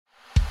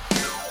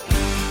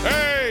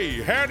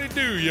howdy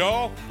do,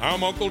 y'all.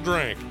 I'm Uncle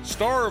Drank,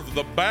 star of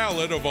The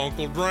Ballad of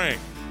Uncle Drank.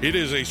 It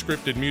is a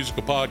scripted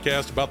musical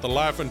podcast about the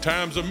life and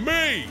times of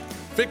me,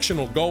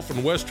 fictional golf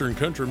and western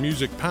country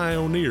music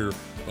pioneer,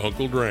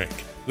 Uncle Drank.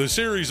 The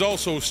series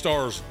also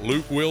stars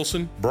Luke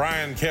Wilson,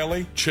 Brian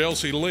Kelly,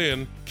 Chelsea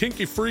Lynn,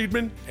 Kinky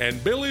Friedman,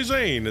 and Billy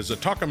Zane as a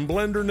talking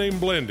blender named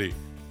Blendy.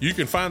 You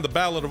can find The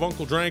Ballad of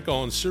Uncle Drank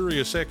on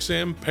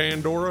SiriusXM,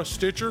 Pandora,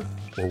 Stitcher,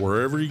 or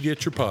wherever you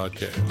get your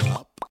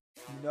podcasts.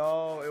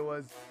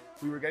 No,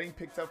 we were getting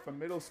picked up from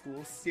middle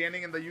school,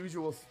 standing in the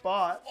usual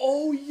spot.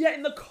 Oh, yeah,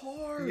 in the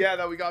car. Yeah,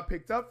 that we got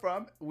picked up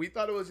from. We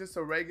thought it was just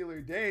a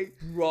regular day.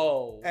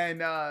 Bro. And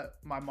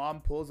my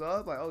mom pulls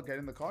up, like, oh, get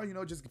in the car,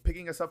 just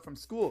picking us up from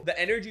school. The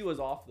energy was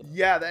off, though.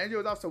 Yeah, the energy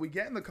was off. So we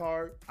get in the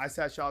car. I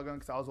sat shotgun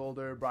because I was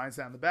older. Brian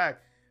sat in the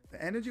back.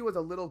 The energy was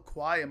a little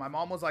quiet. My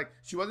mom was like,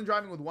 she wasn't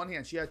driving with one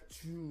hand. She had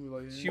two.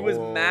 Like, she was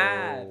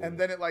mad. And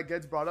then it like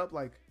gets brought up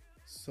like,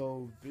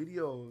 so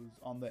videos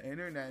on the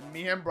internet.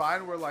 Me and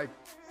Brian were like,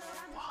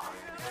 fuck.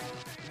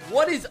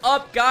 What is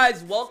up,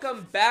 guys?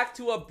 Welcome back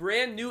to a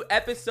brand new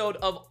episode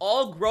of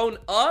All Grown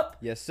Up.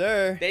 Yes,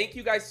 sir. Thank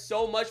you guys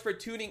so much for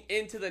tuning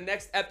into the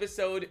next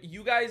episode.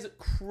 You guys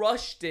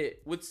crushed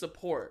it with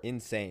support.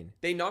 Insane.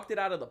 They knocked it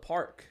out of the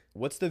park.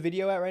 What's the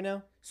video at right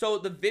now? So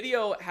the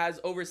video has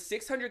over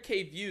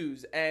 600K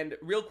views, and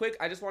real quick,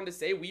 I just wanted to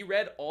say we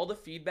read all the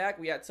feedback.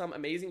 We had some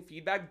amazing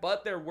feedback,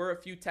 but there were a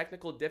few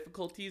technical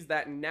difficulties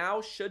that now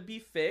should be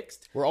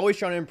fixed. We're always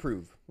trying to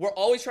improve. We're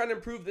always trying to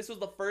improve. This was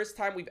the first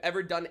time we've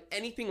ever done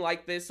anything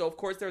like this, so of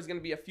course there's going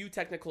to be a few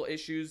technical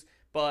issues,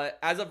 but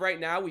as of right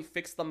now, we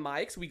fixed the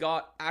mics. We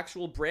got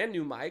actual brand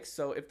new mics,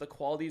 so if the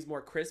quality is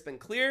more crisp and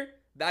clear,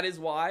 that is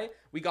why.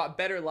 We got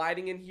better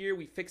lighting in here.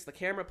 We fixed the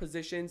camera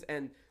positions,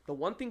 and the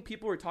one thing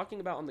people were talking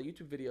about on the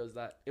YouTube video is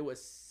that it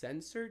was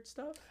censored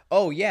stuff.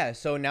 Oh, yeah.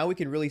 So now we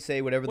can really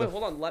say whatever Wait,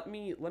 hold on. Let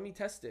me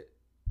test it.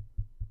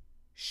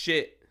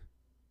 Shit.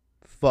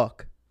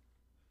 Fuck.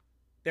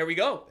 There we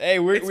go. Hey,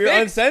 we're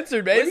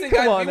uncensored, baby. Listen,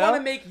 Come guys, on we now.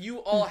 want to make you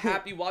all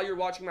happy while you're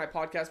watching my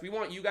podcast. We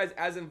want you guys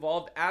as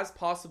involved as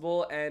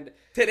possible. And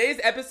today's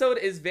episode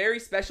is very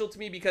special to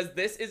me because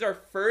this is our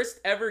first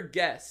ever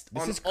guest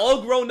on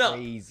All Grown Up.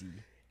 Crazy.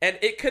 And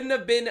it couldn't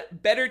have been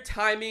better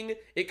timing.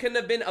 It couldn't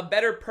have been a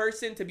better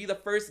person to be the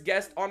first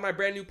guest on my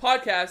brand new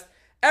podcast.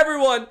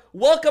 Everyone,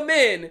 welcome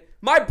in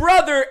my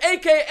brother,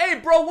 a.k.a.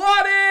 Bro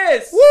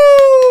Wattis.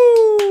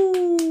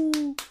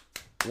 Woo!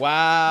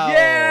 Wow.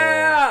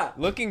 Yeah.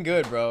 Looking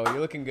good, bro. You're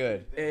looking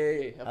good.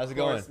 Hey, how's it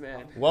course, going?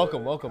 Man.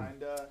 Welcome.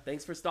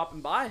 Thanks for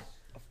stopping by.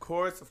 Of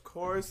course.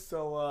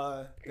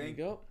 So There you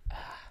go.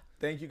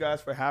 thank you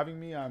guys for having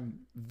me. I'm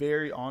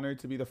very honored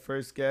to be the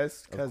first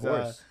guest because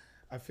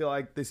I feel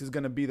like this is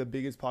going to be the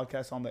biggest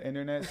podcast on the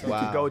internet. So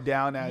to go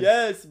down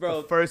as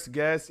the first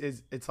guest,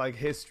 it's like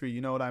history.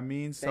 You know what I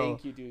mean? So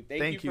thank you, dude.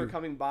 Thank you for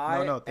coming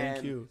by. No,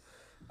 thank you.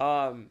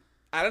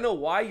 I don't know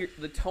why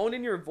the tone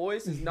in your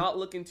voice is not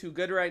looking too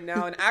good right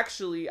now. And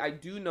actually, I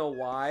do know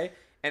why.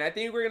 And I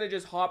think we're going to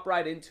just hop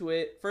right into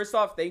it. First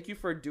off, thank you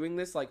for doing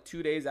this like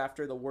 2 days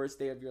after the worst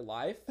day of your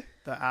life.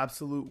 The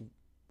absolute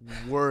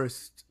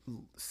worst,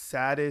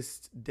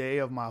 saddest day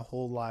of my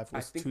whole life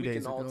was 2 days ago. I think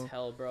we can all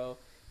tell, bro.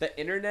 The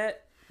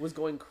internet was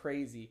going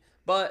crazy.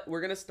 But we're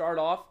going to start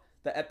off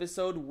the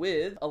episode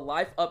with a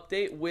life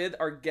update with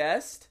our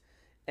guest.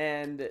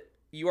 And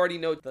you already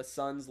know the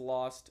Suns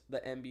lost the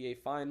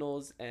NBA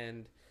Finals,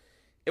 and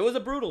it was a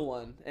brutal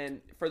one.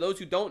 And for those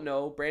who don't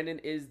know, Brandon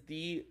is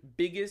the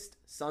biggest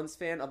Suns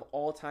fan of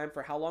all time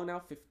for how long now?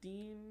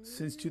 15?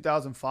 Since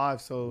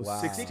 2005, so wow.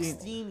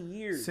 16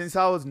 years. Since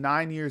I was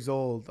 9 years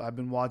old, I've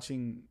been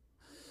watching.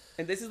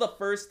 And this is the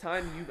first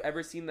time you've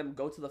ever seen them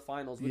go to the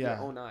finals with your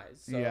own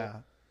eyes.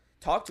 So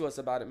talk to us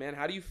about it, man.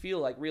 How do you feel,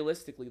 like,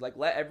 realistically? Like,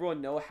 let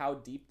everyone know how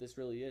deep this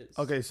really is.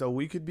 Okay, so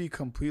we could be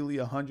completely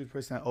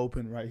 100%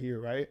 open right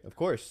here, right? Of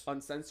course.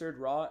 Uncensored,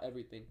 raw,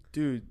 everything.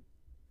 Dude,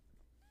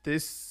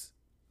 these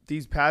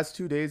past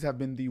 2 days have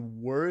been the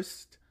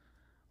worst,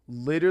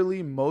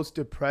 literally most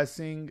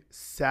depressing,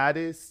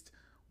 saddest,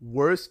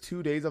 worst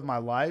 2 days of my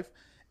life.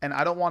 And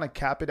I don't want to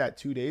cap it at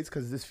 2 days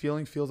because this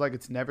feeling feels like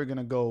it's never going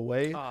to go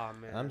away. Oh,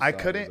 man. I'm I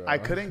sorry, I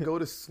couldn't go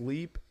to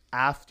sleep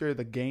after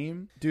the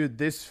game. Dude,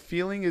 this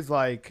feeling is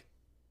like,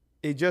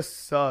 it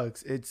just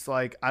sucks. It's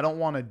like, I don't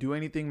want to do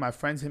anything. My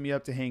friends hit me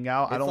up to hang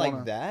out. It's I don't like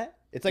want that?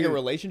 It's like a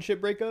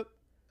relationship breakup?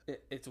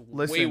 It's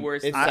Listen, way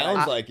worse. It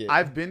sounds like it.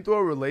 I've been through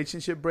a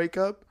relationship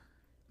breakup.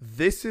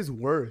 This is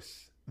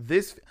worse.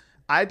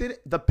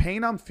 The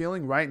pain I'm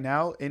feeling right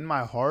now in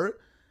my heart,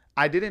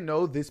 I didn't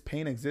know this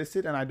pain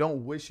existed, and I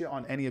don't wish it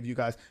on any of you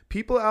guys.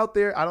 People out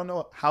there, I don't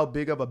know how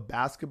big of a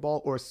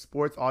basketball or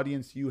sports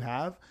audience you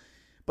have,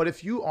 but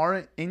if you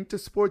aren't into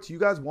sports, you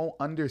guys won't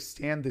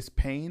understand this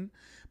pain.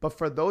 But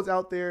for those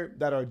out there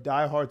that are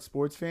diehard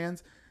sports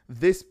fans,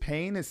 this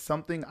pain is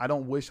something I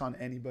don't wish on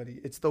anybody.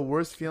 It's the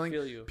worst feeling.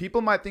 Feel you. People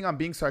might think I'm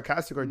being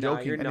sarcastic or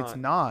joking, you're and not. it's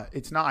not.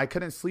 It's not. I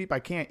couldn't sleep. I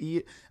can't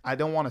eat. I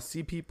don't want to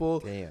see people.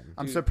 Damn.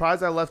 I'm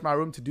surprised I left my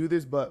room to do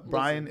this, but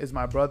Brian is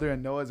my brother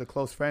and Noah is a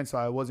close friend, so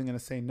I wasn't going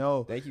to say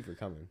no. Thank you for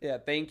coming. Yeah,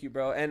 thank you,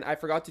 bro. And I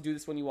forgot to do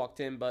this when you walked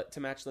in, but to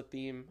match the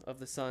theme of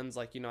the Suns,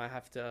 like, I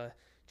have to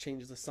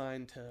change the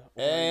sign to orange.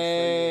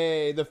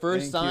 Hey, the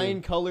first Thank sign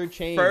you. color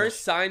change.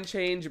 First sign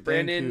change, you.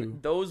 Brandon.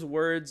 Those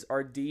words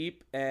are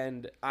deep,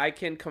 and I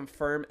can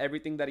confirm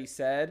everything that he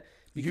said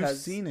because You've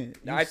seen it.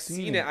 You've I've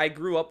seen it. I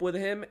grew up with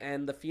him,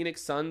 and the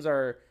Phoenix Suns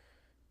are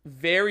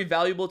very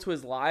valuable to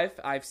his life.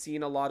 I've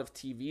seen a lot of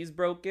TVs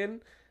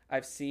broken.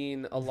 I've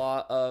seen a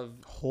lot of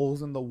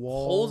Holes in the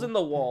wall. holes in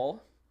the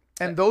wall.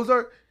 And those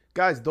are,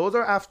 guys, those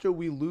are after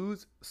we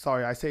lose.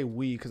 Sorry, I say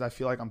we because I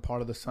feel like I'm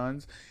part of the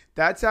Suns.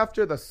 That's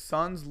after the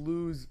Suns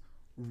lose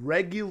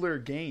regular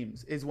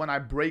games is when I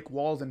break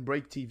walls and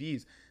break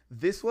TVs.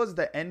 This was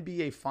the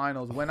NBA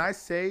Finals. When I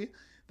say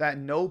that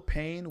no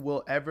pain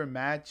will ever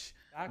match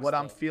what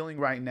I'm feeling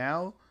right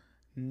now,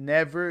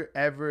 never,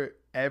 ever,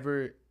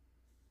 ever.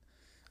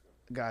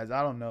 Guys,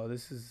 I don't know.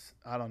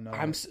 I don't know.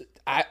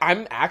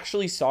 I'm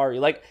actually sorry.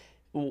 Like,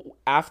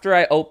 after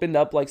I opened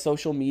up like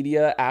social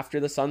media after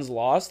the Suns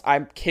lost,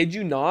 I kid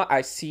you not,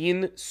 I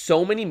seen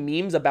so many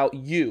memes about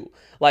you.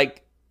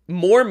 Like,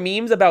 more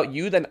memes about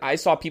you than I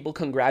saw people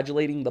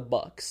congratulating the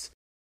Bucks.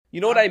 You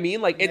know what I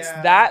mean? Like, it's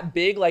that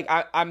big. Like,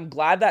 I'm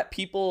glad that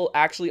people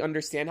actually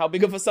understand how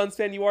big of a Suns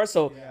fan you are,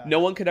 so no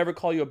one could ever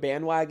call you a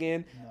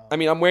bandwagon. No. I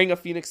mean, I'm wearing a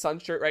Phoenix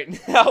Suns shirt right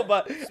now,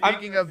 but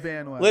Speaking of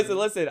bandwagon.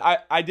 Listen,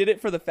 I did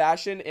it for the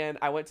fashion, and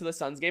I went to the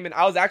Suns game, and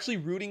I was actually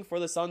rooting for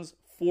the Suns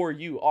for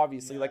you,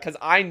 obviously, like, because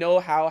I know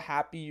how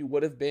happy you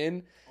would have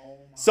been.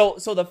 So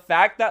the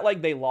fact that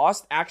like they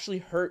lost actually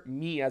hurt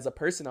me as a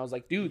person. I was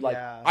like, dude, like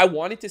I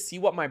wanted to see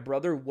what my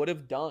brother would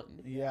have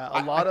done. Yeah,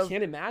 I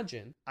can't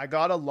imagine. I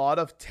got a lot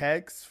of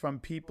texts from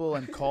people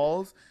and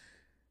calls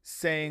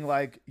saying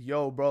like,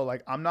 yo, bro,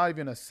 like I'm not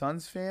even a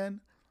Suns fan,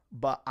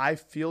 but I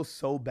feel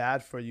so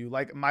bad for you.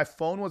 Like my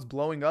phone was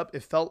blowing up.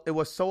 It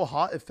was so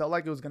hot. It felt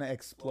like it was going to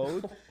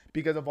explode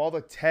because of all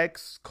the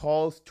texts,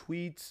 calls,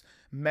 tweets,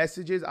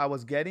 messages I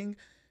was getting.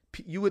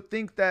 You would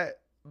think that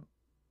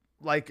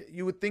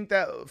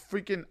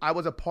freaking I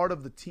was a part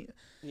of the team.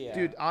 Yeah.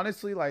 Dude,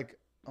 honestly, like,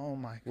 oh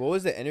my God. What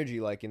was the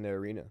energy like in the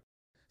arena?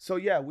 So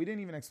yeah, we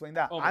didn't even explain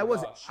that. I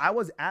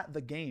was at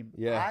the game.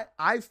 Yeah.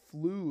 I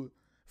flew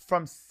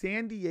from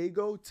San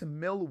Diego to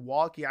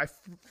Milwaukee. I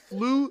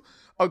flew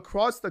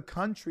across the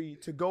country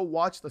to go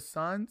watch the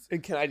Suns.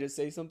 And can I just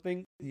say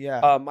something?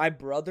 Yeah. My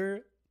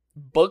brother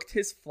booked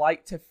his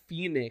flight to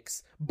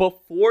Phoenix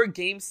before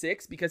Game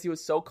 6 because he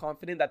was so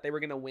confident that they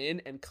were going to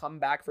win and come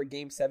back for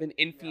Game 7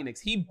 in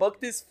Phoenix. He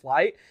booked his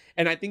flight,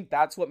 and I think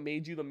that's what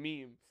made you the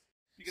meme.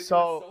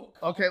 So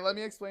okay, let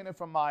me explain it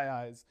from my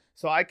eyes.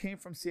 So I came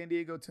from San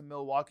Diego to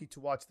Milwaukee to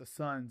watch the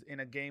Suns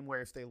in a game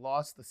where if they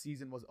lost, the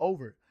season was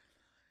over.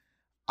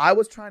 I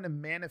was trying to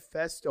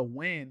manifest a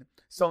win.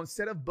 So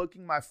instead of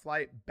booking my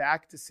flight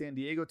back to San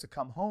Diego to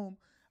come home,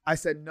 I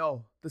said,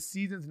 no, the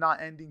season's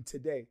not ending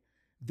today.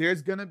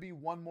 There's going to be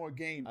one more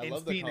game in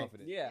Phoenix.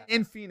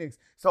 In Phoenix.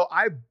 So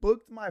I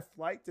booked my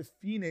flight to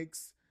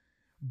Phoenix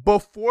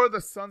before the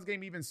Suns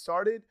game even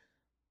started.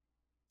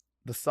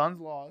 The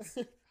Suns lost.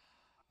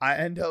 I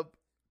end up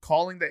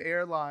calling the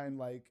airline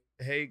like,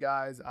 hey,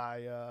 guys,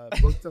 I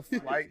booked a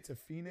flight to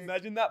Phoenix.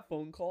 Imagine that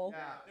phone call.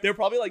 Yeah. They're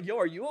probably like, yo,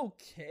 are you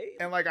okay?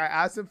 And like I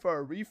asked them for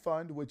a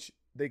refund, which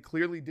they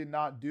clearly did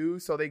not do.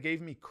 So they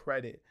gave me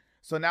credit.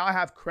 So now I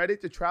have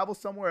credit to travel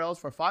somewhere else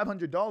for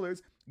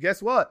 $500.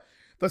 Guess what?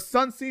 The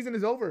Sun season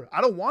is over. I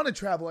don't want to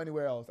travel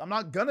anywhere else. I'm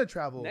not going to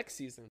travel. Next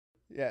season.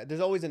 Yeah, there's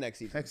always a next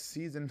season. Next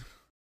season.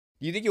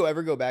 Do you think you'll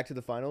ever go back to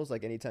the finals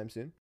like anytime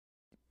soon?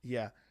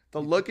 Yeah.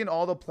 The look in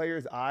all the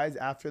players' eyes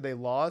after they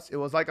lost, it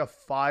was like a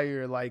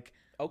fire. Like,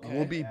 okay,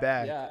 we'll be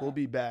back. Yeah. We'll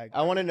be back.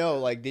 I want to know,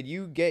 like, did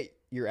you get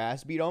your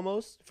ass beat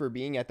almost for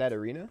being at that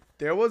arena?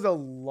 There was a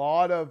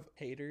lot of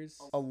haters.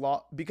 A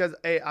lot. Because,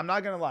 hey, I'm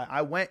not going to lie.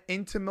 I went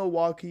into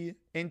Milwaukee,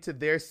 into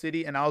their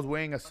city, and I was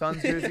wearing a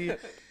Suns jersey.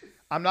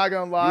 I'm not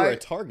going to lie. You were a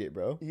target,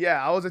 bro.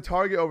 Yeah, I was a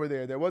target over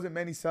there. There wasn't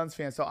many Suns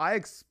fans. So I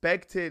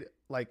expected,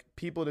 like,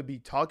 people to be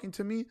talking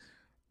to me.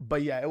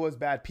 But, yeah, it was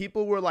bad.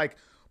 People were, like,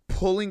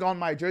 pulling on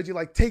my jersey,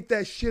 like, take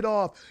that shit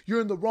off.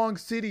 You're in the wrong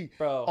city.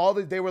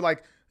 Bro. They were,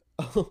 like,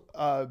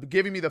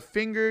 giving me the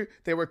finger.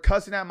 They were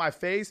cussing at my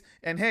face.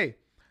 And, hey,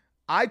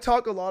 I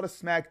talk a lot of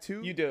smack, too.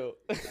 You do.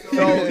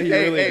 So,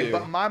 hey,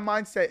 but my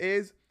mindset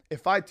is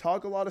if I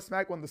talk a lot of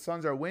smack when the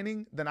Suns are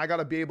winning, then I got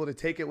to be able to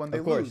take it when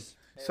they lose.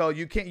 So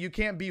you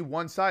can't be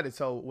one-sided.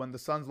 So when the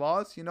Suns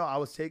lost, I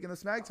was taking the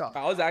smack talk.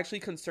 I was actually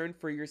concerned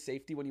for your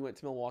safety when you went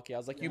to Milwaukee. I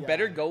was like, you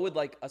better go with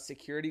like a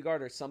security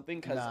guard or something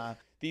because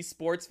these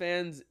sports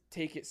fans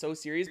take it so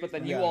serious, but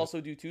then you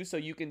also do too, so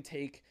you can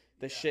take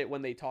the shit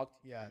when they talk.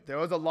 Yeah, there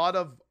was a lot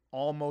of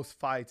almost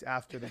fights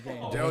after the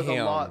game. There was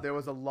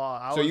a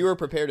lot. You were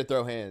prepared to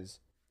throw hands.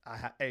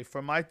 Hey,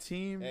 for my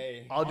team,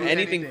 I'll do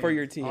anything for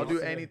your team. I'll do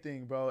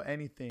anything, bro.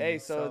 Anything. Hey,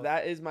 so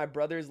that is my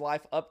brother's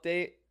life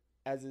update.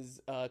 as his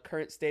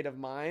current state of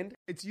mind.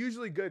 It's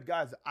usually good,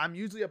 guys. I'm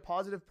usually a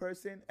positive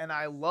person, and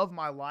I love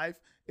my life.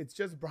 It's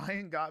just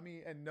Brian got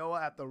me and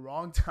Noah at the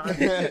wrong time.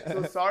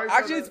 So sorry.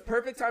 Actually, it's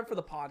perfect time for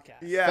the podcast.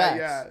 Yeah, Facts.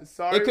 yeah.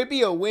 Sorry. It could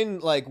be a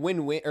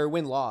win-win or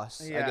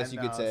win-loss, I guess you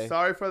could say.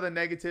 Sorry for the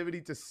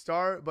negativity to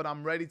start, but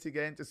I'm ready to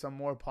get into some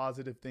more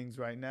positive things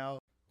right now.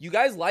 You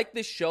guys like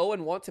this show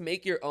and want to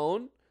make your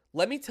own?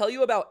 Let me tell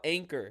you about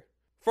Anchor.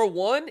 For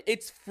one,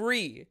 it's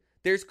free.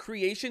 There's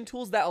creation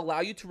tools that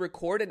allow you to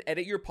record and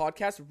edit your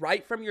podcast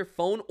right from your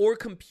phone or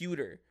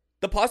computer.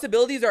 The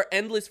possibilities are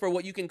endless for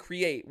what you can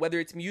create, whether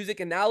it's music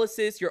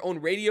analysis, your own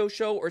radio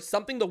show, or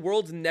something the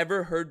world's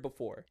never heard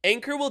before.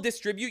 Anchor will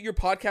distribute your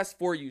podcast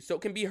for you so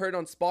it can be heard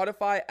on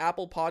Spotify,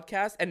 Apple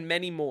Podcasts, and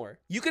many more.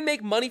 You can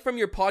make money from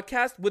your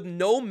podcast with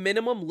no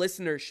minimum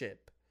listenership.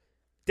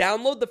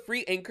 Download the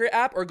free Anchor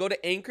app or go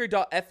to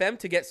anchor.fm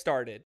to get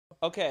started.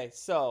 Okay,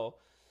 so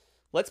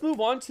let's move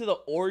on to the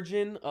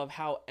origin of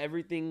how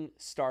everything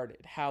started,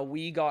 how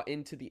we got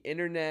into the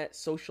internet,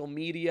 social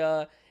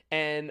media,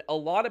 and a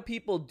lot of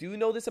people do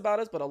know this about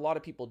us, but a lot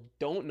of people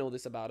don't know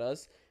this about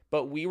us.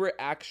 But we were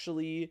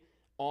actually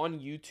on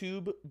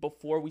YouTube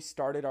before we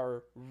started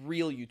our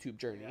real YouTube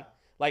journey. Yeah.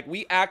 Like,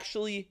 we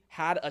actually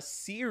had a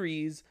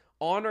series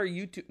on our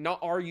YouTube, not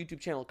our YouTube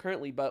channel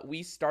currently, but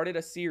we started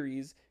a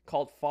series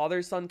called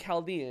Father Son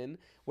Chaldean,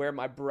 where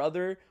my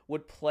brother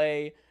would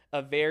play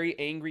a very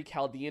angry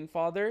Chaldean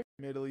father.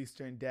 Middle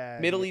Eastern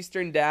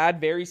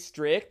dad, very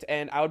strict,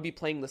 and I would be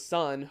playing the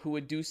son who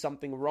would do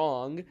something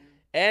wrong.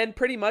 And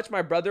pretty much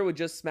my brother would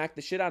just smack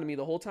the shit out of me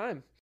the whole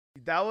time.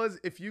 That was,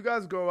 if you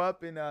guys grow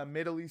up in a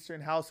Middle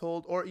Eastern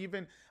household, or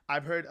even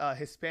I've heard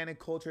Hispanic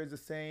culture is the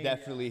same.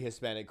 Definitely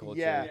Hispanic culture.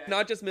 Yeah.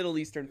 Not just Middle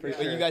Eastern for sure.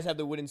 But you guys have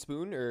the wooden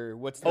spoon, or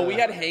what's the... Oh, we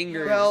had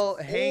hangers. Well,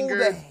 Oh,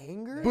 hangers, the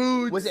hanger?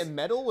 boots. Was it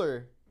metal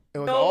or... It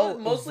was No, all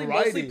mostly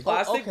variety.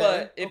 plastic, okay,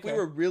 but if we okay.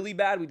 were really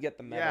bad, we'd get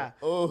the metal. Yeah.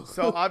 Oh.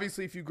 So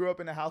obviously, if you grew up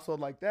in a household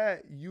like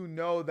that, you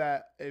know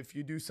that if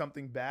you do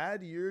something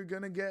bad, you're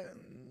gonna get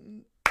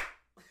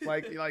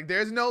like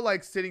there's no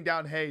like sitting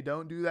down. Hey,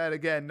 don't do that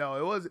again. No,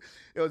 it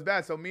was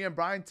bad. So me and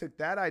Brian took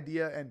that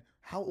idea, and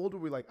how old were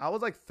we? Like I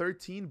was like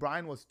 13.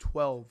 Brian was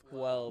 12.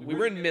 Well, we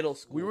were in middle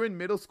school. We were in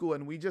middle school,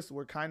 and we just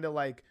were kind of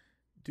like,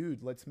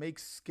 dude, let's make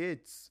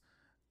skits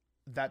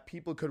that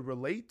people could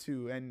relate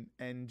to,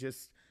 and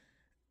just.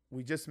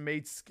 We just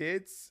made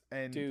skits,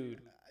 and Dude,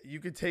 you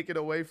could take it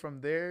away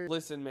from there.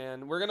 listen,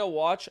 man, we're going to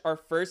watch our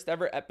first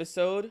ever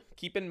episode.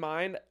 Keep in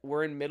mind,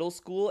 we're in middle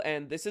school,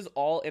 and this is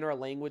all in our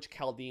language,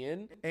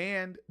 Chaldean.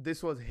 And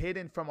this was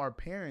hidden from our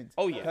parents.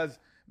 Oh, yeah. Because,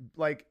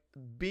 like,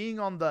 being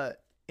on the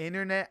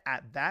internet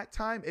at that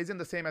time isn't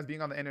the same as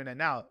being on the internet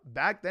now.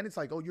 Back then, it's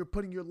like, oh, you're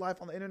putting your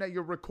life on the internet.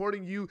 You're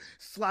recording you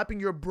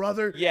slapping your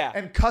brother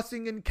and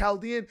cussing in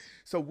Chaldean.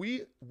 So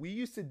we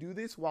used to do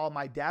this while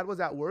my dad was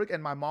at work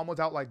and my mom was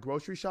out, like,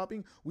 grocery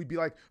shopping. We'd be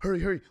like,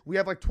 hurry. We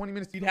have, like, 20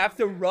 minutes. We'd have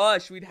to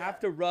rush.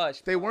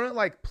 They weren't,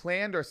 like,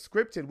 planned or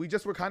scripted. We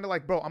just were kind of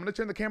like, bro, I'm going to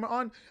turn the camera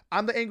on.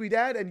 I'm the angry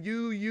dad, and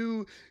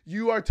you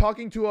are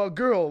talking to a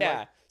girl. Yeah.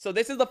 Like, so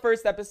this is the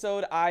first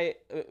episode.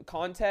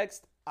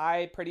 Context,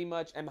 I pretty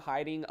much am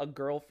hiding a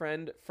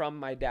girlfriend from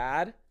my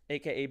dad,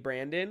 aka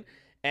Brandon,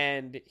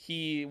 and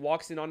he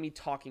walks in on me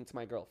talking to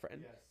my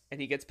girlfriend,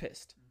 and he gets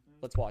pissed.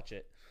 Let's watch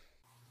it.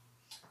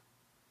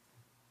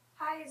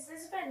 Hi, is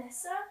this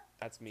Vanessa?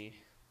 That's me.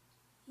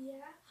 Yeah.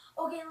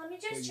 Okay, let me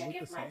just you check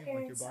look if the my same,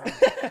 like your parents body.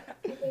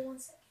 are. Okay, 1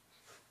 second.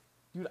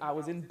 Dude, I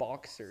was in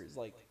boxers.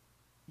 Like,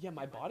 yeah,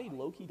 my body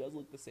low-key does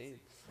look the same.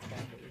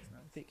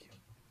 Thank you.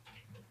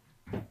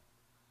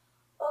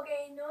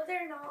 Okay, no,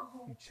 they're not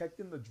home. you checked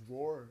in the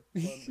drawer.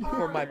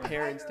 For my Hi,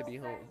 parents to be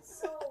girlfriend. home.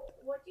 So,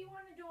 what do you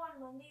want to do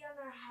on Monday on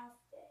our half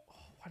day?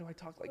 Why do I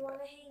talk like You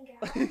want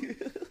to that? hang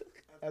out?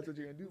 That's what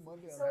you're going to do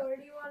Monday. So, where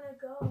do you want to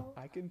go?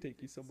 I can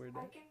take you somewhere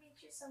I nice. can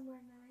meet you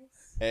somewhere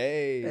nice.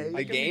 Hey, Hey, the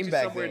we can game meet you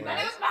back somewhere then.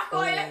 nice.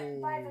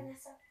 Bye,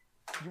 Vanessa.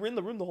 You were in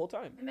the room the whole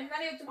time. من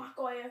يطمح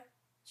كويس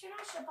شنو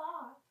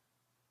شباب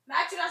ما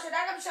شنو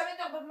شداك مش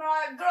شبيتك with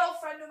my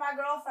girlfriend ومع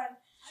girlfriend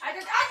I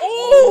just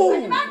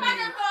Oh! ما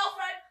معك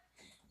girlfriend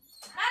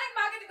ما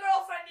معك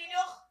girlfriend دي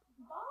نخ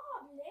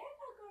باب ليه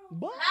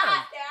ما What?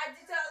 I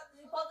just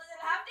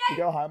Look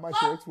how high my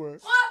shorts were.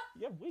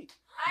 Yeah, wait.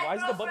 Why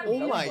is the button? Oh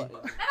belly my-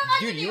 button?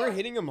 Dude, you were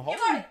hitting him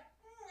hard.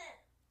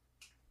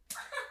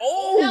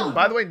 Oh!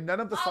 By the way, none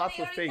of the slaps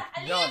were fake.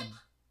 None.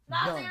 ما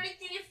None. غير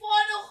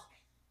التليفون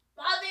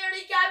ما غير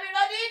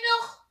الكاميرا دي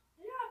نخ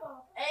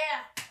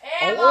ايه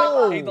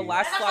Oh. Hey, the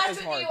last slap is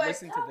hard.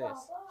 Listen to this.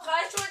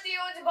 خشوتي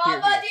ود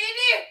بابا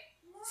ديدي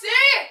سي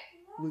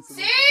Listen,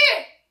 سي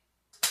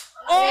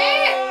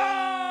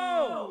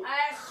Oh!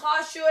 I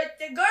خشوت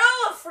the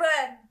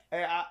girlfriend.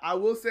 Hey, I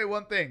will say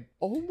one thing.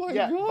 Oh my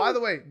Yeah, god. by the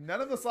way,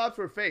 none of the slaps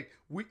were fake.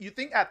 You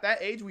think at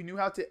that age we knew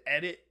how to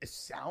edit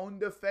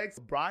sound effects?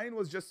 Brian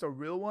was just a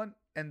real one,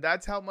 and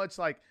that's how much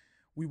like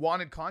we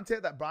wanted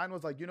content that Brian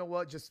was like, you know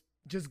what, just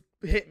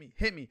hit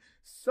me.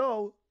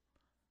 So,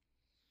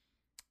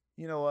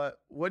 you know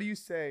what do you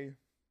say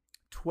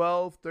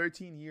 12,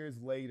 13 years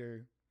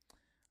later,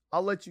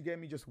 I'll let you get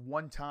me just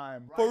one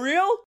time. For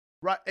real?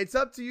 Right. It's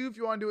up to you if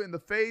you want to do it in the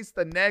face,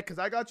 the neck, because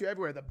I got you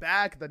everywhere. The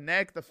back, the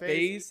neck, the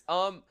face.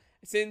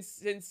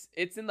 Since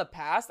it's in the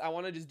past, I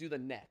want to just do the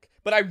neck.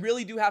 But I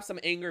really do have some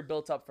anger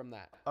built up from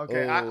that.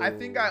 Okay, I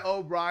think I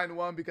owe Brian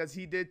one because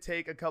he did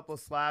take a couple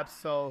slaps.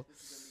 So,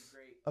 This is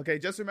gonna be great. okay,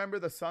 just remember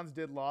the Suns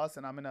did loss,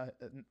 and I'm in a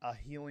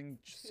healing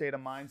state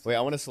of mind. Wait,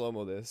 I want to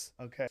slow-mo this.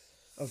 Okay.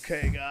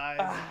 Okay,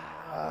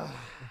 guys.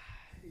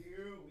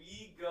 Here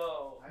we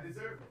go. I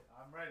deserve it.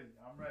 I'm ready.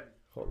 All right.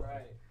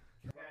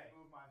 Okay.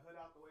 Move my hood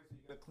out the way so you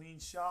get a clean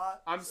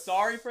shot. I'm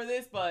sorry for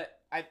this, but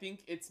I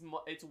think it's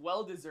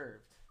well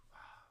deserved.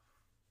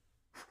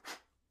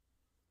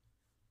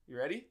 You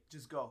ready?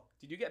 Just go.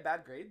 Did you get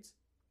bad grades?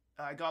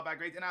 I got back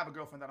grades, and I have a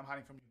girlfriend that I'm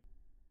hiding from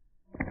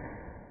you.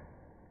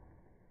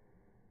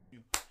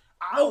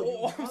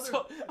 Oh,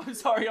 I'm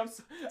sorry. I'm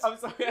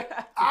sorry.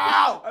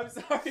 Ow! I'm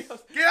sorry.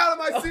 Get out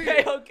of my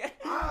seat! Okay.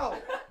 Ow!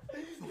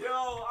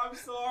 Yo, I'm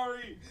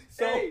sorry.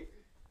 So- Hey,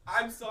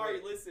 I'm sorry.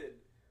 Listen.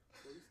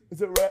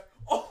 Is it red?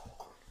 Oh.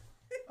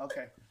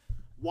 Okay.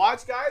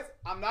 Watch, guys.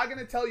 I'm not going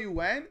to tell you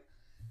when,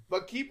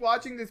 but keep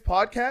watching this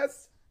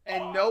podcast.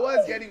 And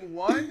Noah's getting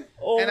one.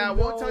 And I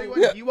won't tell you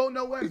when. You won't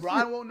know when.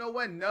 Brian won't know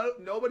when.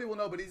 Nobody will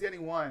know, but he's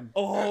getting one.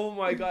 Oh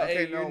my God.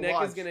 Okay, Hey, your no, neck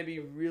watch. is gonna be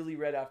really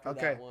red after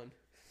Okay. that one.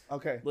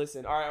 Okay.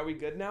 Listen. All right. Are we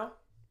good now?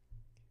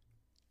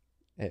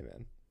 Hey,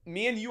 man.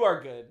 Me and you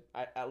are good,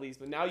 at least.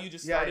 But now you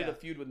just started a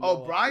feud with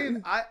Noah. Oh,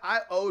 Brian.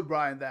 I owed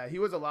Brian that. He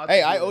was allowed to. Hey,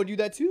 do I it. owed you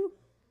that too?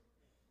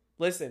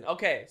 Listen.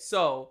 Okay.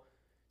 So,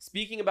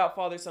 speaking about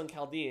Father Son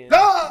Chaldean.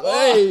 Ah!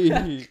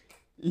 Hey!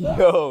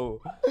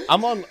 Yo.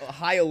 I'm on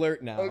high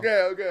alert now.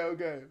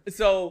 Okay.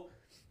 So,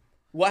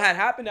 what had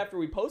happened after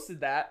we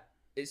posted that?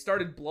 It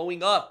started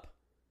blowing up.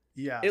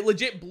 Yeah. It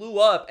legit blew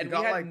up, and It we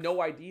got, had like,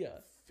 no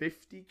idea.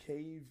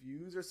 50K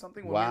views or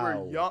something when we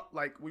Wow. were young.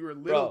 Like, we were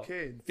little Bro,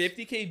 kids.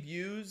 50K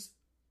views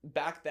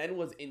back then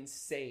was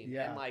insane.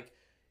 Yeah. And like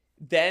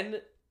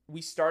then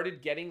we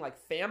started getting like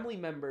family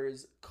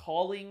members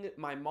calling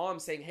my mom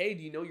saying, "Hey,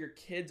 do you know your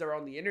kids are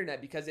on the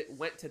internet?" Because it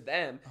went to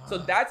them. So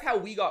that's how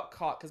we got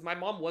caught, because my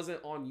mom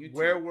wasn't on YouTube.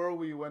 Where were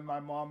we when my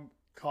mom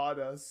caught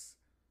us?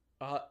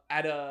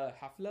 At a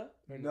hafla?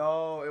 Or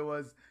No, it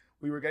was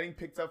we were getting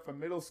picked up from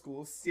middle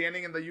school,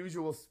 standing in the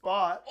usual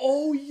spot.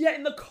 Oh yeah,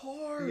 in the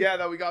car. Yeah,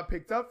 that we got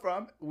picked up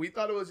from. We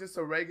thought it was just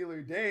a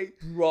regular day.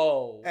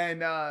 Bro. And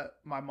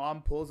my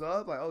mom pulls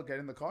up, like, oh, get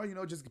in the car,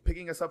 just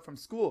picking us up from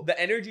school. The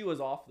energy was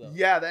off though.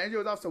 Yeah, the energy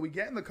was off. So we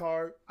get in the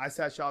car. I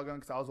sat shotgun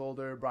because I was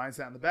older. Brian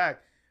sat in the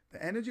back.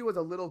 The energy was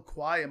a little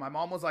quiet. My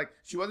mom was like,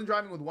 she wasn't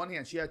driving with one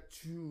hand. She had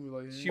two.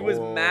 Like, She was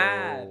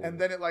mad. And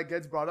then it like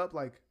gets brought up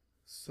like,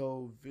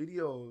 so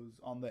videos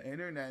on the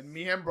internet. And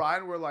me and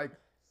Brian were like,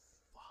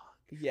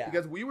 Yeah.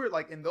 because we were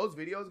like in those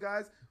videos,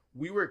 guys,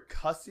 we were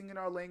cussing in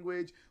our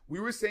language. We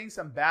were saying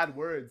some bad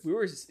words.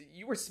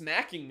 You were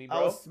smacking me, bro.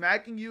 I was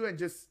smacking you and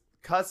just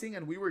cussing,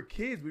 and we were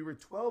kids. We were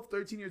 12,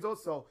 13 years old.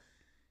 So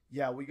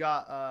yeah, we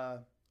got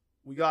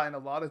in a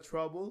lot of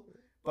trouble.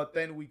 But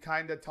then we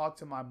kind of talked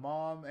to my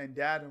mom and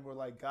dad, and we're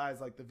like, guys,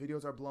 like the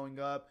videos are blowing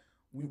up.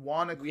 We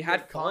want to create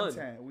had fun.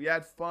 content. We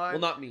had fun. Well,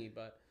 not me,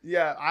 but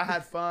Yeah, I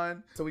had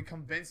fun. So we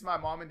convinced my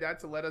mom and dad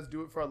to let us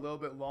do it for a little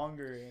bit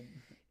longer.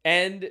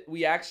 and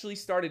we actually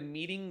started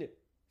meeting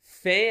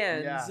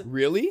fans Yeah.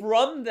 Really?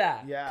 from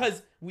that. Yeah.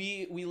 Because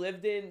we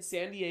lived in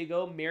San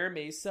Diego, Mira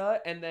Mesa,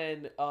 and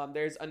then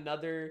there's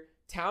another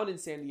town in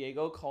San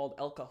Diego called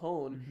El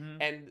Cajon, Mhm.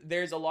 and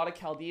there's a lot of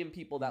Chaldean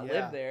people that Yeah.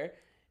 live there.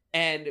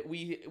 And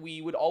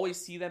we would always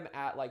see them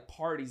at like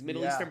parties,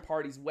 Middle Yeah. Eastern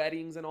parties,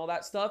 weddings, and all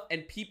that stuff.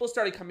 And people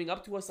started coming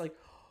up to us like,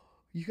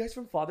 "You guys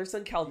from Father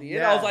Son Chaldean?"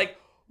 Yeah. I was like,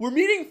 "We're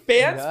meeting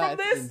fans from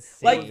That's this."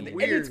 insane. Like, It was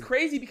and it's weird.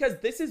 crazy because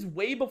this is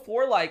way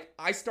before like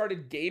I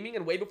started gaming,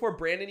 and way before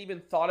Brandon even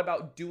thought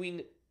about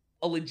doing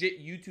a legit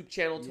YouTube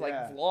channel to Yeah. like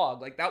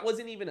vlog. Like that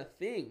wasn't even a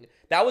thing.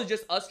 That was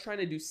just us trying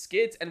to do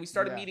skits, and we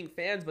started Yeah. meeting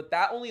fans. But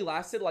that only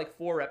lasted like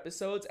 4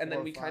 episodes, and 4 then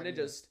or we 5, kind of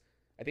yeah. just.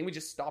 I think we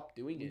just stopped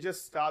doing We it.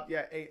 just stopped.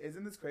 Yeah. Hey,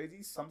 isn't this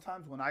crazy?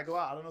 Sometimes when I go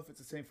out, I don't know if it's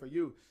the same for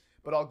you,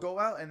 but I'll go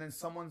out and then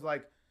someone's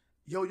like,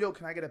 yo,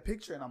 can I get a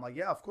picture? And I'm like,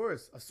 yeah, of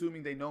course,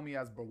 assuming they know me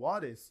as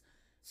Brawadis.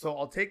 So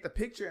I'll take the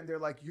picture and they're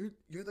like,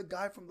 you're the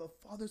guy from the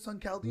Father Son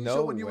Chaldean No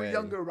show when you were way.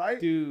 younger,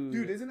 right?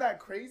 Dude, Isn't that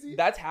crazy?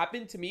 that's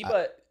happened to me,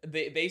 but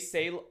they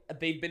say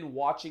they've been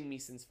watching me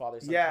since Father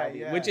Son Yeah,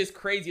 Chaldean, yeah. which is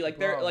crazy. Like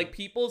they're Bro. like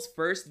people's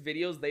first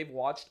videos they've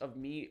watched of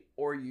me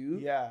or you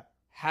Yeah.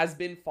 has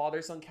been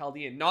Father Son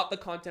Chaldean, not the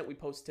content we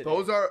post today.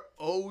 Those are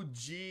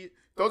OG.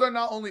 Those are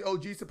not only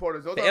OG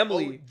supporters. Those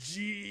Family. are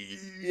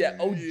OG. Yeah,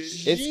 OG.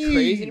 It's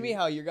crazy to me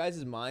how your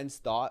guys' minds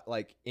thought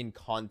like in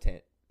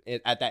content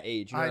at that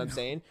age. You know I what I'm know.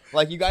 saying?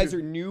 Like you guys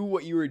knew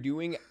what you were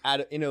doing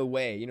in a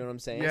way. You know what I'm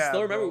saying? Yeah.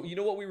 Still remember, bro. you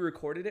know what we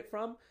recorded it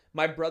from?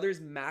 My brother's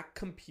Mac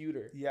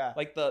computer. Yeah.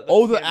 Like the The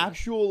camera.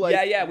 actual like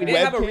yeah. We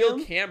didn't have a real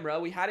webcam? camera.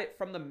 We had it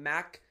from the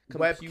Mac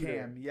computer.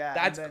 Webcam, yeah,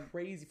 That's and then-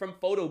 crazy. From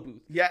Photo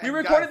Booth. Yeah, We and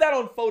recorded guys- that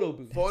on Photo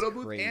Booth. Photo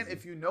booth. crazy. And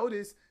if you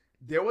notice,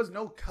 there was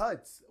no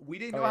cuts. We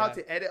didn't know Oh, how yeah.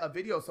 to edit a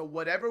video. So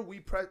whatever we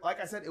press, like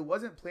I said, it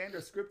wasn't planned or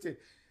scripted.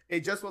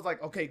 It just was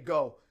like, okay,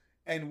 go.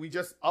 And we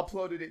just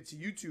uploaded it to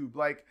YouTube.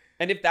 Like,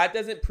 And if that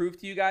doesn't prove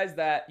to you guys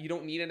that you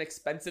don't need an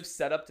expensive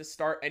setup to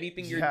start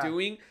anything you're Yeah.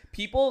 doing,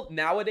 people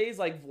nowadays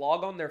like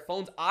vlog on their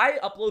phones. I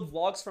upload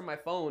vlogs from my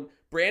phone.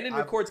 Brandon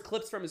records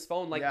clips from his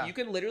phone. Like, Yeah. you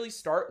can literally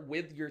start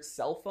with your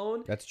cell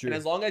phone. That's true. And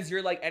as long as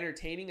you're like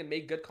entertaining and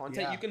make good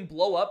content, Yeah. you can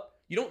blow up.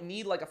 You don't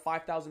need like a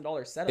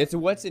 $5,000 setup. It's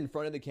what's in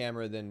front of the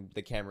camera than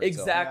the camera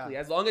itself. Exactly.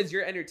 Yeah. As long as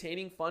you're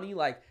entertaining, funny,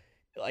 like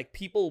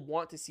people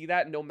want to see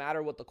that no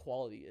matter what the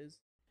quality is.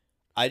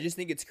 I just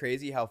think it's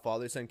crazy how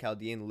Father Son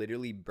Chaldean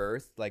literally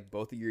birthed like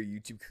both of your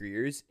YouTube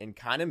careers and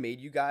kind of made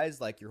you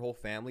guys, like your whole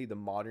family, the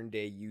modern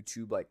day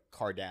YouTube like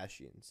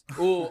Kardashians.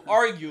 Oh,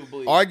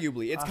 arguably.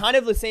 Arguably, it's kind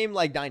of the same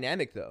like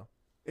dynamic though.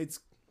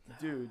 It's,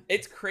 dude.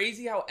 It's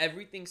crazy how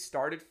everything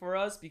started for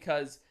us,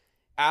 because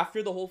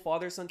after the whole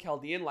Father Son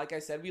Chaldean, like I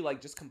said, we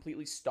like just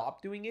completely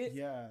stopped doing it.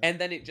 Yeah. And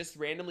then it just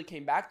randomly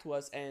came back to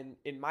us, and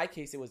in my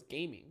case it was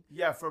gaming.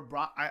 Yeah, for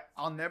Brian,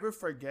 I'll never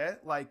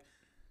forget. Like,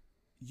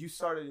 you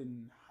started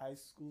in high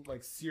school,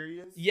 like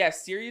serious. Yeah,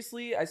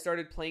 seriously, I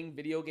started playing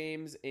video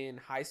games in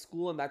high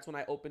school, and that's when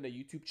I opened a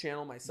YouTube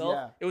channel myself.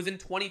 Yeah. It was in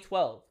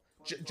 2012.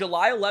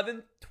 July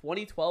 11th,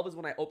 2012 is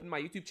when I opened my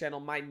YouTube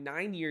channel. My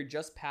 9-year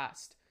just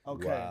passed.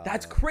 Okay. Wow.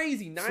 That's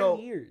crazy. 9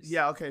 years.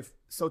 Yeah. Okay.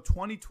 So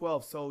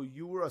 2012. So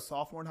you were a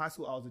sophomore in high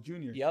school. I was a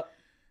junior. Yep.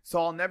 So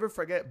I'll never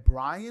forget.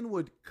 Brian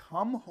would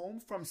come home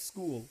from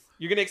school.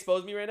 You're going to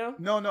expose me right now?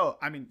 No.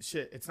 I mean,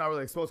 shit. It's not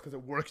really exposed because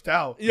it worked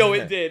out. Yo,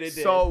 it did. It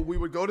did. So we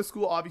would go to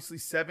school, obviously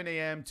 7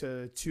 a.m.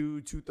 to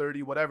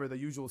 2:30, whatever the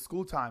usual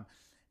school time,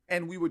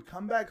 and we would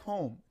come back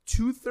home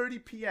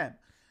 2:30 p.m.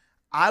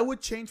 I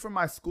would change from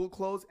my school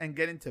clothes and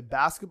get into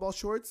basketball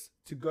shorts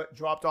to get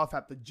dropped off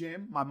at the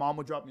gym. My mom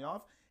would drop me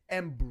off,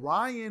 and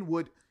Brian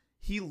would,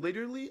 you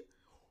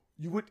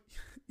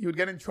would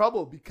get in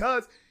trouble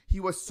because he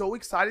was so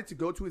excited to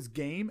go to his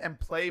game and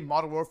play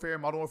Modern Warfare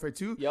and Modern Warfare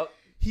 2. Yep.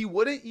 He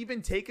wouldn't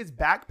even take his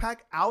backpack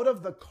out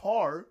of the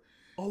car.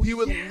 He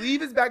would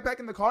leave his backpack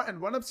in the car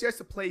and run upstairs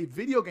to play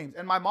video games.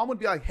 And my mom would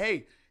be like,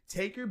 hey,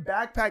 take your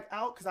backpack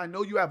out because I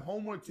know you have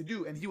homework to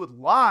do. And he would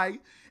lie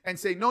and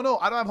say, no,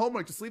 I don't have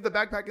homework. Just leave the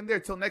backpack in there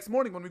till next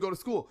morning when we go to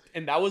school.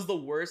 And that was the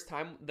worst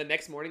time. The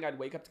next morning, I'd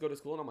wake up to go to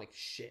school, and I'm like,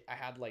 shit, I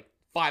had like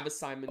 5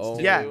 assignments Oh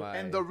to Yeah. do. my.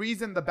 And the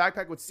reason the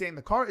backpack would stay in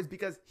the car is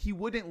because he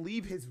wouldn't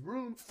leave his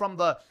room from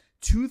the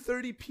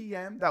 2:30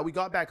 p.m. that we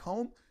got back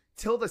home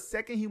till the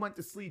second he went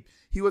to sleep.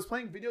 He was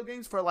playing video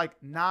games for like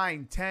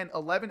 9, 10,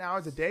 11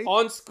 hours a day.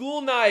 On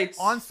school nights.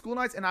 On school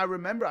nights, and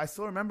I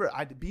still remember,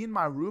 I'd be in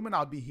my room and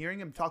I'd be hearing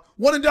him talk,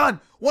 one and done,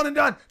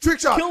 trick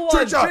shot, Kill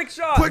one, trick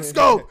shot. quick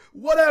scope,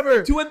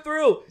 whatever. To and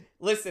through.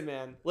 Listen,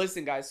 man.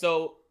 Listen, guys.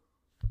 So,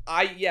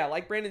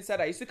 like Brandon said,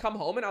 I used to come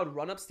home and I would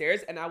run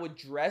upstairs and I would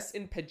dress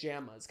in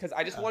pajamas because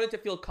I just wanted to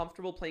feel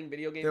comfortable playing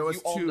video games. There was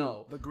you all two,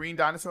 know. the green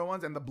dinosaur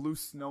ones and the blue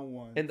snow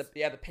ones. And the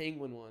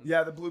penguin one.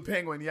 yeah, the blue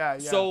penguin, yeah.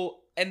 So,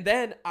 and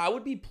then I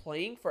would be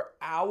playing for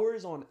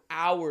hours on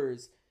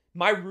hours.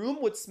 My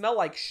room would smell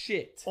like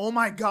shit. oh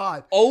my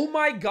god. Oh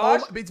my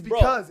gosh. It's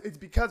bro.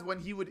 because when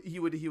he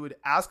would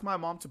ask my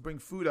mom to bring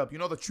food up. You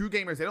know, the true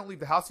gamers, they don't leave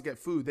the house to get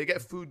food. They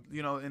get food,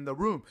 in the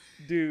room.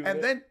 Dude.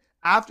 And then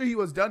after he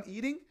was done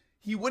eating,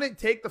 he wouldn't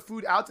take the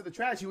food out to the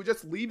trash. He would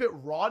just leave it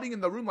rotting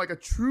in the room like a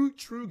true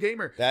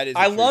gamer. That is.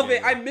 I love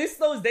it. I miss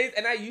those days,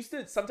 and I used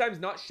to sometimes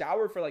not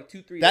shower for like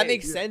 2-3 days. That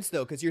makes sense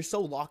though, because you're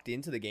so locked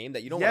into the game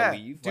that you don't want to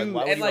leave. Dude,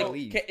 why would and you like, wanna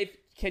leave?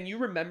 can you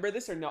remember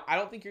this or no? I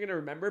don't think you're gonna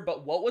remember.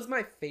 But what was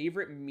my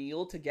favorite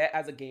meal to get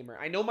as a gamer?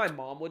 I know my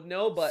mom would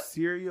know, but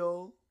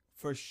Cereal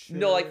for sure.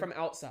 no, like from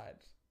outside.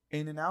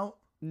 In and Out.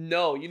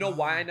 No, you know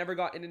why I never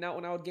got in and out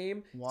when I would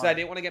game? Because Why? I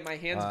didn't want to get my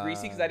hands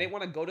greasy. Because I didn't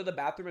want to go to the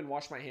bathroom and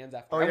wash my hands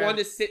after. Oh, I yeah. wanted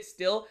to sit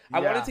still. I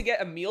Yeah. wanted to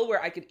get a meal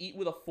where I could eat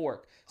with a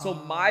fork. So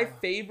my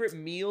favorite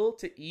meal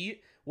to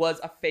eat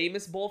was a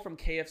famous bowl from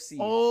KFC.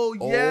 Oh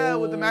yeah,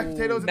 with the mashed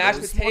potatoes, and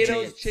Mashed the small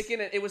potatoes, chickens.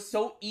 chicken, and it was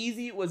so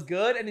easy. It was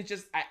good, and it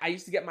just I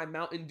used to get my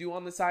Mountain Dew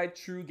on the side,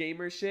 true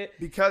gamer shit.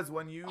 Because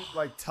when you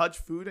like touch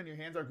food and your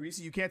hands are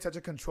greasy, you can't touch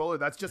a controller.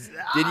 That's just.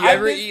 Did you I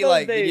ever miss eat those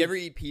Did days. you ever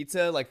eat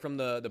pizza like from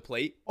the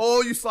plate?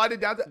 Oh, you slide it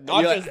down.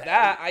 Not Yeah. just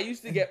that, I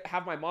used to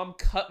have my mom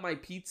cut my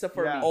pizza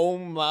for Yeah. me. Oh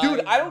my.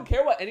 Dude, I don't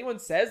care what anyone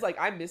says. Like,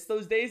 I miss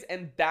those days,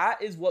 and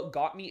that is what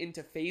got me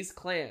into FaZe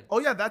Clan. Oh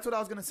yeah, that's what I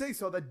was gonna say.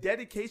 So the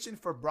dedication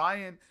for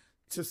Brian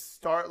to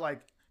start, like,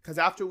 because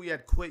after we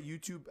had quit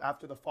YouTube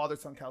after the Father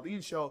Son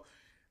Chaldean show,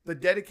 the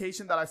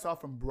dedication that I saw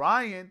from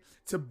Brian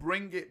to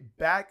bring it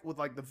back with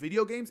like the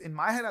video games, in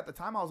my head at the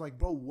time I was like,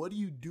 bro, what are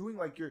you doing?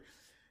 Like,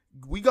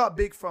 we got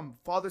big from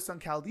Father Son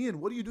Chaldean.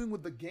 What are you doing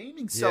with the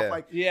gaming stuff? Yeah.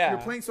 Like, Yeah.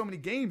 you're playing so many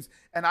games,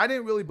 and I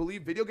didn't really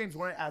believe video games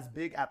weren't as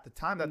big at the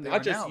time that they are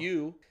Not just now.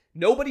 you.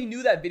 Nobody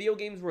knew that video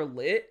games were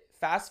lit.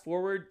 Fast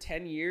forward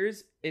 10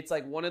 years, it's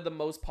like one of the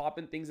most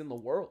poppin' things in the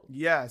world.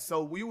 Yeah,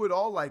 so we would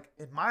all, like,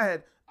 in my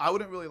head, I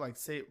wouldn't really like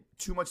say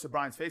too much to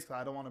Brian's face because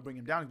I don't want to bring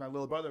him down. He's my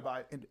little brother,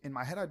 but in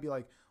my head, I'd be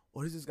like,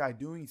 what is this guy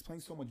doing? He's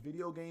playing so much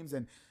video games,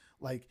 and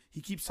like he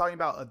keeps talking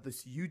about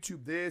this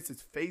YouTube,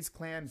 it's FaZe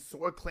Clan,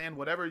 Soar Clan,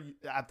 whatever.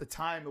 At the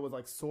time, it was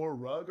like Soar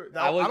Rug. Or,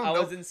 I don't know.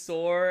 was in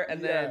SOAR,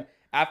 and then Yeah.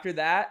 after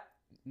that,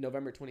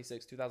 November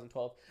 26,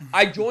 2012.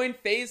 I joined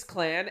FaZe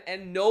Clan,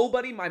 and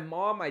nobody, my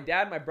mom, my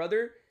dad, my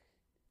brother,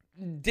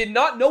 did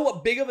not know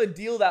what big of a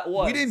deal that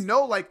was. We didn't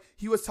know. Like,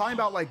 he was talking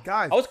about, like,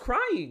 guys. I was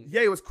crying.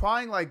 Yeah, he was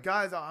crying like,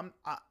 guys,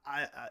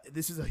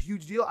 this is a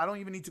huge deal. I don't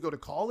even need to go to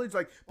college,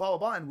 like, blah blah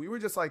blah. And we were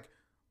just like,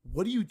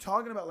 what are you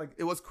talking about? Like,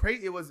 it was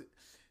crazy. It was,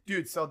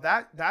 dude. So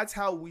that's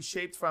how we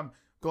shaped from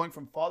going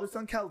from father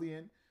son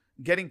Chaldean,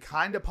 getting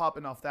kind of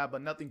popping off that,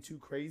 but nothing too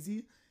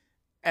crazy.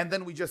 And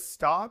then we just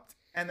stopped.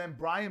 And then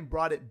Brian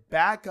brought it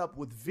back up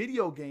with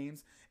video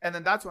games. And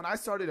then that's when I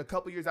started a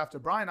couple years after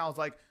Brian. I was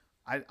like,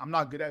 I'm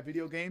not good at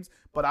video games,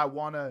 but I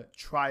want to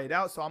try it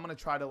out. So I'm going to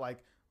try to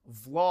like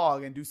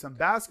vlog and do some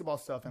basketball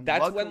stuff. And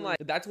that's when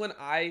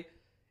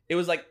it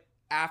was like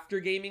after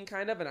gaming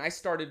kind of, and I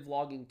started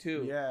vlogging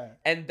too. Yeah.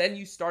 And then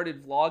you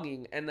started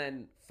vlogging. And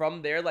then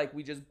from there, like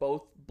we just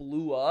both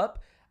blew up.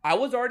 I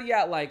was already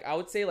at like, I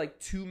would say like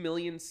 2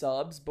 million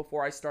subs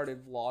before I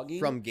started vlogging.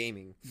 From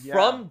gaming. Yeah.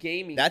 From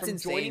gaming. That's from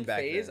insane joining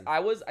back FaZe. then. I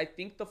was, I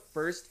think, the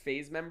first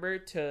FaZe member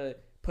to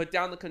put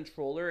down the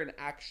controller and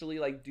actually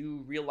like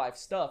do real life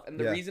stuff. And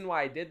the reason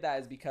why I did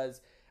that is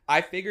because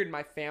I figured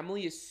my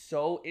family is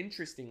so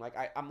interesting. Like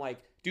I'm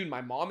like, dude,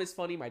 my mom is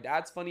funny, my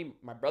dad's funny,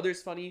 my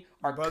brother's funny,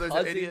 our brother's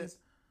cousins, an idiot.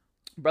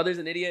 Brother's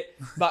an idiot.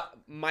 But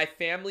my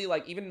family,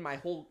 like even my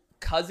whole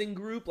cousin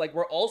group, like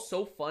we're all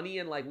so funny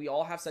and like we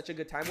all have such a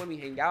good time when we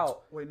hang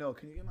out. Wait, no,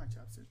 can you get my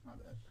chopsticks? My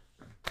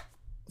bad.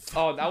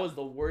 Oh, that was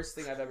the worst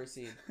thing I've ever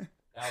seen.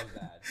 That was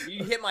bad.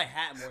 You hit my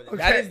hat more than Okay.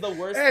 That is the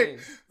worst thing.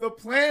 The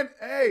plan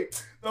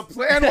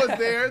was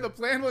there. The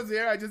plan was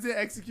there. I just didn't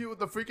execute with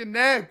the freaking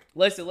neck.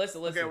 Listen.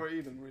 Okay, we're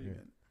even.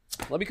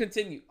 Let me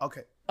continue.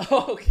 Okay.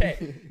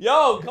 Okay.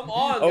 Yo, come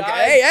on, guys.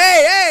 Okay.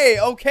 Hey,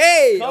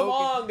 okay. Come okay.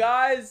 on,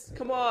 guys.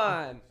 Come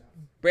on.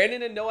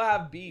 Brandon and Noah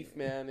have beef,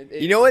 man.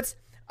 You know what's?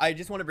 I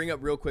just want to bring up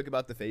real quick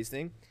about the FaZe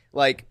thing.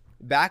 Like,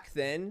 back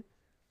then,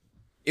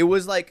 it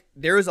was like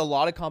there was a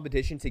lot of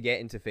competition to get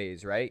into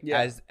FaZe, right? Yeah.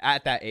 As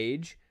at that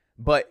age.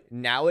 But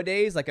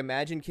nowadays, like,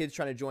 imagine kids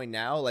trying to join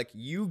now. Like,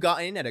 you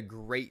got in at a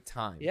great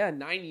time. Yeah,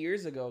 9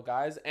 years ago,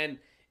 guys. And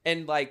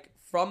like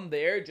from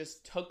there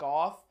just took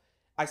off.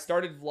 I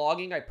started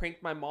vlogging. I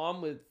pranked my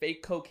mom with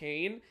fake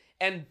cocaine.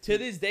 And to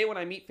this day, when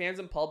I meet fans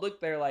in public,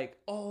 they're like,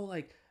 oh,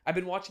 like, I've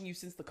been watching you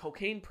since the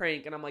cocaine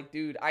prank. And I'm like,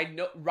 dude, I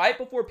know. Right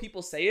before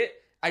people say it,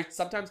 I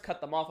sometimes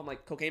cut them off. I'm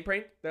like, cocaine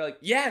prank? They're like,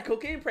 yeah,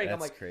 cocaine prank.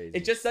 That's I'm like, crazy.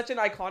 It's just such an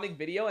iconic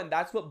video. And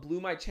that's what blew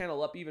my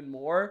channel up even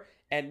more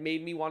and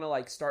made me want to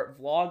like start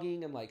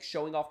vlogging and like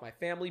showing off my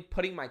family,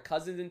 putting my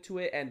cousins into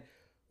it. And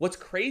what's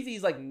crazy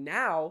is like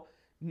now,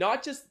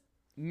 not just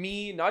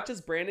me, not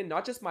just Brandon,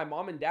 not just my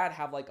mom and dad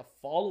have like a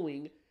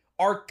following.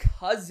 Our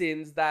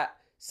cousins that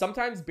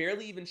sometimes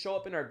barely even show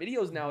up in our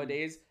videos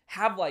nowadays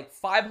have like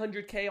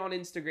 500K on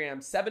Instagram,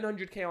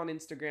 700K on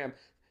Instagram.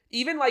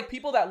 Even like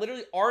people that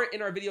literally aren't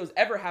in our videos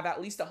ever have at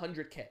least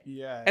 100K.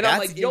 Yeah. And I'm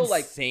like, yo,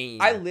 like insane.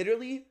 I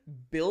literally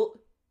built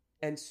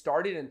and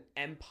started an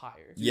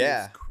empire.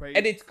 Yeah. It's crazy.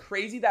 And it's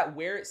crazy that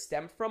where it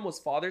stemmed from was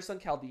Father Son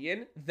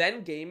Chaldean,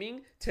 then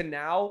gaming, to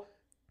now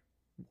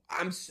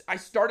I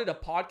started a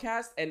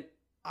podcast and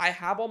I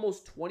have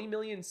almost 20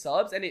 million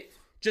subs, and it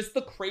just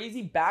the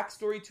crazy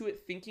backstory to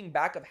it, thinking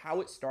back of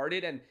how it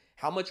started and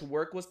how much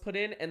work was put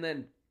in. And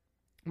then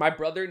my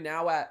brother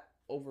now at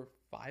over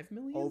 5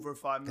 million? Over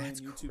 5 million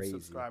That's YouTube crazy.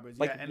 subscribers.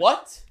 Like, yeah, and,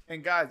 what?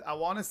 And guys, I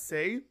want to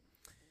say,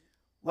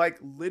 like,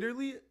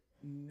 literally,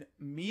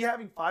 me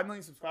having 5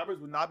 million subscribers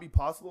would not be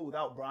possible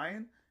without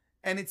Brian.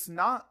 And it's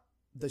not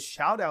the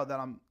shout out that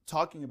I'm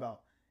talking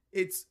about.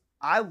 It's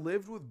I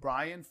lived with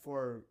Brian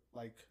for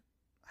like,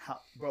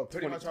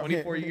 pretty 20, much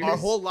 24 years. our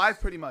whole life,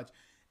 pretty much.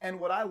 And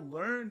what I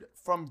learned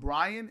from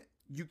Brian,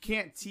 you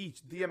can't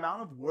teach. The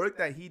amount of work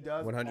that he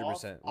does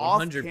 100%.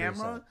 off 100%.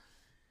 camera,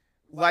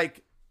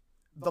 like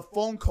the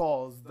phone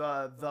calls,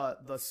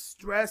 the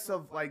stress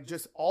of like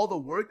just all the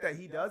work that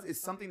he does is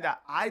something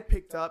that I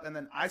picked up, and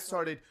then I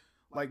started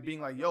like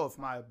being like, yo, if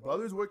my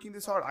brother's working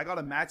this hard, I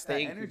gotta match that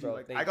Thank you, energy. bro.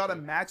 Like Thank I gotta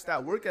you. match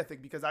that work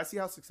ethic because I see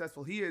how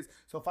successful he is.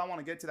 So if I want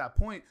to get to that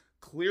point,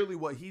 clearly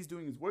what he's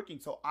doing is working.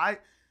 So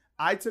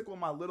I took with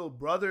my little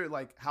brother,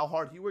 like how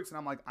hard he works, and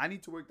I'm like, I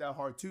need to work that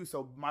hard too.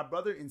 So my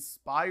brother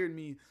inspired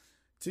me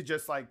to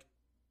just like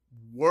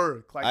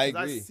work. Like, I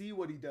 'cause agree. I see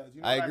what he does.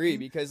 You know I what agree mean?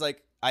 because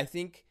like I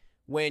think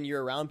when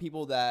you're around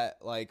people that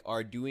like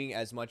are doing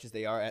as much as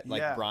they are at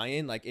like Yeah.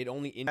 Brian, like it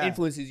only Yeah.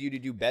 influences you to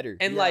do better.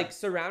 And Yeah. like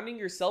surrounding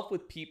yourself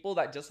with people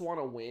that just want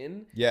to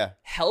win yeah.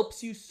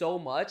 helps you so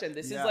much. And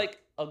this is Yeah. like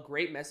a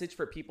great message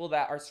for people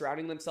that are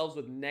surrounding themselves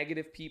with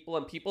negative people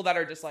and people that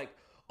are just like,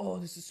 oh,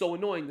 this is so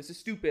annoying. This is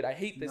stupid. I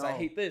hate this. I No.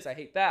 hate this. I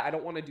hate that. I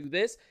don't want to do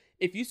this.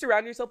 If you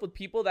surround yourself with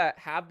people that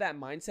have that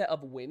mindset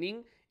of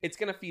winning, it's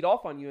going to feed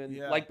off on you. And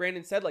Yeah. like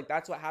Brandon said, like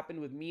that's what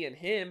happened with me and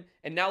him.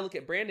 And now look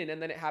at Brandon.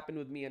 And then it happened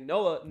with me and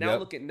Noah. Now Yep.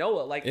 look at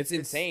Noah. Like It's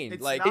insane.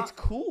 it's like not- it's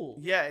cool.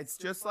 Yeah, it's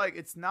just like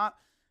it's not.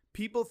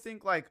 People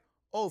think like,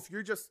 oh, if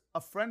you're just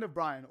a friend of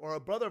Brian or a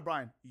brother of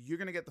Brian, you're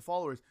going to get the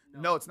followers.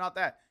 No, it's not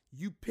that.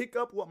 You pick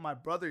up what my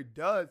brother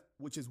does,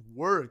 which is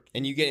work.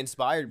 And you get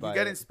inspired by it. You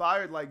get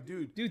inspired, like,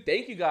 dude. Dude,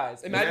 thank you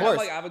guys. Imagine course. if,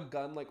 like, I have a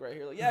gun, like, right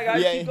here. Like, yeah,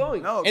 guys, keep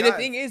going. No, And guys. the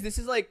thing is, this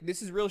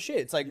is real shit.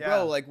 It's like,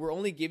 bro, like, we're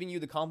only giving you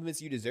the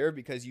compliments you deserve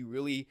because you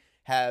really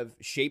have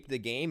shaped the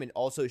game and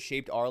also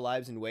shaped our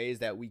lives in ways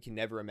that we can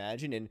never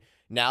imagine. And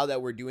now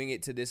that we're doing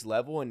it to this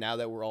level and now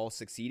that we're all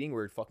succeeding,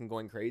 we're fucking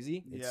going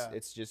crazy.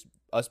 It's just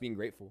us being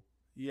grateful.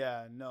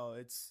 Yeah, no,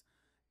 it's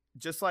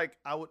just like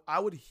I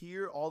would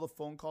hear all the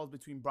phone calls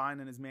between Brian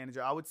and his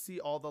manager. I would see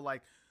all the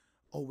like,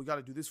 oh, we got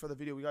to do this for the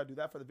video. We got to do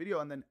that for the video.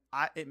 And then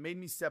it made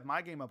me step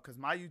my game up because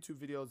my YouTube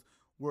videos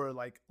were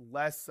like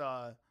less,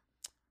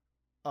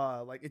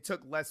 like it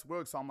took less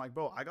work. So I'm like,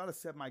 bro, I got to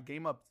step my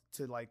game up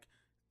to like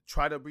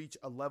try to reach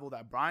a level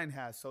that Brian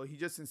has. So he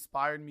just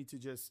inspired me to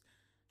just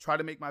try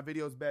to make my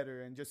videos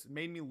better and just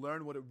made me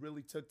learn what it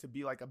really took to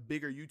be like a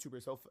bigger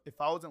YouTuber. So if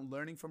I wasn't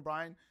learning from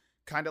Brian,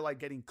 kind of like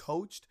getting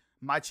coached,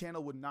 my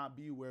channel would not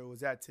be where it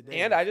was at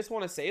today. And I just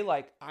want to say,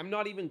 like, I'm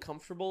not even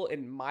comfortable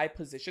in my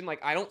position.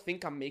 Like, I don't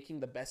think I'm making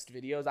the best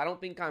videos. I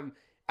don't think I'm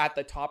at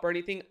the top or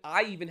anything.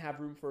 I even have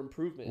room for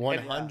improvement.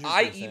 100%. And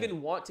I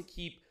even want to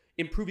keep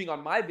improving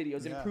on my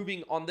videos,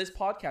 improving on this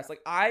podcast.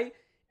 Like, I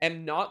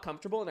am not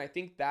comfortable, and I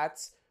think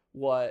that's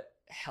what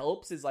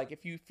helps is, like,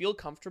 if you feel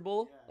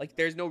comfortable, like,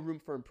 there's no room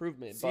for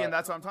improvement. See, and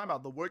that's what I'm talking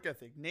about, the work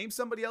ethic. Name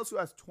somebody else who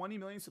has 20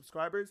 million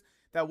subscribers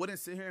that wouldn't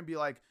sit here and be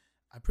like,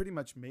 I pretty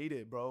much made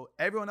it, bro.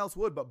 Everyone else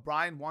would, but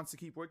Brian wants to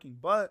keep working.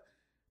 But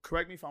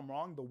correct me if I'm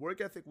wrong, the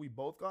work ethic we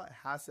both got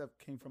has to have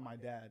came from my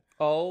dad.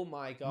 Oh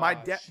my god. My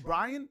dad,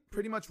 Brian,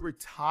 pretty much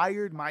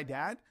retired my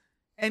dad,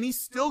 and he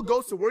still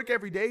goes to work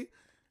every day,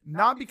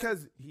 not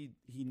because he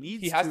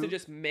needs. He has to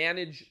just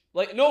manage.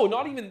 Like, no,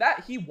 not even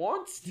that. He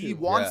wants to. He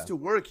wants to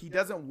work. He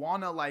doesn't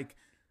want to like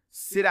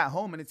sit at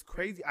home, and it's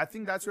crazy. I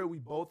think that's where we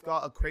both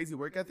got a crazy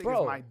work ethic.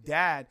 Bro. Is my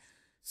dad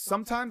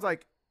sometimes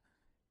like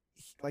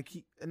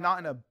he not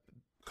in a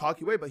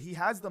cocky way, but he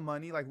has the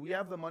money. Like, we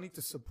have the money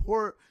to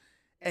support,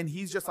 and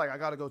he's just like, I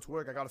gotta go to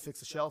work, I gotta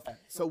fix a shelf.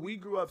 So we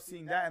grew up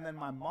seeing that. And then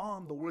my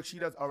mom, the work she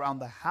does around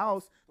the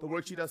house, the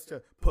work she does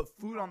to put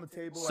food on the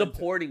table,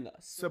 supporting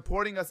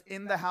us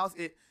in the house.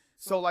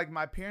 So like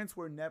our parents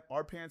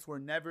were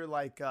never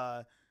like,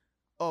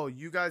 oh,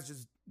 you guys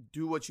just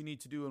do what you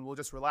need to do and we'll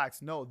just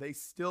relax. No, they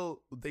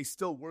still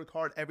work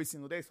hard every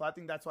single day. So I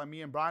think that's why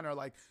me and Brian are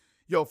like,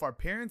 yo, if our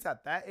parents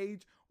at that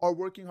age are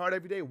working hard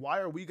every day, why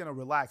are we going to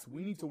relax?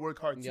 We need to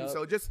work hard too.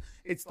 So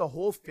it's the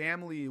whole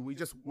family. We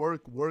just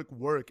work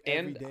every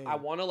day. And I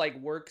want to like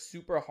work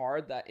super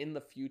hard that in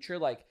the future,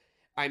 like,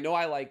 I know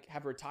I like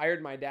have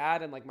retired my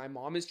dad and like my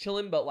mom is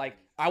chilling, but like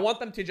I want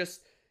them to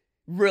just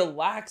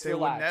relax.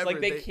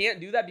 Like they can't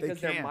do that because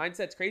their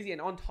mindset's crazy.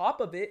 And on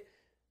top of it,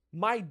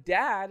 my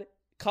dad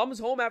comes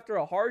home after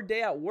a hard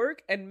day at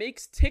work and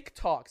makes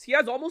TikToks. He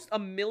has almost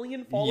 1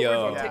 million followers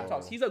on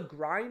TikToks. He's a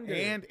grinder.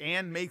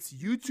 And makes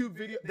YouTube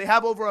videos. They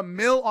have over 1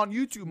 million on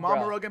YouTube,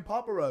 Mama Rug and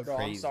Papa Rug. Bro,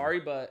 I'm sorry,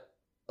 but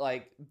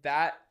like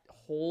that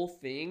whole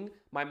thing,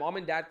 my mom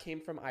and dad came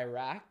from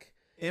Iraq.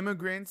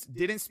 Immigrants,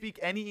 didn't speak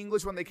any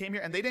English when they came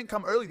here, and they didn't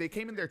come early. They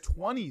came in their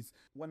 20s.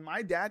 When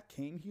my dad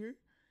came here,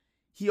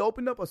 he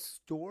opened up a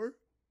store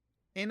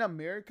in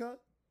America,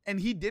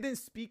 and he didn't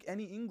speak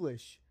any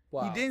English.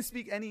 Wow. He didn't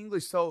speak any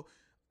English. So,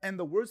 and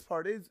the worst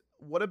part is,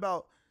 what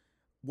about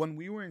when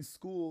we were in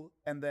school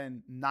and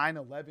then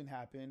 9/11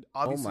 happened?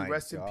 Obviously,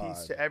 rest in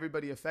peace to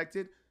everybody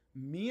affected.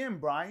 Me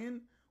and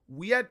Brian,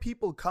 we had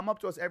people come up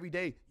to us every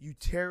day. You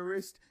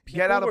terrorist,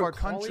 get out of our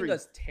country. Calling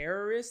us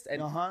terrorists,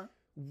 and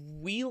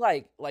we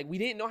we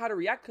didn't know how to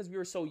react because we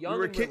were so young. We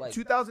were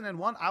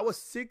 2001. I was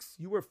 6.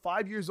 You were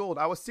 5 years old.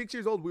 I was 6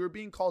 years old. We were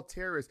being called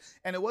terrorists,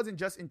 and it wasn't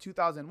just in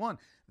 2001.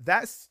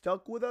 That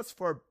stuck with us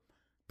for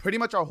pretty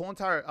much our whole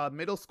entire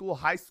middle school,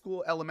 high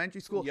school,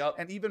 elementary school. Yep.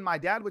 And even my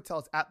dad would tell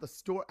us at the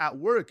store, at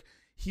work,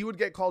 he would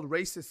get called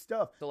racist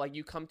stuff. So like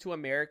you come to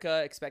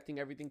America expecting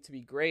everything to be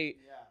great.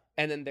 Yeah.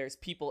 And then there's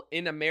people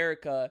in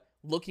America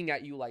looking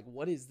at you like,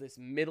 what is this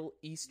Middle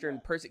Eastern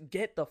person?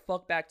 Get the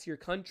fuck back to your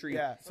country.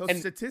 Yeah. So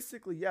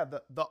statistically,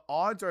 the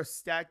odds are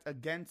stacked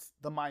against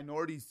the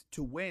minorities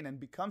to win and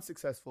become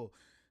successful.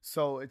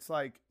 So it's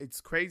like,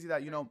 it's crazy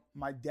that,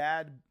 my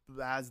dad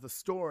has the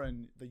store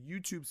and the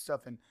YouTube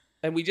stuff,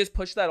 and we just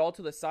pushed that all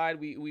to the side.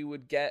 We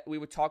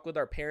would talk with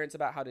our parents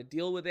about how to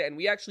deal with it. And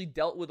we actually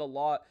dealt with a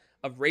lot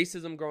of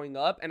racism growing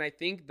up. And I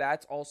think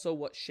that's also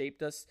what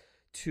shaped us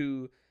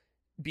to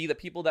be the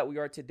people that we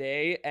are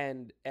today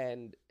and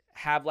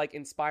have like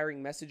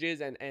inspiring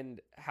messages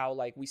and how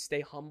like we stay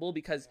humble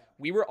because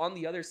we were on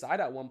the other side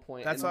at one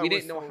point and we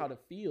didn't know how to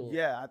feel.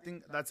 Yeah, I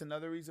think that's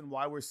another reason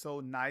why we're so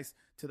nice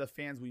to the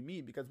fans we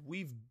meet, because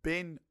we've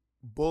been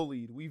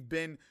bullied. We've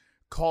been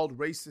called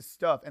racist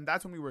stuff. And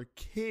that's when we were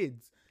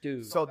kids.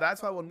 Dude. So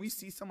that's why when we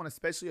see someone,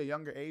 especially a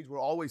younger age, we're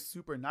always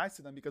super nice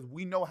to them because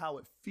we know how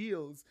it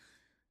feels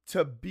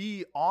to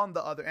be on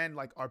the other end.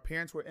 Like, our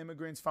parents were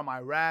immigrants from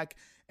Iraq.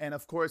 And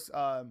of course,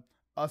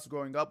 us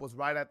growing up was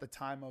right at the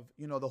time of,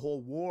 the whole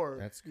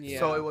war.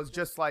 So it was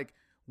just like,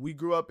 we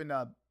grew up in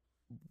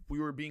we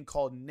were being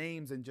called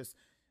names and just,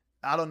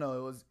 I don't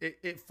know.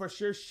 It for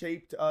sure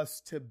shaped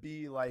us to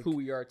be like who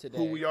we are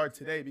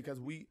today. Because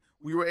we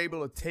were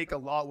able to take a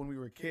lot when we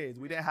were kids.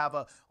 We didn't have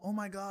oh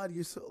my God,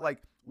 you're so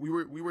like, we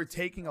were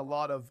taking a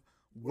lot of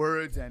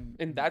words and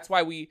that's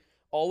why we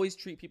always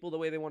treat people the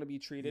way they want to be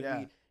treated. Yeah.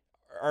 We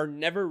are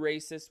never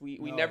racist. We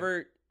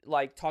never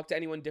like talk to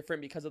anyone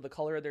different because of the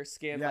color of their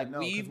skin. Yeah, like no,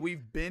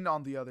 we've been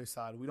on the other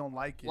side. We don't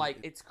like it. Like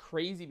it's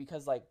crazy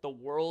because like the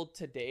world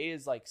today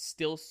is like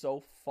still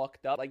so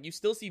fucked up. Like you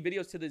still see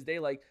videos to this day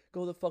like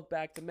go the fuck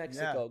back to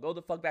Mexico, go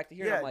the fuck back to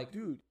here. Yeah, and I'm like,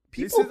 dude,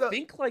 people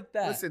think like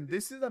that. Listen,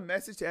 this is a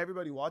message to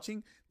everybody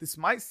watching. This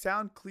might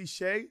sound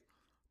cliche,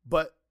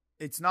 but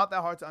it's not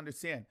that hard to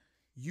understand.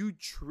 You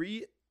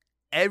treat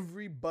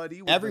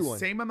everybody with the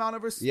same amount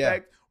of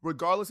respect,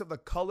 regardless of the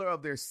color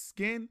of their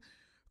skin,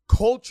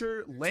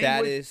 culture,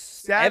 language,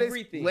 status,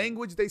 everything.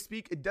 Language they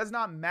speak. It does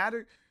not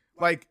matter.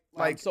 Like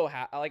I'm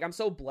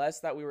so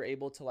blessed that we were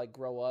able to like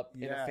grow up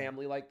in a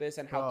family like this,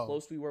 and how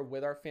close we were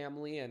with our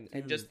family, and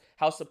just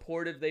how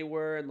supportive they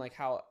were, and like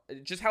how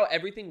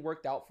everything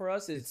worked out for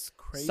us is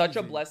such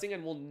a blessing,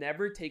 and we'll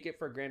never take it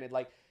for granted.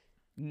 Like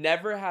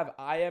never have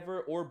I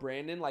ever or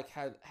Brandon like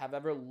have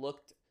ever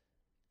looked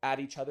at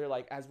each other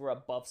like as we're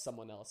above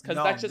someone else, because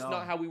that's just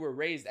not how we were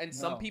raised. And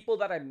some people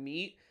that I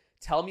meet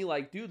tell me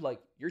like, dude, like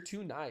you're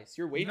too nice,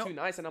 you're way too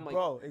nice, and I'm like,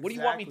 bro, what do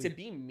you want me to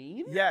be,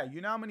 mean? Yeah, you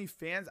know how many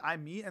fans I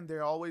meet and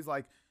they're always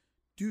like,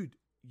 dude,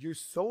 you're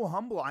so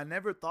humble, I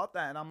never thought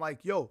that. And I'm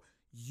like, yo,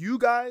 you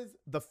guys,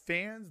 the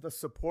fans, the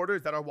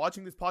supporters that are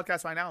watching this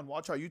podcast right now and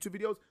watch our YouTube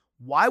videos,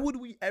 why would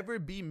we ever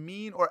be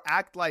mean or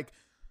act like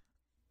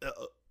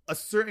a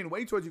certain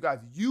way towards you guys?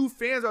 You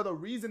fans are the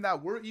reason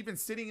that we're even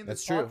sitting in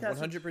this podcast. That's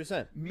true,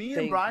 100%. Me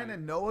and Brian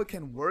and Noah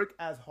can work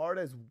as hard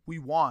as we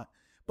want,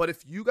 but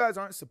if you guys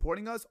aren't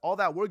supporting us, all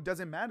that work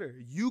doesn't matter.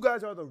 You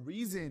guys are the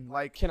reason.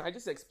 Like, can I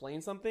just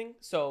explain something?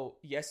 So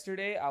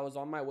yesterday I was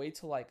on my way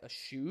to like a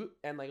shoot,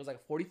 and like it was like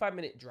a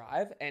 45-minute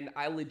drive, and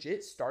I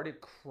legit started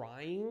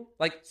crying,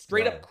 like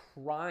straight up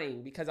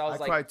crying, because I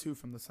was like, cried too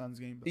from the Suns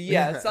game. But.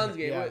 Yeah, Suns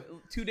game,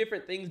 two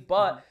different things,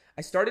 but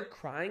I started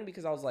crying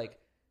because I was like,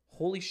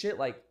 holy shit,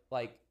 like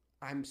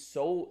I'm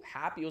so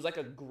happy. It was like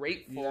a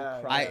grateful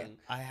crying.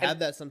 I have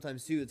that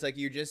sometimes too. It's like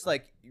you're just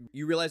like,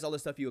 you realize all the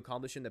stuff you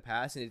accomplished in the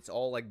past, and it's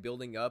all like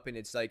building up, and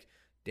it's like,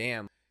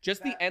 damn.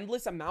 Just the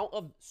endless amount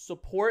of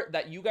support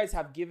that you guys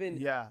have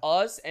given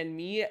us and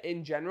me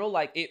in general.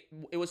 Like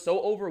it was so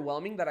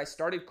overwhelming that I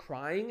started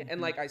crying,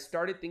 and like I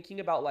started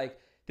thinking about like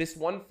this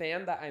one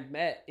fan that I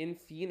met in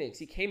Phoenix.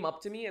 He came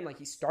up to me and like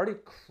he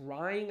started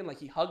crying, and like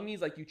he hugged me.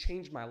 He's like, you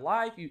changed my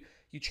life.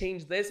 You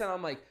changed this. And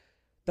I'm like,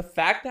 the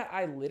fact that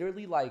I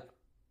literally like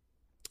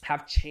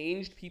have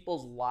changed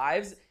people's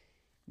lives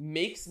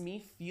makes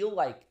me feel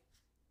like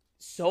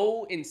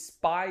so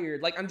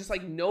inspired. Like I'm just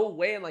like, no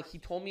way. And like he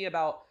told me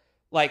about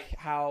like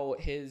how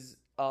his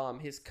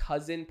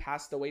cousin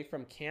passed away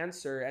from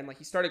cancer, and like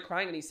he started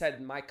crying, and he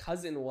said my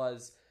cousin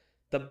was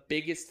the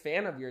biggest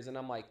fan of yours. And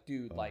I'm like,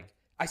 dude, like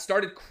I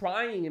started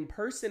crying in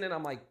person, and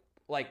I'm like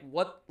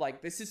what,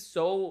 like this is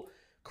so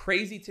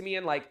crazy to me.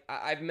 And like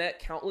I've met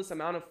countless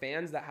amount of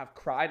fans that have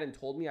cried and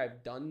told me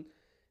I've done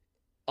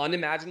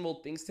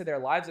unimaginable things to their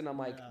lives, and I'm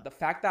like, the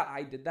fact that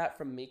I did that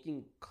from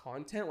making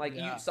content, like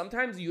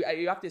sometimes you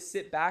have to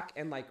sit back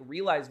and like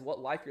realize what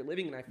life you're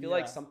living, and I feel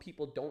like some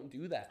people don't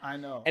do that. I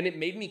know, and it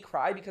made me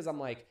cry because I'm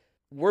like,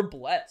 we're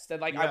blessed,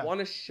 and like I want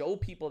to show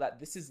people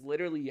that this is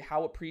literally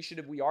how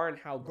appreciative we are and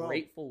how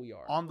grateful we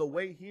are. On the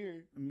way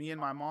here, me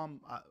and my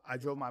mom, I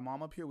drove my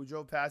mom up here. We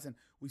drove past and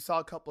we saw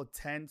a couple of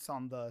tents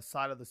on the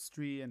side of the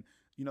street, and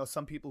you know,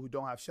 some people who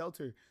don't have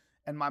shelter.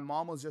 And my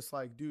mom was just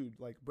like, dude,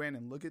 like,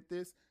 Brandon, look at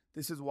this.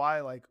 This is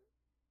why, like,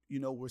 you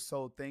know, we're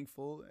so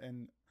thankful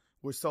and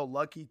we're so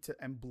lucky to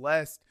and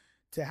blessed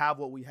to have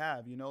what we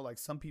have. You know, like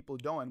some people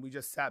don't. And we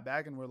just sat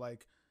back and we're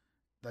like,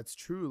 that's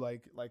true.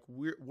 Like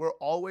we're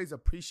always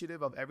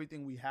appreciative of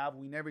everything we have.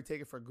 We never take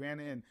it for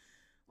granted.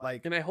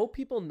 And I hope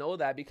people know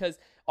that, because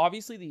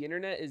obviously the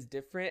internet is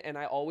different, and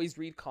I always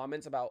read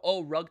comments about,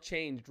 oh, Rug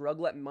changed, Rug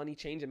let money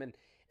change him,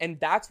 and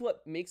that's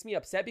what makes me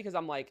upset, because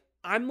I'm like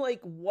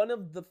one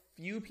of the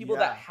few people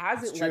that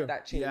hasn't let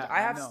that change. I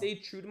have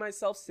stayed true to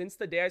myself since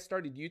the day I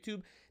started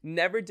YouTube.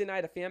 Never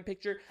denied a fan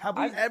picture. Have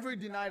we ever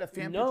denied a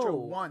fan picture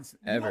once?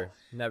 Ever.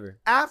 Never.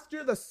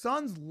 After the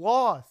Suns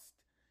lost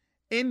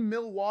in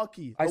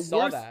Milwaukee,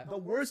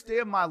 the worst day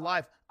of my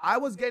life, I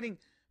was getting,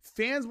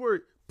 fans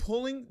were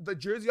pulling the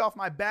jersey off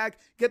my back,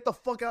 get the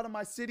fuck out of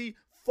my city,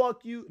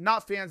 fuck you.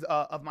 Not fans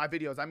of my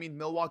videos, I mean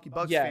Milwaukee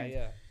Bucks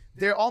fans.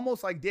 They're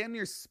almost like damn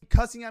near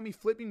cussing at me,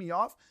 flipping me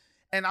off.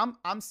 And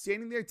I'm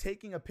standing there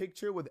taking a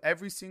picture with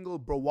every single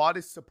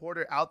Brawadis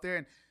supporter out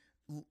there.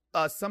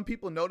 And some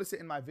people noticed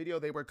it in my video.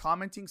 They were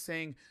commenting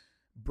saying,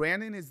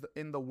 Brandon is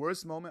in the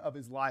worst moment of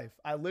his life.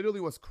 I literally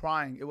was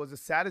crying. It was the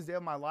saddest day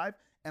of my life.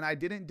 and I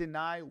didn't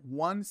deny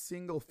one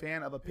single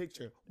fan of a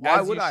picture.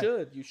 Why would I?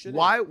 You should.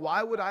 Why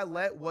would I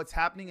let what's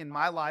happening in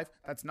my life,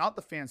 that's not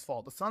the fans'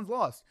 fault. The Suns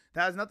lost.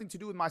 That has nothing to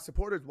do with my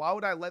supporters. Why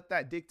would I let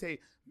that dictate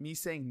me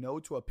saying no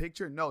to a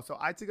picture? No. So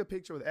I took a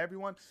picture with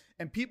everyone,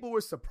 and people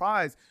were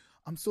surprised.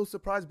 I'm so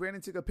surprised Brandon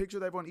took a picture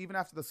with everyone even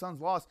after the Suns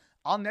lost.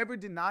 I'll never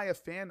deny a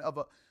fan of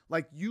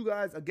like you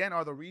guys, again,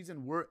 are the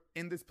reason we're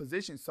in this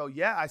position. So,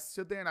 yeah, I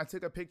stood there and I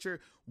took a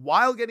picture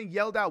while getting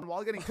yelled at,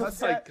 while getting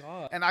cussed at.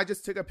 God. And I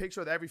just took a picture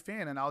with every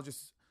fan, and I'll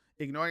just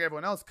ignoring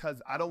everyone else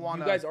because I don't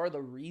want to. You guys are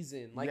the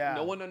reason. Like,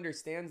 no one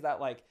understands that,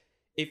 like,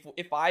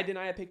 if I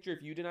deny a picture,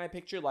 if you deny a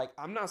picture, like,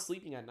 I'm not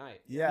sleeping at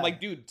night. Yeah.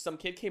 Like, dude, some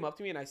kid came up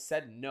to me and I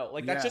said no.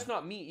 Like, that's just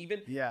not me.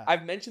 Even Yeah.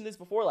 I've mentioned this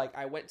before. Like,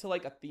 I went to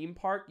like a theme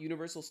park,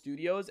 Universal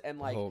Studios, and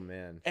like, Oh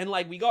man. and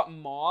like we got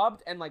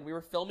mobbed, and like we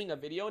were filming a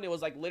video, and it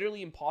was like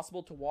literally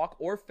impossible to walk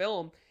or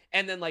film.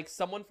 And then like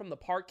someone from the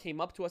park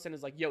came up to us and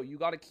was like, "Yo, you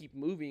got to keep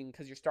moving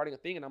because you're starting a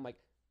thing." And I'm like,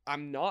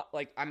 I'm not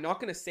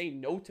gonna say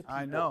no to people.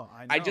 I know.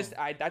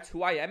 That's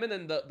who I am. And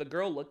then the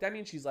girl looked at me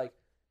and she's like,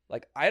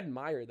 I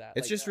admire that.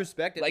 It's like, just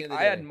respect. At like, the end of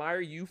I the day. admire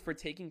you for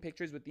taking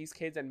pictures with these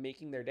kids and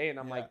making their day. And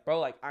I'm Yeah. like, bro,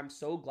 like, I'm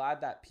so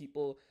glad that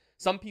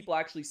some people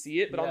actually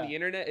see it, but on Yeah. the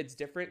internet, it's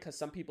different because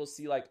some people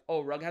see like,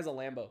 oh, Rug has a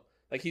Lambo.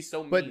 Like, he's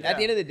so mean. But at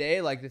the end of the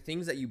day, like the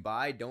things that you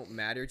buy don't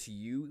matter to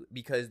you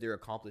because they're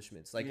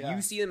accomplishments. Like Yeah.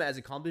 you see them as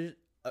accomplishments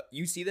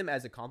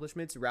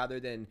rather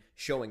than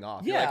showing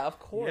off. You're yeah, like, of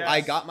course. Yes.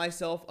 I got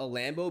myself a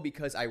Lambo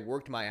because I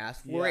worked my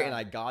ass for it Yeah. and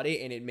I got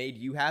it and it made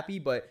you happy,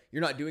 but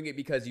you're not doing it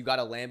because you got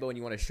a Lambo and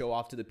you want to show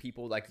off to the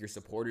people like your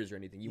supporters or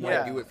anything. You want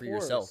Yeah, to do it of for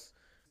course. yourself.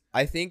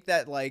 I think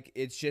that like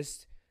it's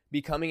just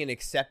becoming an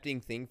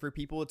accepting thing for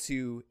people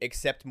to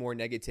accept more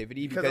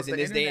negativity because of in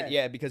the this day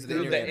internet. because of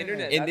Dude, the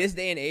internet. In that's- this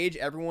day and age,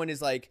 everyone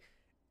is like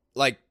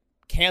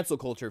cancel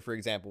culture, for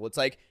example. It's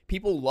like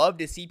people love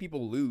to see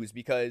people lose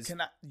because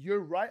You're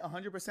right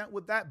 100%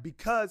 with that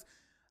because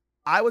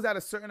I was at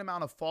a certain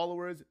amount of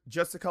followers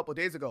just a couple of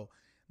days ago.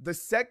 The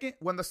second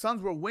when the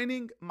Suns were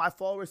winning, my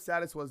follower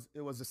status was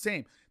the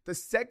same. The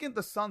second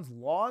the Suns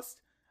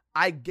lost,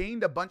 I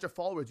gained a bunch of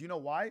followers. You know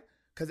why?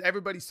 Because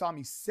everybody saw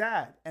me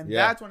sad. And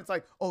that's when it's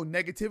like, oh,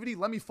 negativity,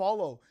 let me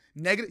follow.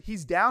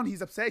 He's down,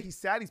 he's upset, he's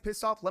sad, he's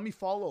pissed off, let me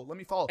follow.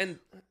 And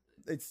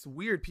It's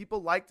weird.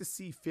 People like to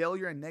see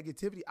failure and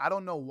negativity. I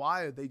don't know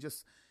why.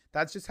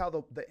 That's just how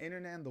the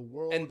internet and the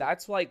world. And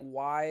that's like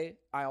why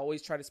I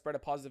always try to spread a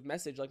positive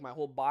message. Like my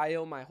whole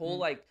bio, my whole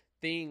like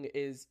thing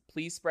is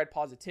please spread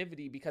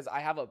positivity because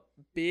I have a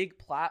big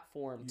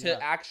platform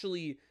to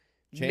actually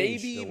Change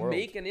maybe the world.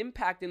 make an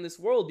impact in this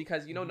world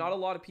because, you know, not a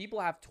lot of people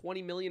have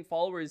 20 million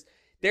followers.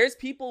 There's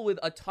people with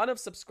a ton of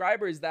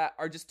subscribers that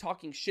are just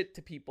talking shit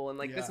to people and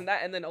like this and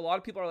that. And then a lot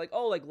of people are like,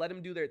 oh, like let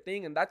them do their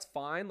thing. And that's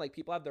fine. Like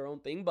people have their own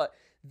thing. But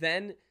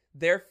then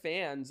their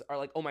fans are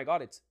like, oh my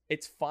God,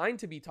 it's fine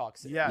to be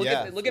toxic.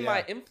 Yeah. Look at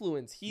my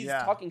influence. He's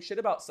talking shit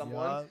about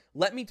someone. Yeah.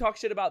 Let me talk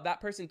shit about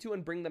that person too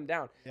and bring them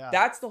down. Yeah.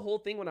 That's the whole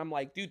thing when I'm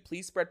like, dude,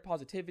 please spread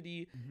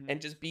positivity and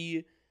just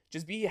be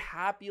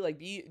happy. Like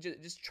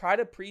just try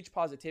to preach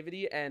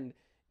positivity and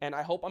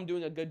I hope I'm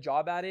doing a good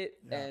job at it.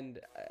 Yeah. And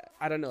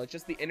I don't know. It's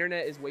just the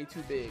internet is way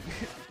too big.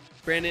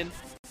 Brandon,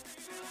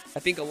 I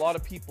think a lot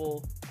of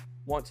people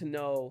want to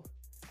know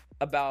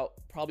about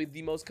probably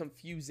the most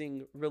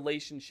confusing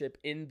relationship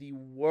in the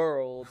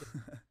world.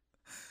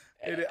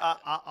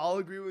 I'll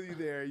agree with you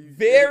there.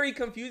 Very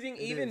confusing.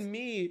 it Even is.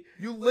 me,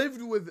 You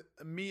lived with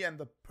me and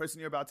the person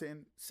you're about to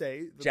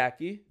say,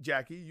 Jackie.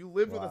 You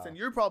lived with us, and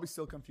you're probably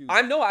still confused.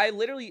 I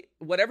literally,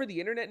 whatever the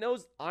internet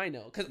knows, I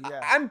know. Because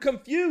I'm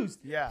confused.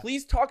 Yeah.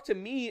 Please talk to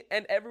me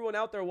and everyone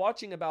out there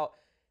watching about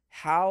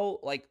how,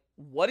 like,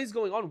 what is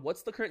going on?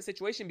 What's the current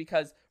situation?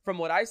 Because from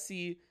what I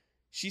see,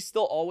 she's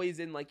still always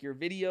in, like, your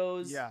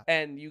videos. Yeah.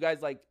 And you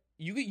guys, like,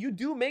 you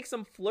do make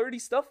some flirty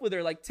stuff with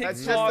her, like TikToks.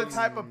 That's just the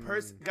type of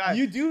person, guys.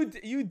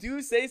 You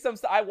do say some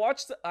stuff.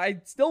 I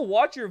still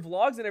watch your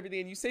vlogs and everything,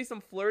 and you say some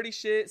flirty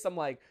shit, some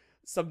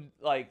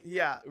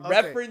yeah, okay.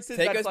 references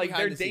Take that's us like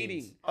behind they're the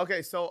dating. scenes.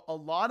 Okay, so a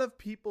lot of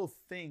people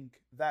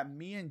think that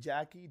me and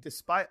Jackie,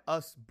 despite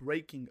us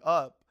breaking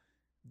up,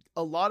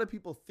 a lot of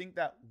people think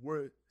that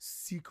we're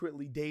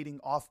secretly dating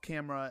off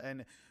camera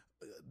and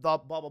blah,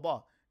 blah, blah,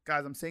 blah.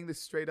 Guys, I'm saying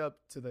this straight up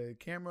to the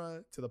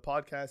camera, to the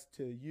podcast,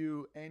 to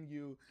you and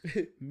you.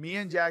 Me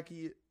and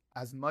Jackie,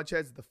 as much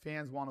as the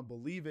fans want to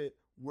believe it,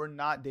 we're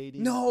not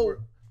dating. No.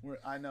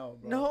 I know,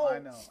 bro. No. I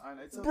know.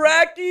 It's okay.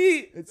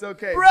 Bracky. It's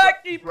okay.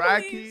 Bracky,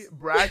 Bracky, please.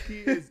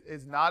 Bracky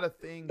is not a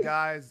thing,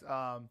 guys.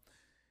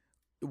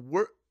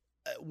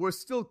 We're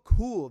still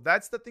cool.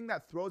 That's the thing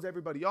that throws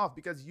everybody off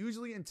because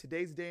usually in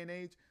today's day and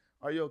age,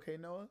 are you okay,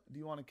 Noah? Do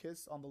you want a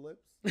kiss on the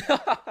lips?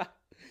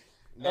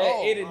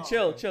 Hey, Aiden,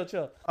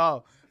 chill.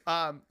 Oh,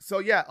 so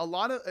yeah, a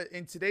lot of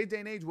in today's day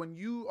and age, when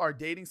you are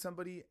dating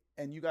somebody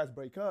and you guys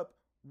break up,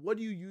 what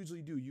do you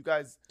usually do? You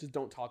guys Just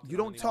don't talk to you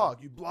them don't anymore.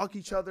 talk. You block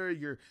each other.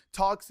 You're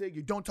toxic.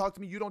 You don't talk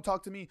to me. You don't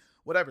talk to me.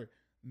 Whatever.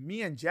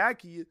 Me and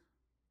Jackie,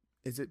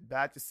 is it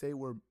bad to say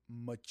we're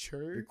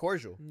mature? You're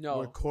cordial. No.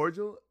 We're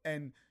cordial.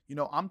 And, you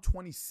know, I'm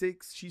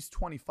 26. She's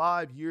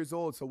 25 years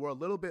old. So we're a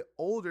little bit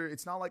older.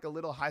 It's not like a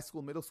little high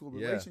school, middle school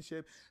Yeah.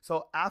 relationship.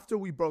 So after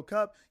we broke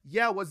up,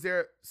 was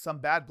there some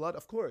bad blood?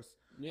 Of course.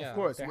 Yeah, Of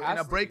course. there In has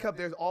a to be. breakup,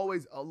 there's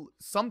always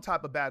some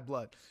type of bad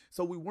blood.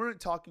 So we weren't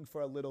talking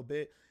for a little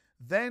bit.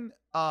 Then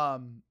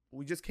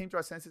we just came to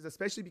our senses,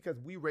 especially because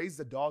we raised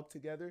the dog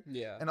together.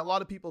 Yeah. And a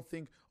lot of people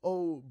think,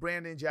 oh,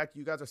 Brandon, Jackie,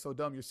 you guys are so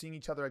dumb. You're seeing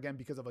each other again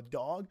because of a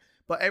dog.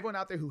 But everyone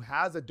out there who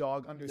has a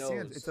dog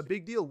understands Knows. it's a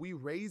big deal. We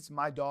raised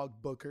my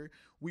dog, Booker.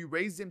 We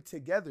raised him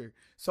together.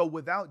 So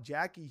without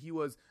Jackie,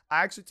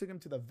 I actually took him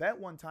to the vet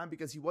one time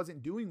because he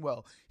wasn't doing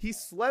well. He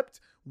slept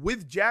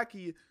with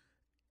Jackie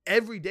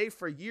every day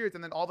for years,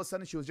 and then all of a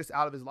sudden she was just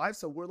out of his life.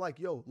 So we're like,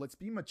 yo, let's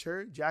be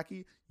mature.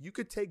 Jackie, you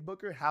could take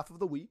Booker half of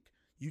the week.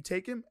 You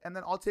take him, and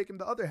then I'll take him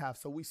the other half.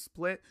 So we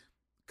split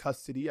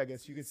custody, I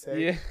guess you could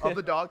say, Yeah. of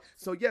the dog.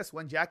 So yes,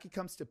 when Jackie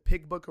comes to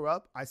pick Booker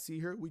up, I see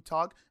her, we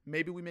talk.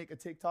 Maybe we make a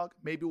TikTok.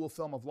 Maybe we'll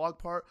film a vlog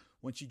part.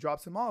 When she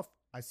drops him off,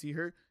 I see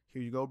her.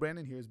 Here you go,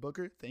 Brandon. Here's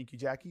Booker. Thank you,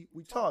 Jackie.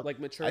 We talk. Like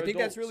mature I think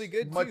that's adults. really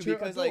good too, Mature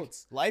because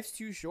adults. like life's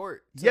too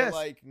short to Yes.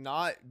 like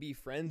not be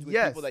friends with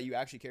Yes. people that you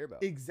actually care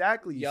about.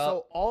 Exactly. Yup.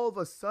 So all of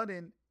a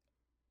sudden,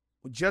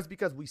 just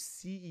because we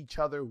see each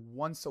other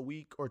once a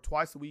week or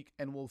twice a week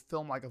and we'll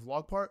film like a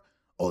vlog part,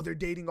 oh, they're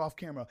dating off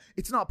camera.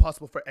 It's not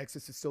possible for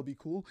exes to still be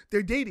cool.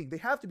 They're dating. They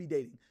have to be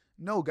dating.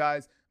 No,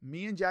 guys,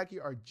 me and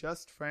Jackie are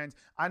just friends.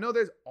 I know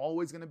there's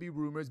always going to be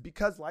rumors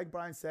because, like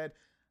Brian said,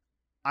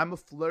 I'm a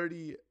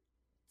flirty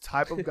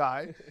type of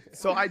guy.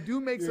 So I do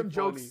make You're some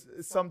jokes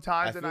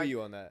sometimes. I and feel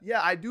you on that. Yeah,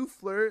 I do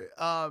flirt.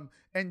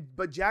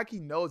 But Jackie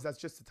knows that's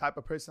just the type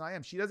of person I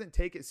am. She doesn't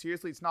take it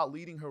seriously. It's not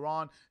leading her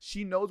on.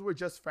 She knows we're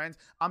just friends.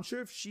 I'm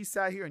sure if she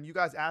sat here and you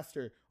guys asked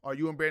her, are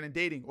you and Brandon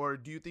dating? Or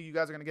do you think you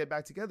guys are going to get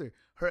back together?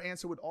 Her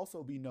answer would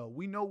also be no.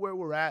 We know where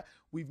we're at.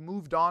 We've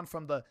moved on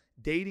from the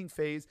dating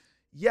phase.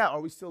 Yeah,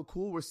 are we still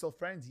cool? We're still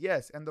friends?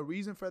 Yes. And the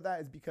reason for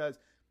that is because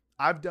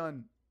I've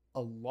done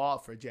a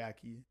lot for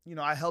Jackie. You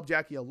know, I helped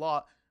Jackie a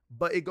lot.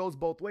 But it goes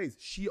both ways.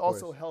 She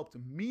also helped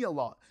me a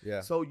lot.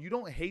 Yeah. So you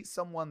don't hate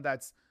someone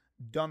that's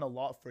done a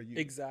lot for you.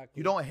 Exactly.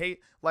 You don't hate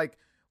like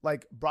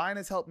Brian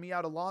has helped me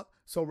out a lot.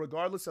 So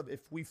regardless of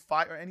if we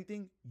fight or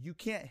anything, you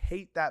can't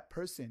hate that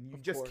person. You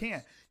just course.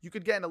 can't. You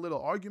could get in a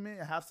little argument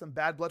and have some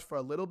bad blood for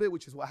a little bit,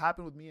 which is what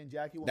happened with me and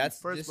Jackie when That's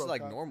we first just broke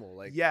like up. normal,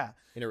 like Yeah.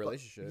 in a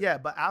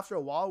relationship. But after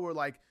a while, we're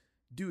like,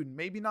 dude,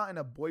 maybe not in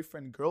a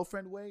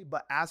boyfriend-girlfriend way,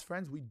 but as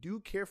friends, we do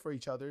care for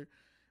each other.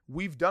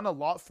 We've done a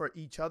lot for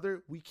each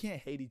other. We can't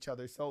hate each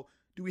other. So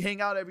do we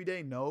hang out every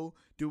day? No.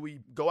 Do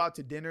we go out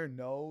to dinner?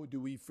 No. Do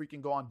we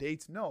freaking go on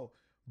dates? No.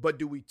 But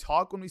do we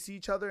talk when we see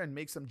each other and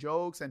make some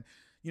jokes? And,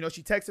 you know,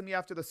 she texted me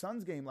after the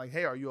Suns game, like,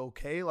 hey, are you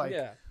okay? Like,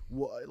 Yeah.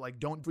 like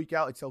don't freak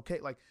out. It's okay.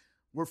 Like,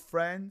 we're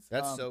friends.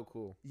 That's so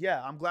cool.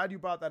 Yeah, I'm glad you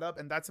brought that up.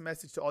 And that's a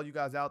message to all you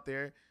guys out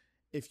there.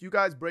 If you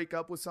guys break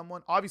up with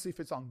someone, obviously if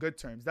it's on good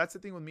terms, that's the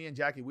thing with me and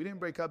Jackie. We didn't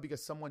break up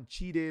because someone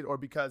cheated or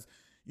because,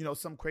 you know,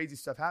 some crazy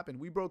stuff happened.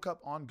 We broke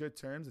up on good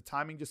terms. The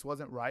timing just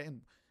wasn't right.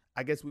 And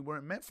I guess we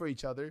weren't meant for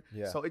each other.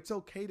 Yeah. So it's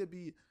okay to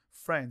be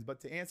friends.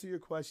 But to answer your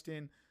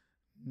question,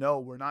 no,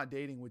 we're not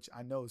dating, which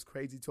I know is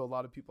crazy to a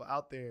lot of people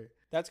out there.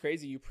 That's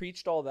crazy. You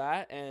preached all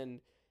that, and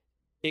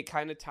it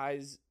kind of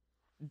ties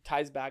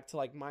back to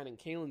like mine and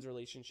Kaylin's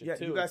relationship Yeah,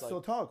 too. you guys It's like,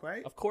 still talk,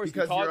 right? Of course, we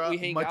because talk, you're a we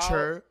hang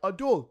mature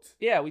adult.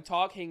 Yeah, we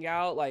talk, hang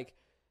out. Like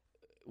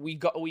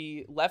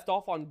we left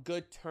off on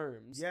good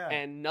terms. Yeah.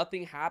 And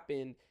nothing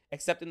happened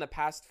except in the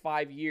past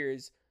 5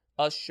 years,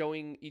 us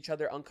showing each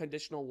other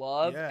unconditional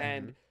love Yeah.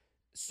 and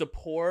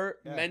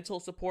support, Yeah. mental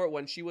support.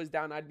 When she was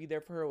down, I'd be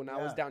there for her. When I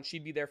was Yeah. down,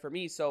 she'd be there for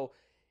me. So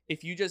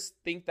if you just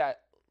think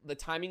that the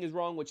timing is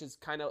wrong, which is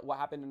kind of what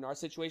happened in our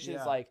situation,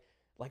 it's Yeah. like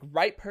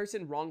right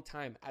person, wrong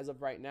time as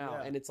of right now.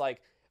 Yeah. And it's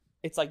like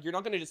you're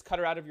not going to just cut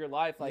her out of your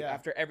life like Yeah.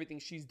 after everything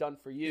she's done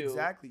for you.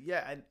 Exactly.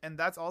 Yeah. And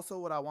that's also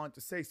what I wanted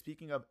to say.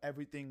 Speaking of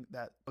everything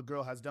that a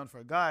girl has done for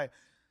a guy,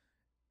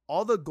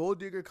 all the gold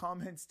digger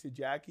comments to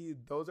Jackie,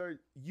 those are,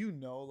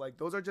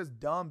 those are just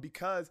dumb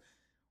because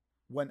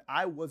when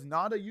I was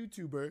not a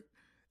YouTuber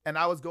and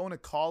I was going to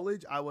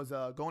college, I was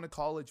going to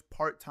college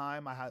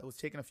part-time. I was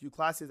taking a few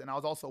classes and I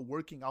was also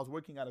working. I was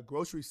working at a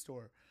grocery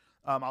store.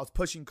 I was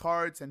pushing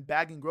carts and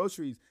bagging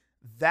groceries.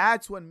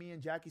 That's when me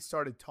and Jackie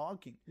started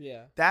talking.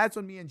 Yeah. That's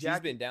when me and Jackie.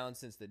 She's been down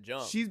since the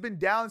jump. She's been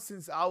down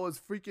since I was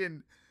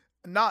freaking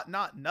not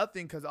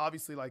nothing, because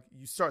obviously like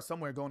you start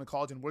somewhere, going to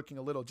college and working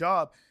a little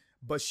job.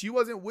 But she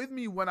wasn't with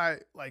me when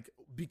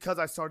because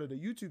I started a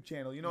YouTube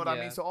channel. You know what I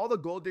Yeah. mean? So all the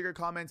gold digger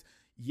comments,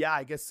 yeah,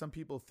 I guess some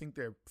people think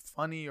they're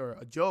funny or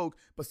a joke,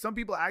 but some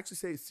people actually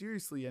say it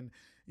seriously. And,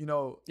 you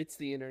know, It's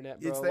the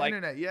internet, bro. it's the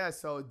internet. Yeah.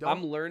 So don't.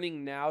 I'm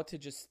learning now to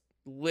just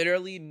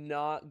literally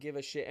not give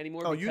a shit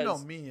anymore. Oh, because, you know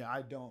me.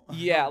 I don't. I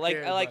Yeah, don't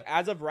care, like but-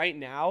 as of right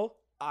now,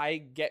 I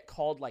get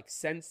called like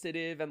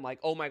sensitive and like,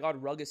 oh my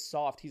god, Rug is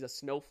soft. He's a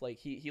snowflake.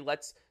 He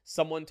lets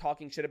someone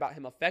talking shit about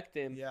him affect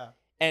him. yeah.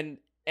 And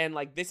And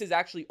like, this is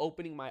actually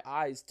opening my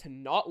eyes to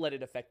not let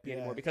it affect me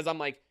anymore, Yeah. because I'm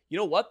like, you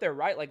know what? They're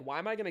right. Like, why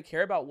am I going to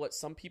care about what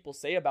some people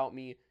say about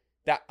me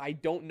that I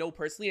don't know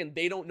personally and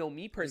they don't know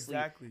me personally?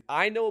 Exactly.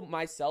 I know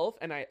myself,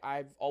 and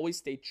I've always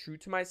stayed true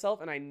to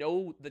myself, and I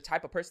know the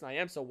type of person I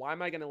am. So why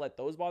am I going to let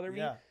those bother me?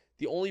 Yeah.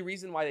 The only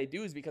reason why they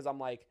do is because I'm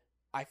like,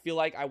 I feel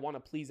like I want to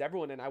please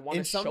everyone and I want to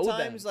And show them.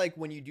 sometimes, like,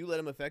 when you do let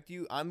them affect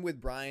you, I'm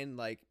with Brian,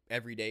 like,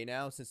 every day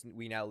now since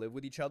we now live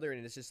with each other.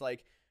 And it's just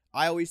like,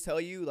 I always tell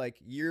you, like,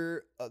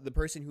 you're the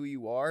person who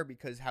you are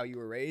because how you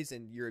were raised,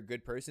 and you're a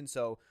good person.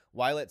 So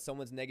why let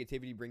someone's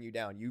negativity bring you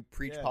down? You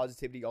preach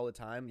positivity all the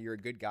time. You're a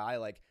good guy.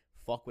 Like,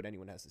 fuck what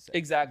anyone has to say.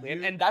 Exactly.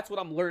 And that's what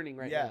I'm learning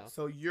right now.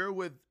 So you're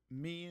with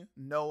me,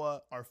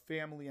 Noah, our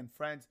family and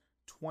friends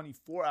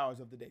 24 hours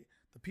of the day.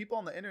 The people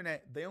on the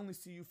internet, they only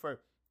see you for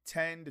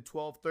 10 to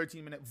 12,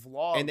 13-minute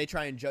vlog. And they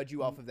try and judge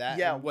you off of that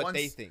and what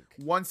they think.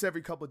 Once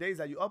every couple of days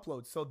that you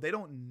upload. So they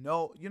don't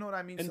know. You know what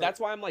I mean? And so, that's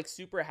why I'm like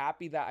super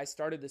happy that I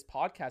started this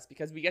podcast,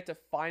 because we get to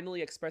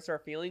finally express our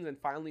feelings and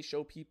finally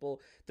show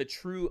people the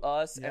true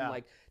us. And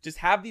like, just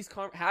have these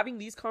having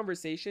these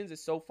conversations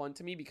is so fun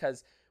to me,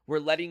 because we're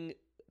letting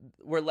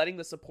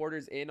the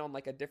supporters in on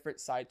like a different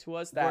side to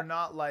us, that we're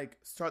not like,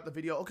 start the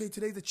video, okay,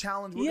 today's a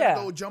challenge, we're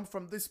gonna go jump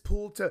from this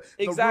pool to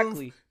the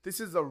roof. This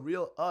is a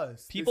real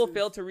us. People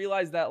fail to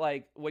realize that,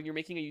 like, when you're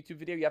making a YouTube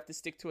video, you have to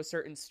stick to a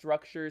certain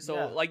structure.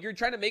 So like, you're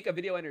trying to make a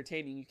video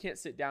entertaining, you can't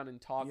sit down and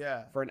talk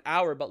for an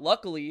hour. But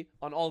luckily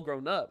on All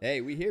Grown Up,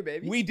 hey, we here,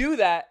 baby, we do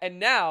that. And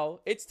now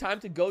it's time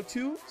to go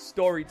to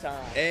story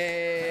time.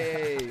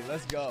 Hey,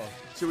 let's go.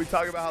 Should we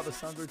talk about how the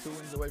Suns were 2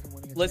 wins away from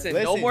winning?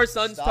 Listen, no more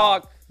Suns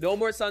talk. No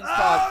more Suns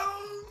talk.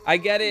 I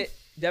get it.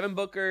 Devin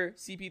Booker,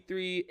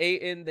 CP3,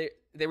 Ayton,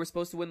 they were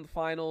supposed to win the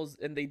finals,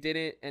 and they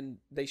didn't, and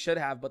they should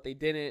have, but they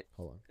didn't.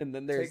 Hold on. And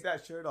then there's... Take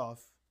that shirt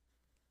off.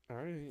 All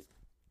right.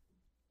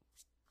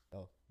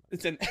 Oh.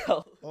 It's an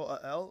L. Oh, a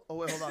L? Oh,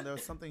 wait, hold on. There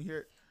was something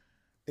here.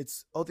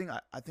 It's... Oh,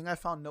 I think I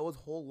found Noah's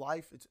whole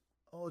life. It's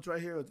right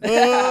here.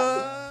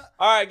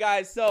 All right,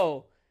 guys.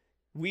 So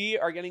we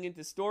are getting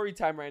into story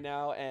time right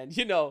now. And,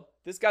 you know,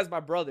 this guy's my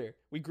brother.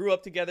 We grew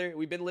up together.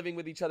 We've been living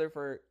with each other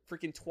for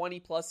freaking 20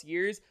 plus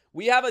years.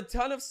 We have a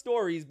ton of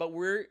stories, but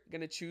we're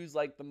going to choose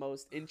like the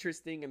most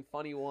interesting and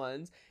funny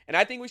ones. And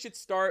I think we should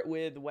start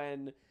with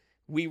when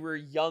we were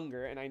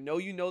younger. And I know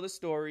you know the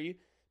story.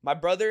 My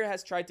brother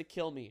has tried to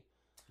kill me.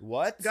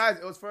 What? Guys,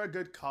 it was for a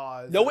good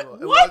cause. No,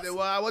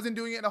 I wasn't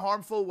doing it in a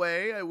harmful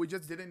way. We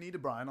just didn't need a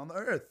Brian on the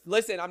earth.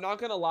 Listen, I'm not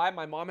going to lie.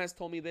 My mom has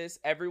told me this.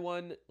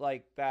 Everyone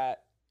like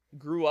that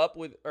grew up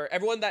with, or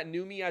everyone that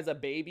knew me as a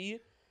baby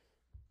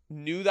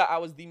knew that I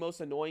was the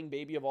most annoying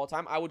baby of all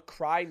time. I would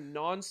cry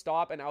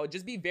nonstop, and I would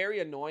just be very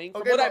annoying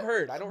from what I've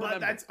heard. I don't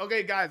remember.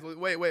 Okay, guys,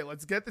 wait.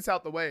 Let's get this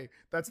out the way.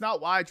 That's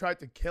not why I tried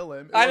to kill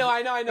him. I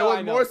know. It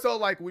was more so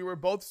like we were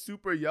both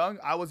super young.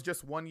 I was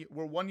just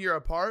we're 1 year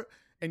apart.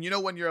 And you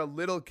know, when you're a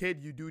little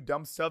kid, you do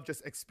dumb stuff,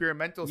 just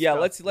experimental stuff. Yeah,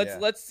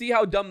 let's see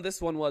how dumb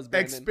this one was,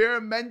 Brandon.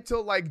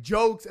 Experimental like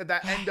jokes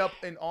that end up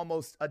in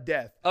almost a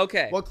death.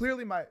 Okay. Well,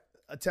 clearly my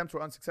attempts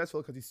were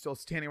unsuccessful because he's still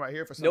standing right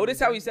here for some Notice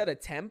reason. how he said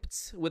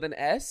attempts with an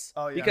S?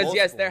 Oh, yeah. Because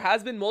yes, there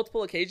has been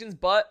multiple occasions,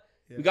 but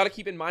we got to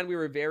keep in mind we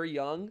were very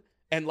young,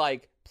 and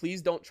like,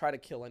 please don't try to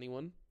kill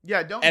anyone.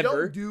 Yeah,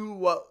 don't do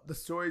what the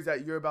stories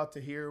that you're about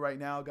to hear right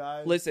now,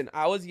 guys. Listen,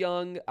 I was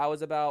young. I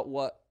was about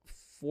 4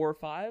 or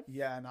 5?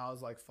 Yeah, and I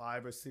was like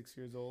 5 or 6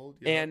 years old.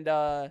 Yeah.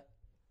 And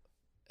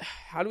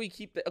how do we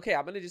keep it? Okay,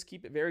 I'm going to just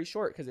keep it very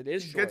short because it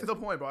is short. Get to the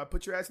point, bro. I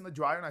put your ass in the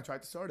dryer and I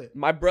tried to start it.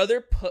 My brother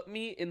put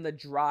me in the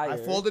dryer. I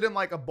folded him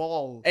like a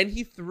ball. And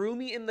he threw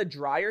me in the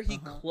dryer. He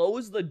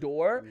closed the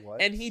door.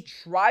 And he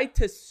tried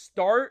to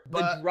start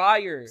the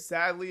dryer.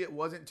 Sadly, it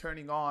wasn't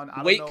turning on.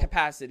 I Weight don't know.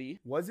 capacity.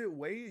 Was it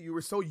weight? You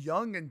were so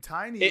young and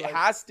tiny. It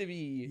has to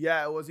be.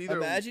 Yeah, it was either.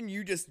 Imagine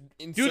you just...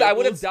 Dude, I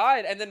would have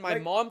died. And then my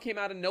mom came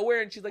out of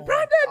nowhere and she's like,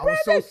 Brandon! I was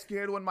so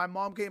scared when my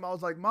mom came. I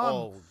was like, Mom.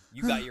 Oh,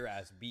 you got your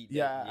ass beat.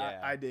 Yeah,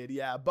 I did.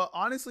 Yeah. But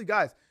honestly,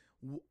 guys,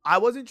 I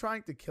wasn't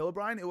trying to kill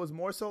Brian. It was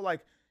more so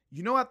like,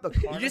 you know, at the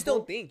carnival, you just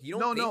don't think. You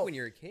don't think when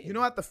you're a kid. You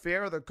know, at the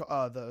fair or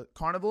the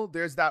carnival,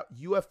 there's that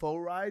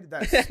UFO ride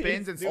that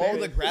spins and spins. Oh,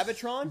 the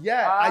Gravitron?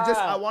 Yeah.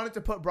 I wanted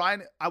to put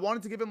Brian, I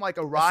wanted to give him like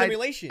a ride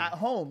simulation at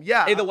home.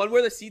 Yeah. Hey, the one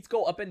where the seats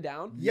go up and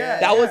down? Yeah.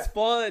 That was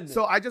fun.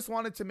 So I just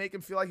wanted to make him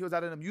feel like he was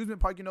at an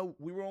amusement park. You know,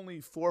 we were only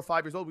 4 or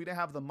 5 years old. We didn't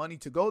have the money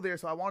to go there.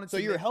 So I wanted to. So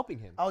you were helping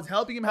him. I was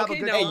helping him have a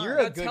good now, time. You're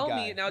a good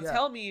guy.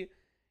 Tell me,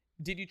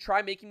 did you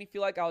try making me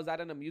feel like I was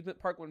at an amusement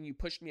park when you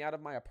pushed me out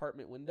of my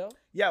apartment window?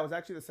 Yeah, it was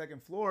actually the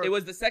second floor. It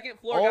was the second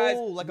floor, guys.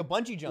 Oh, like a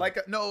bungee jump. Like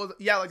a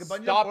bungee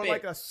Stop jump or it.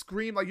 like a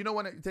scream. Like, you know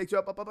when it takes you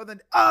up, and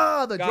then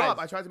the Guys. drop.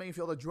 I tried to make you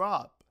feel the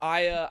drop.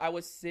 I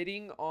was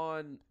sitting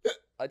on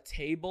a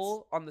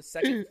table on the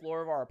second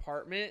floor of our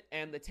apartment,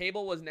 and the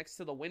table was next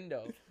to the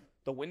window.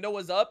 The window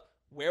was up.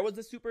 Where was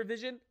the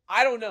supervision?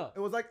 I don't know.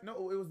 It was it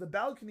was the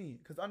balcony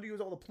because under you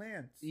was all the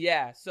plants.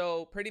 Yeah,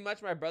 so pretty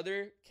much my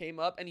brother came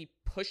up and he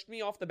pushed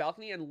me off the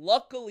balcony, and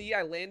luckily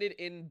I landed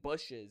in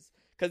bushes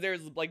because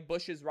there's like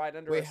bushes right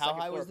under. Wait, a how second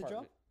high floor was the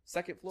apartment. jump?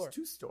 Second floor. It's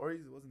 2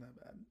 stories. It wasn't that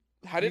bad.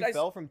 How did you I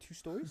fell from 2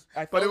 stories?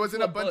 I But fell it was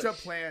in into a bunch of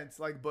bush. plants,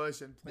 like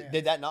bush and plants.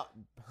 Did that not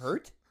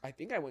hurt? I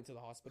think I went to the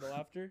hospital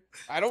after.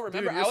 I don't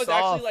remember. Dude, I you're was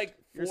soft. actually like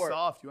 4. You're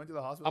soft. You went to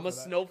the hospital. I'm a for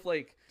that.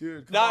 snowflake.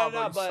 Dude, come No, on, no,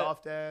 bro, you but-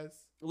 soft ass,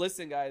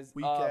 Listen, guys.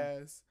 weak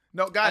ass.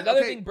 No, guys.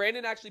 Another okay. thing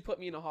Brandon actually put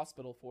me in a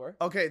hospital for.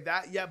 Okay,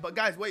 but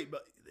guys, wait,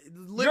 but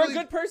You're a literally,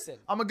 good person.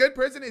 I'm a good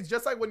person. It's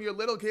just like when you're a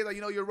little kid, like,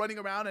 you know, you're running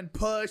around and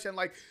push and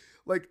like,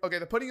 okay,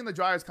 the putting in the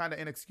dryer is kind of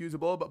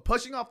inexcusable, but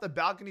pushing off the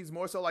balcony is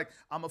more so like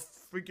I'm a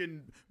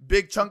freaking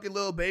big chunky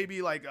little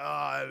baby, like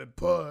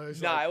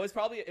push. Nah, like,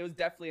 it was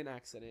definitely an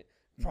accident.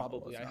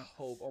 Probably. it's I not.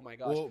 hope. Oh my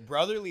gosh. Well,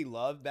 brotherly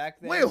love back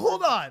then. wait,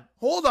 hold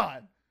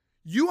on.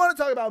 You want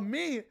to talk about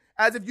me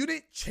as if you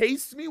didn't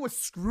chase me with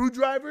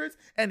screwdrivers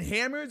and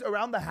hammers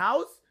around the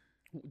house?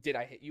 Did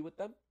I hit you with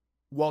them?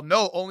 Well,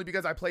 no, only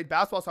because I played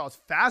basketball, so I was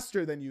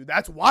faster than you.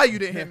 That's why you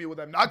didn't hit me with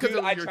them, not because Dude,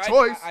 it was I your tried,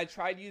 choice. I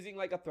tried using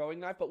like a throwing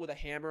knife, but with a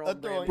hammer A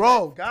on throwing Brandon.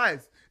 Bro,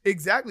 guys,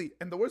 exactly.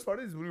 And the worst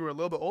part is we were a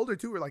little bit older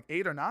too. We were like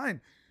 8 or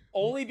 9.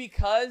 Only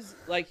because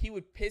like he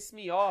would piss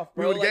me off,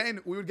 bro. We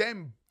Like, would get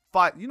in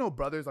fight. You know,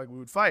 brothers, like we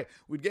would fight.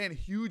 We'd get in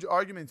huge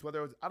arguments, whether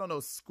it was, I don't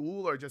know,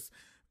 school or just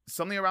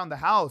something around the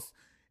house.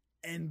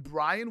 And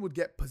Brian would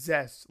get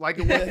possessed. Like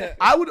it was,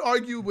 I would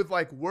argue with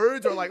like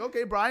words or like,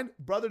 okay, Brian,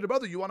 brother to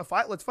brother, you want to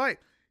fight? Let's fight.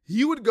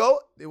 He would go.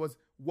 It was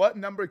what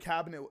number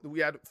cabinet?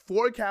 We had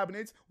 4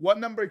 cabinets. What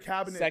number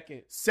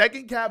cabinet?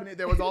 Second cabinet.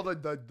 There was all the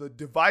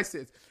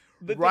devices.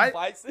 the right,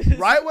 devices.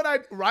 right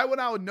when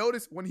I would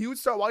notice when he would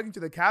start walking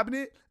to the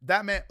cabinet,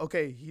 that meant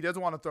okay, he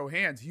doesn't want to throw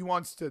hands. He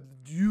wants to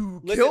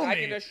Listen, kill I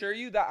me. can assure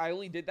you that I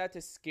only did that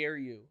to scare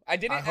you. I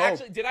didn't I hope.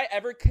 actually. Did I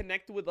ever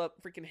connect with a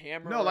freaking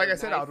hammer? No, or like a I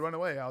said, I knife? would run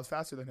away. I was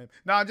faster than him.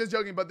 No, I'm just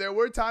joking. But there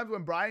were times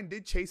when Brian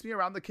did chase me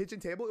around the kitchen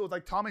table. It was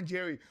like Tom and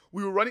Jerry.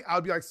 We were running. I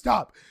would be like,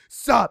 stop.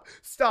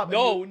 And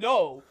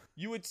No.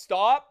 You would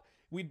stop.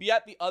 We'd be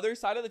at the other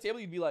side of the table.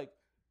 You'd be like,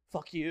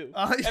 fuck you.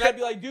 Yeah. And I'd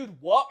be like, dude,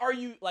 what are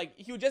you like?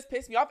 He would just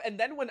piss me off. And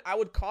then when I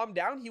would calm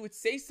down, he would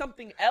say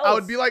something else. I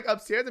would be like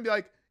upstairs and be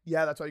like,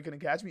 yeah, that's why you couldn't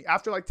catch me.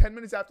 After like 10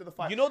 minutes after the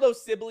fight. you know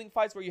those sibling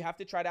fights where you have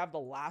to try to have the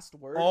last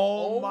word?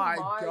 Oh my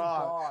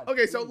God.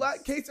 Okay, so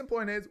please. case in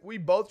point is we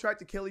both tried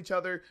to kill each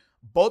other.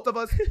 Both of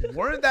us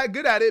weren't that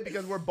good at it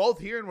because we're both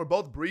here and we're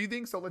both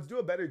breathing. So let's do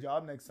a better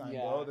job next time,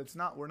 bro.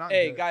 We're not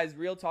Hey, good. guys,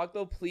 real talk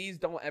though, please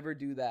don't ever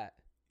do that.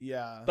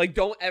 Yeah. Like,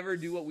 don't ever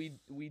do what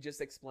we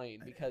just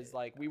explained because,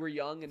 like, we were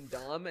young and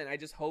dumb, and I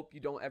just hope you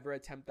don't ever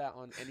attempt that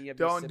on any of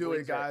your Don't do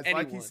it, siblings or guys. Like he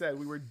anyone. said,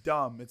 we were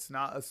dumb. It's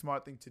not a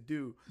smart thing to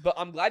do. But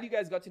I'm glad you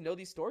guys got to know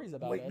these stories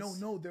about Wait,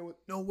 us.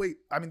 wait.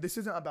 I mean, this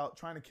isn't about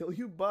trying to kill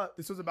you, but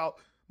this was about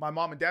my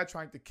mom and dad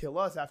trying to kill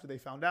us after they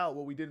found out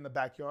what we did in the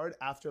backyard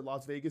after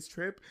Las Vegas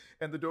trip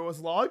and the door was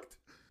locked.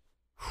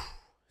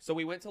 So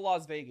we went to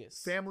Las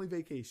Vegas. Family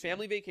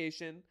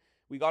vacation.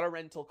 We got a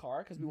rental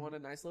car because we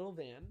wanted a nice little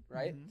van,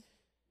 right? Mhm.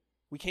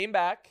 We came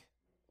back.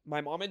 My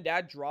mom and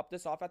dad dropped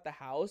us off at the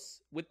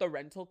house with the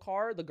rental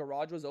car. The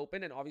garage was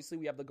open, and obviously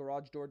we have the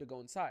garage door to go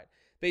inside.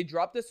 They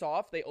dropped us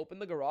off. They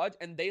opened the garage,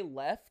 and they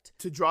left.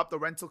 To drop the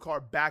rental car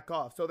back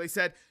off. So they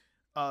said,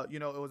 it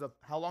was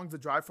how long's the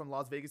drive from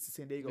Las Vegas to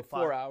San Diego? Like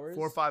 4 hours.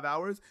 4 or 5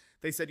 hours.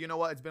 They said, you know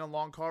what? It's been a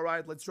long car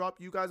ride. Let's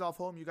drop you guys off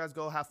home. You guys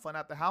go have fun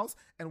at the house,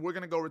 and we're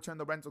going to go return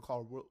the rental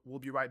car. We'll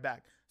be right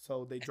back.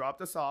 So they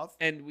dropped us off.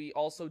 And we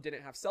also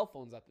didn't have cell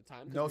phones at the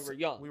time because we were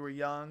young. We were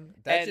young.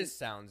 That And- just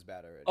sounds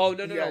bad already. Oh,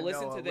 no. Yeah,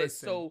 Listen no, to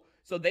this. listen.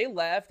 So they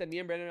left, and me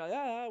and Brandon are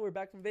like, we're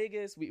back from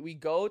Vegas. We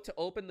go to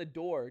open the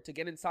door to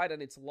get inside,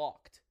 and it's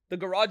locked. The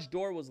garage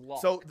door was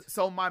locked.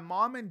 So my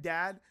mom and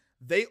dad,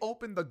 they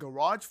opened the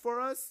garage for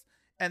us,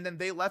 and then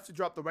they left to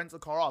drop the rental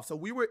car off. So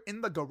we were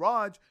in the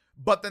garage,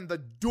 but then the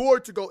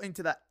door to go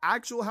into the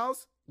actual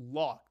house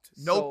locked.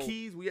 No So-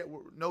 keys.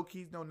 No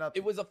keys. No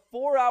nothing. it was a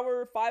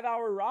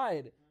 5-hour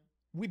ride.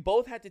 We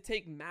both had to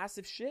take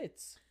massive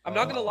shits. I'm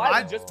not gonna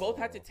lie, we just both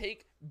had to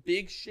take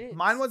big shits.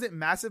 Mine wasn't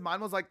massive.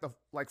 Mine was like the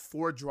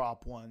 4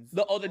 drop ones.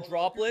 the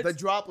droplets. The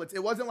droplets.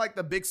 It wasn't like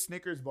the big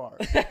Snickers bar.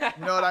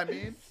 You know what I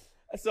mean?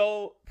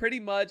 So pretty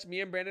much,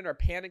 me and Brandon are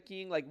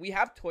panicking. Like, we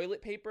have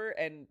toilet paper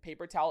and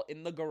paper towel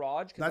in the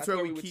garage because that's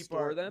where we would keep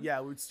store them. Yeah,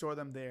 we would store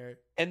them there.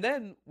 And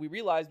then we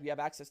realized we have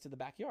access to the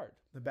backyard.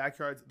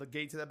 The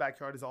gate to the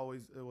backyard was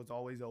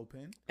always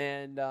open.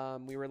 And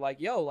we were like,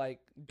 yo,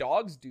 like,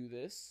 dogs do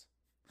this.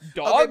 Okay,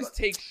 Dogs but-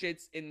 take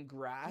shits in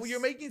grass. Well, you're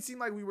making it seem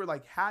like we were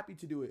like happy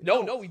to do it.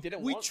 No, we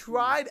didn't We want to.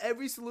 tried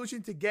every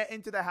solution to get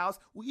into the house.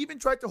 We even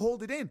tried to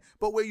hold it in,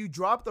 but where you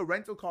drop the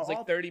rental car It's like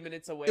off, 30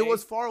 minutes away. it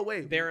was far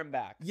away. there and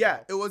back. Yeah,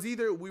 so. it was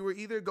we were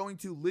either going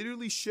to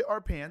literally shit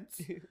our pants,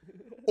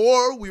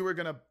 or we were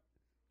gonna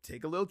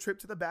take a little trip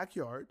to the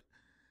backyard,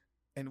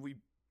 and we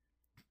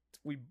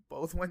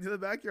both went to the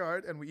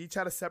backyard, and we each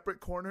had a separate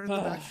corner in the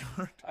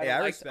backyard. I Hey, don't, I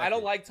like, respect I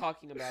don't it. like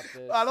talking about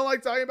this. I don't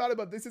like talking about it,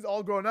 but this is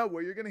all grown up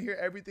where you're gonna hear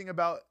everything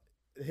about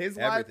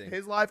Everything.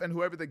 his life, and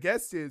whoever the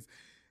guest is,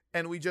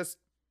 and we just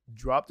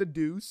dropped a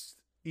deuce.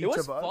 Each It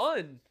was of us.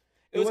 fun.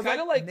 It was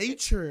kind of like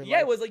nature.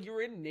 Yeah, it was like you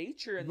were in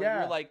nature and like you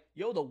Yeah. were like,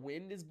 yo, the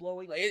wind is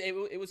blowing. Like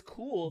it was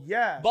cool.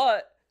 Yeah.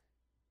 But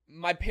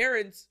my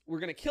parents were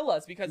gonna kill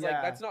us because like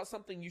Yeah. that's not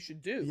something you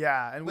should do.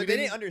 Yeah, and we But they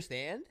didn't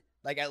understand.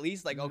 Like at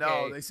least like okay.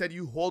 No, they said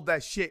you hold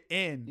that shit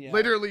in. Yeah.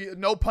 Literally,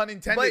 no pun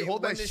intended. but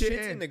Hold when that the shit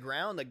shit's in. in the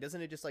ground, like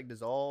doesn't it just like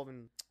dissolve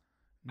and?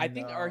 I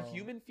think are No.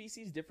 human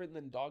feces different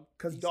than dog?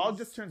 Because feces? dog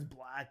just turns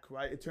black,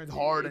 right? It turns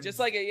hard. It And just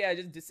like it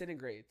just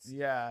disintegrates.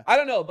 yeah. I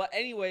don't know, but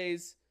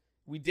anyways,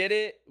 we did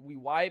it. We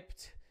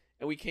wiped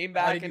and we came How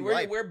back did and you we're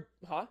wipe? we're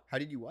huh? How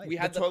did you wipe? We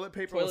had The toilet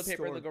paper was in the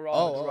stored. garage.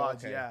 Oh, Garage,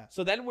 okay. yeah.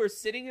 So then we're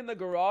sitting in the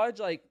garage,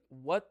 like,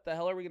 what the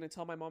hell are we gonna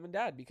tell my mom and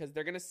dad? Because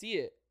they're gonna see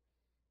it.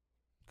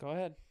 Go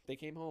ahead. They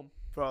came home.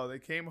 Bro, they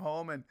came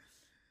home and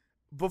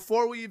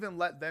before we even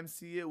let them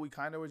see it, we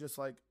kind of were just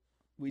like,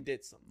 We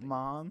did something.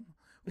 Mom.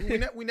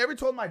 We never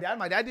told my dad.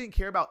 My dad didn't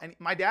care about any.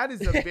 My dad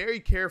is a very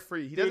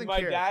carefree. He doesn't Dude,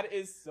 my care. dad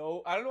is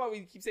so. I don't know why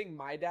we keep saying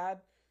my dad.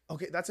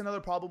 Okay, that's another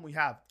problem we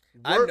have.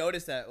 I've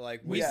noticed that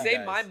like We with you say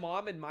guys. my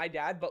mom and my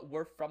dad, but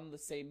we're from the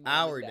same.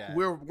 mom Our and dad.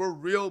 We're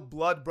real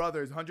blood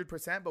brothers,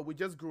 100%. But we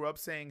just grew up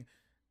saying,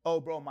 "Oh,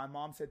 bro, my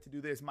mom said to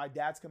do this. My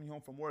dad's coming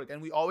home from work,"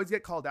 and we always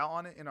get called out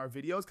on it in our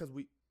videos because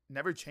we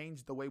never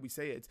change the way we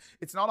say it.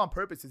 It's not on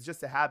purpose. It's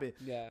just a habit.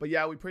 Yeah. But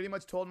yeah, we pretty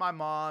much told my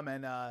mom,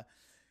 and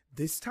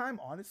this time,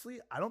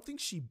 honestly, I don't think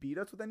she beat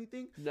us with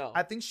anything. No.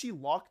 I think she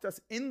locked us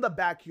in the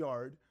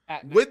backyard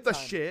At with the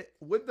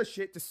nighttime.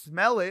 shit to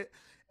smell it.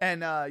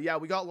 And yeah,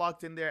 we got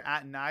locked in there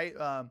at night.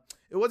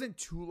 It wasn't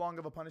too long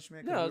of a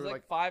punishment. 'cause No, it we was were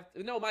like 5.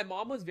 No, my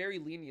mom was very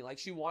lenient. Like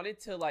she wanted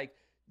to like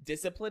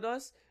discipline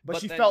us, but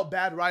she then- felt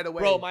bad right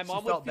away. Bro, my She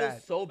mom would felt feel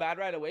bad. so bad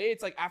right away.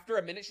 It's like after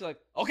a minute, she's like,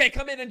 "Okay,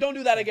 come in and don't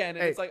do that again." And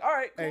Hey, it's like, "All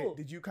right, Hey, cool."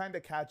 did you kind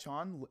of catch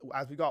on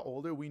as we got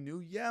older? We knew,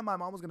 yeah, my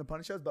mom was gonna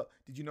punish us, but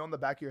did you know in the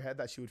back of your head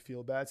that she would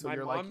feel bad? So My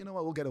you're like, mom you know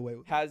what, we'll get away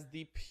with it. Has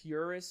the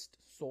purest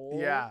soul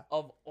Yeah.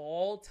 of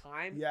all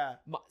time. Yeah,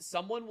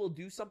 Someone will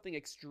do something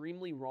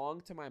extremely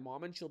wrong to my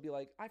mom, and she'll be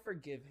like, "I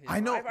forgive him. I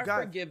know, I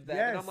guys, forgive them."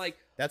 And I'm yes. like,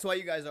 That's why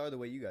you guys are the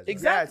way you guys are.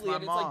 exactly. my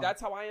And it's like mom.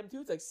 that's how I am too.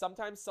 It's like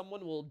sometimes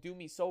someone will do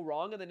me so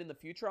wrong, and then in the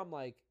future, I'm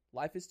like,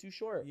 life is too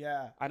short.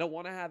 yeah. I don't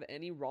want to have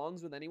any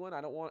wrongs with anyone.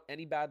 I don't want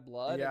any bad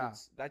blood. Yeah. And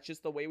that's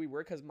just the way we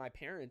were because my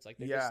parents, like,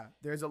 they're Yeah, just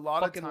there's a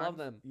lot of fucking times. love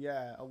them.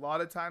 Yeah, a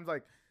lot of times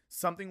like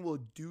something will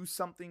do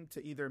something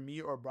to either me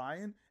or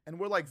Brian, and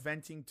we're like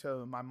venting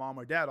to my mom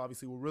or dad.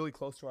 Obviously, we're really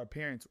close to our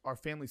parents. Our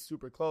family's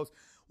super close.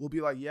 We'll be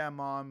like, "Yeah,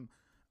 mom,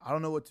 I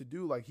don't know what to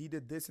do. Like he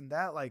did this and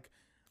that. Like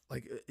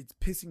it's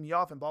pissing me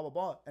off and blah blah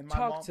blah." And my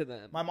talk mom, to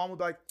them. my mom would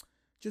be like,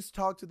 "Just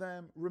talk to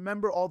them.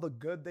 Remember all the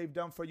good they've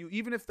done for you,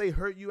 even if they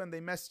hurt you and they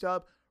messed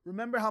up.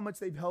 Remember how much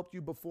they've helped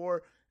you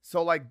before."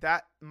 So like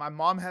that, my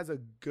mom has a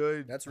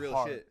good. That's real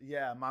heart. shit.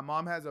 Yeah, my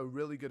mom has a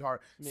really good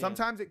heart. Man.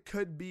 Sometimes it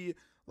could be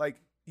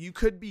like you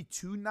could be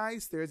too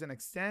nice. There's an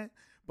extent,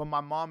 but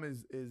my mom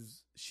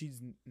is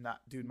she's not,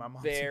 dude. My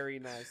mom's Very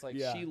nice. Like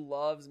Yeah. she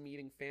loves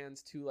meeting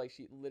fans too. Like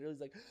she literally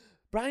is like,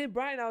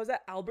 Brian, I was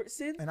at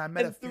Albertson And I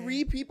met a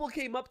three fan." people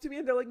came up to me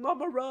and they're like,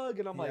 Mama Rug,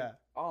 and I'm like, Yeah.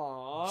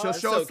 aw. She'll that's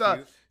show so us the.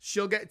 cute.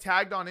 She'll get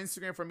tagged on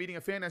Instagram for meeting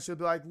a fan, and she'll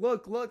be like,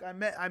 "Look, I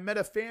met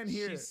a fan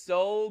here." She's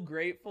so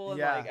grateful, and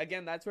Yeah. like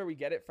again, that's where we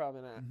get it from.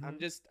 And I'm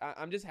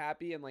just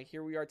happy, and like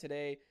here we are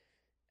today,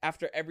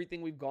 after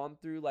everything we've gone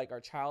through, like our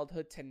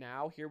childhood to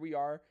now, here we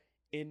are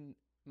in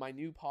my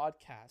new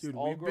podcast. Dude,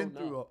 all we've been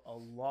grown through up. a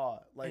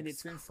lot. Like And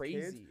it's since crazy.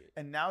 kids,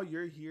 and now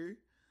you're here.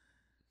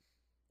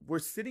 We're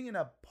sitting in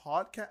a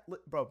podcast,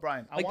 bro.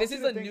 Brian, I Like want this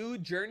you is to a think- new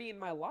journey in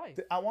my life.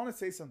 I want to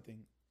say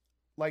something.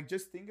 Like,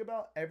 just think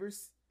about ever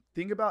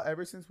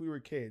since we were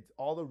kids,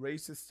 all the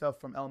racist stuff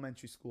from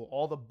elementary school,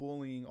 all the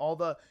bullying, all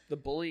the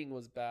bullying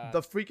was bad.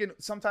 freaking.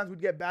 Sometimes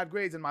we'd get bad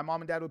grades, and my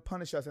mom and dad would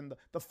punish us, and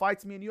the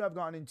fights me and you have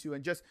gone into,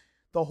 and just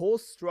the whole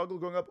struggle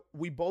growing up.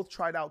 We both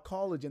tried out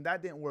college, and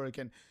that didn't work.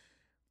 And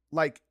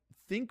like,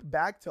 think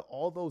back to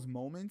all those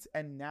moments,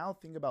 and now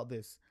think about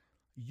this.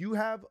 You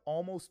have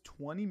almost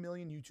 20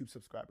 million YouTube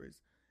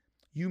subscribers.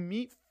 You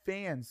meet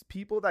fans,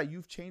 people that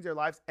you've changed their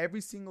lives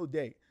every single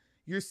day.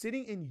 You're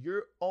sitting in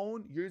your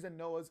own, yours and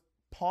Noah's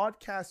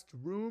podcast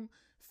room,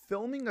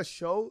 filming a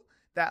show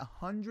that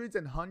hundreds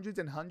and hundreds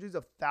and hundreds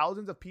of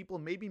thousands of people,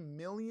 maybe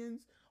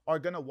millions, are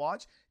going to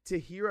watch to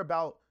hear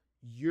about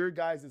your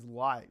guys'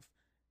 life.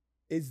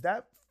 Is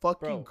that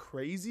fucking Bro,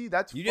 crazy?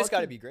 That's You just got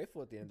to fucking- be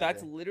grateful at the end.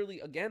 That's of the day. literally,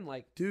 again,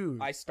 like,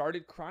 dude. I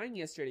started crying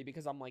yesterday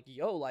because I'm like,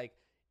 yo, like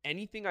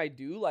anything I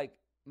do, like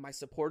my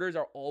supporters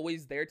are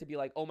always there to be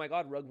like, oh my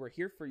God, Rug, we're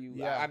here for you.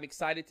 Yeah. I'm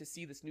excited to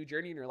see this new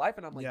journey in your life.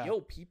 And I'm like, Yeah.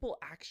 yo, people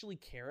actually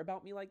care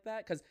about me like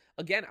that. Because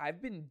again,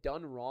 I've been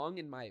done wrong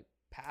in my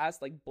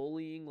past, like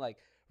bullying, like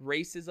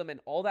racism and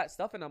all that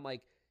stuff. And I'm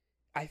like,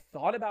 I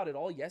thought about it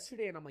all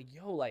yesterday and I'm like,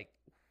 yo, like,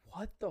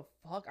 what the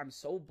fuck? I'm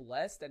so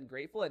blessed and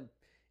grateful. And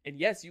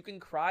yes, you can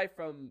cry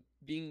from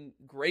being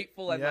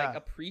grateful and Yeah. like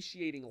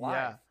appreciating life.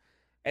 Yeah.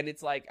 And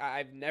it's like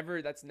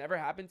that's never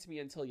happened to me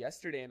until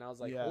yesterday, and I was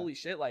like, Yeah. holy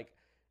shit! Like,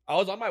 I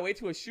was on my way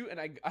to a shoot, and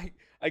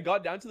I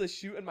got down to the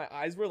shoot, and my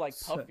eyes were like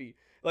So- puffy.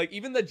 Like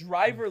even the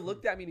driver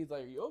looked at me, and he's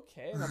like, "Are you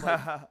okay?" And I'm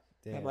like,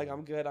 Damn. I'm like,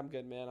 I'm good,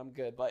 man, I'm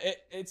good. But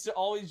it's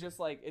always just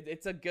like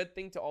it's a good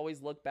thing to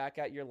always look back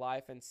at your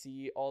life and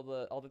see all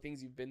the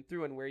things you've been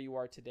through and where you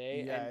are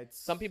today. Yeah, and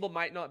some people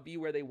might not be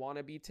where they want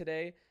to be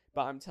today,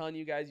 but I'm telling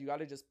you guys, you got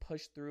to just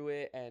push through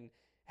it and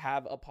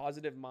have a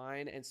positive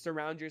mind and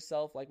surround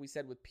yourself, like we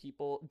said, with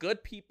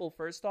good people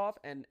first off,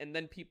 and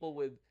then people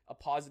with a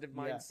positive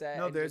mindset.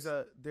 No, there's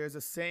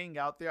a saying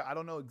out there. I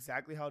don't know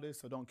exactly how it is,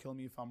 so don't kill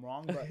me if I'm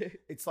wrong, but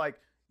it's like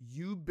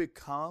you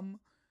become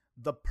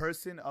the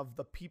person of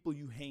the people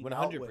you hang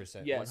out with.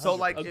 100%. Yeah. So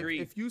like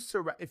Agreed. if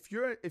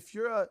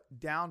you're a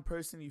down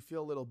person, you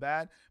feel a little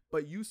bad,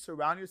 but you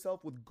surround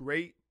yourself with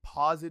great,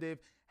 positive,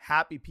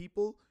 happy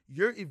people,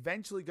 you're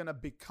eventually gonna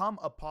become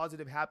a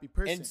positive, happy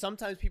person. And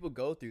sometimes people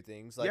go through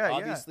things. Like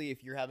obviously,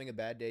 if you're having a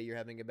bad day, you're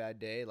having a bad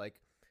day. Like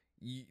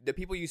the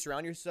people you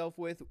surround yourself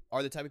with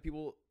are the type of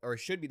people, or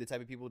should be the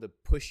type of people to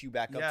push you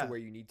back up to where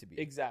you need to be.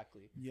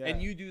 Exactly. Yeah.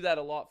 And you do that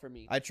a lot for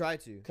me. I try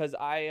to. Because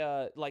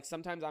I like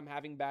sometimes I'm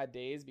having bad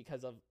days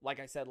because of,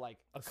 like I said, like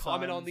a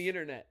comment on the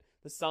internet,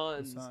 the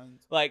Suns.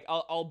 Like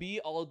I'll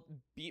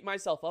beat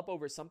myself up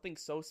over something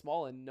so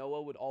small, and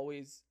Noah would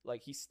always,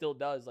 like, he still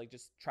does, like,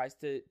 just tries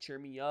to cheer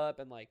me up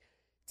and like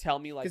tell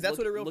me, like, because that's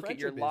what a real look at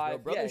your friendship life.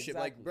 is, bro. Brothership. Yeah,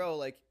 exactly. Like, bro,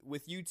 like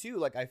with you too.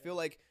 Like, I feel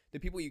like the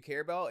people you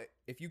care about,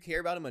 if you care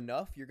about them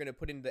enough, you're gonna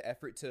put in the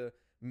effort to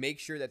make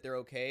sure that they're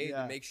okay,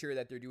 to make sure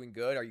that they're doing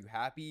good. Are you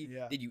happy?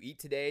 Yeah. Did you eat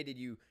today? Did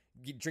you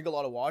drink a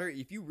lot of water?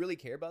 If you really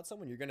care about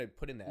someone, you're gonna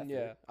put in the effort.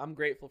 Yeah, I'm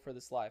grateful for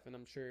this life, and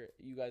I'm sure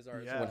you guys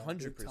are. Yeah. as well.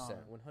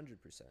 100%.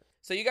 100%.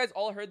 So you guys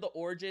all heard the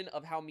origin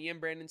of how me and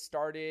Brandon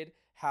started,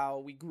 how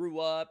we grew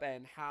up,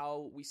 and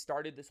how we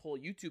started this whole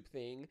YouTube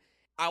thing.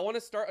 I want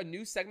to start a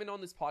new segment on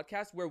this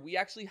podcast where we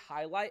actually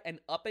highlight an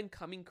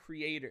up-and-coming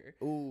creator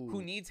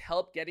who needs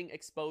help getting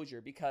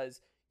exposure, because,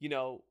 you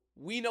know,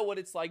 we know what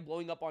it's like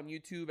blowing up on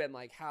YouTube and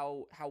like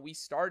how we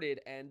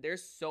started, and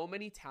there's so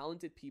many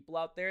talented people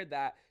out there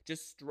that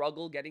just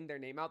struggle getting their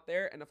name out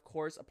there. And of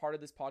course, a part of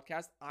this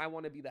podcast, I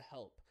want to be the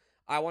help.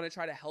 I want to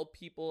try to help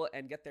people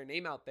and get their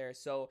name out there.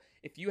 So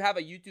if you have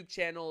a YouTube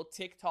channel,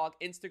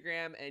 TikTok,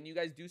 Instagram, and you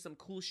guys do some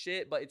cool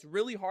shit, but it's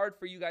really hard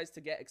for you guys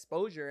to get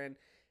exposure and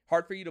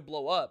hard for you to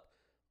blow up,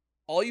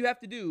 all you have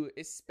to do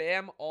is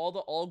spam all the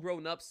all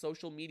grown up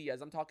social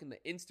medias. I'm talking the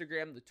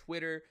Instagram, the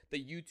Twitter,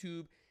 the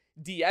YouTube.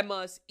 DM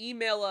us,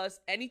 email us,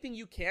 anything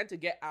you can to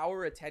get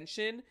our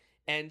attention,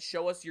 and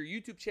show us your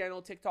YouTube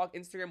channel, TikTok,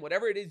 Instagram,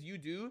 whatever it is you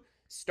do.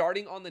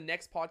 Starting on the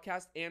next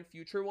podcast and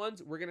future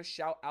ones, we're going to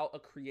shout out a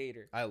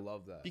creator. I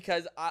love that.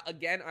 Because,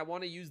 I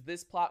want to use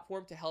this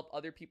platform to help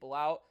other people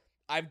out.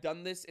 I've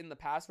done this in the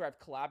past where I've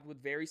collabed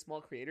with very small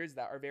creators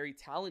that are very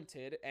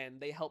talented, and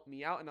they help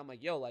me out. And I'm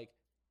like, yo, like,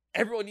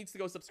 everyone needs to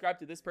go subscribe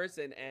to this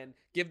person and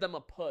give them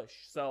a push.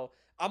 So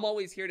I'm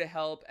always here to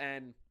help,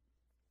 and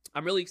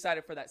I'm really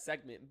excited for that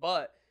segment.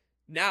 But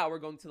now we're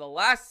going to the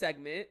last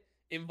segment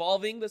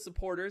involving the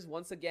supporters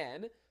once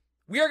again.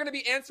 We are going to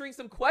be answering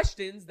some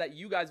questions that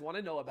you guys want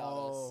to know about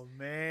us. Oh,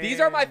 man.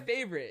 These are my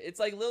favorite. It's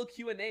like little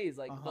Q&As,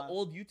 like the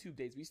old YouTube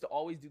days. We used to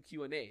always do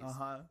Q&As.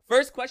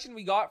 First question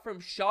we got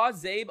from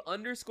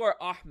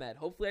Shahzabe_Ahmed.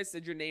 Hopefully I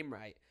said your name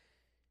right.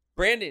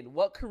 Brandon,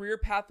 what career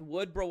path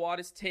would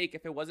Brawadis take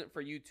if it wasn't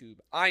for YouTube?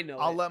 I know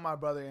I'll let my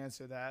brother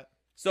answer that.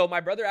 So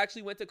my brother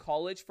actually went to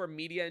college for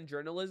media and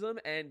journalism,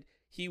 and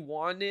he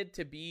wanted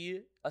to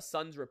be a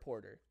Suns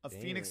reporter.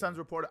 Phoenix Suns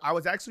reporter. I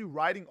was actually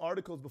writing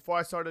articles before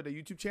I started a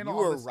YouTube channel.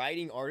 You were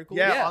writing articles?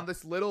 Yeah, on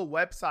this little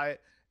website.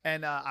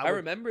 And I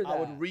remember that. I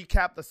would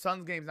recap the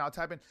Suns games, and I'll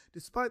type in,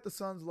 despite the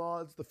Suns'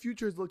 loss, the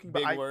future is looking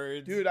big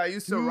words. Dude, I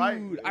used to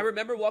write. I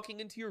remember walking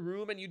into your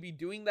room, and you'd be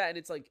doing that, and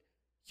it's like,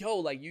 yo,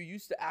 like, you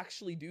used to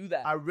actually do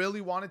that. I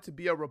really wanted to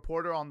be a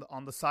reporter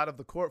on the side of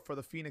the court for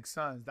the Phoenix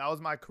Suns. That was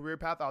my career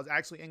path. I was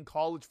actually in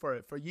college for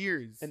it for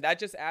years. And that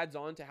just adds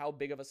on to how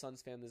big of a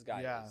Suns fan this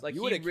guy is. Like,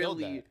 you he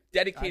really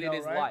dedicated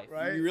his life.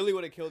 Right? You really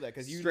would have killed that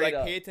because you Straight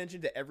up. pay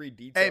attention to every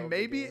detail.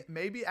 Hey,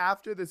 maybe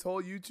after this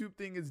whole YouTube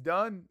thing is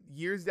done,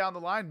 years down the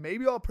line,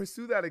 maybe I'll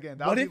pursue that again.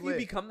 What if you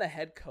become the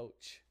head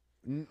coach?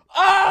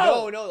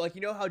 No, like,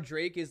 you know how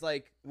Drake is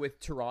like with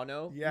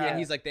Toronto, and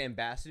he's like the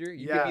ambassador.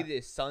 You could be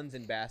the Suns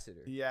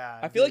ambassador. Yeah,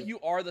 I feel like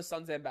you are the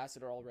Suns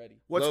ambassador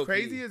already. What's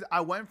crazy is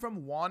I went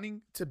from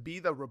wanting to be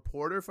the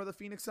reporter for the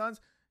Phoenix Suns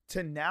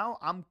to now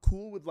I'm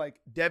cool with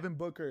like Devin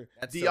Booker,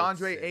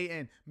 DeAndre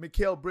Ayton,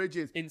 Mikal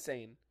Bridges.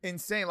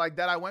 Insane Like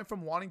that. I went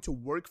from wanting to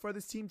work for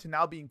this team to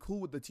now being cool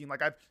with the team.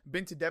 Like, I've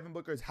been to Devin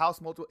Booker's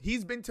house multiple.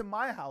 He's been to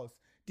my house.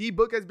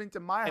 D-Book has been to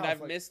my house. And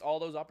I've missed all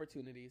those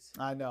opportunities.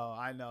 I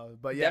know.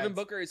 But yeah. Devin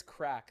Booker is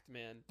cracked,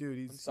 man.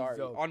 Dude, I'm sorry.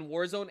 On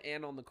Warzone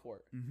and on the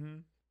court. Mm-hmm.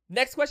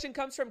 Next question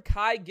comes from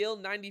Kai Gill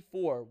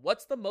 94.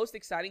 What's the most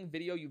exciting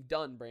video you've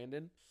done,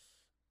 Brandon?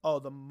 Oh,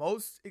 the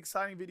most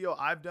exciting video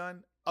I've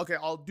done. Okay,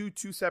 I'll do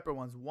two separate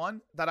ones.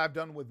 One that I've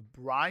done with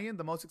Brian.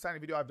 The most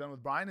exciting video I've done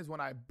with Brian is when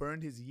I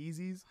burned his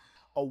Yeezys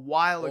a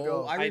while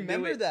ago. I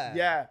remember that.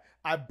 Yeah.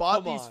 I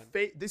bought these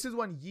fake. This is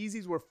when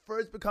Yeezys were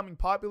first becoming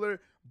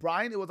popular.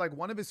 Brian, it was like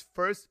one of his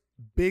first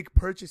big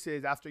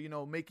purchases after, you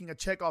know, making a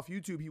check off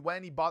YouTube. He went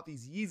and he bought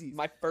these Yeezys.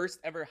 My first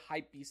ever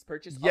hype beast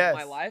purchase of Yes.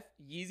 my life.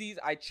 Yeezys.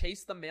 I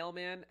chased the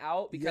mailman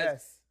out because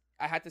Yes.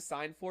 I had to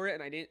sign for it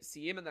and I didn't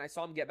see him, and then I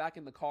saw him get back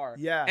in the car.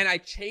 Yeah. And I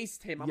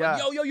chased him. I'm Yeah.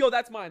 like, yo,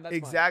 that's mine. That's mine.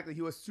 Exactly.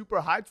 He was super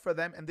hyped for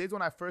them. And this is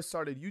when I first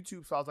started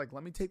YouTube. So I was like,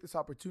 let me take this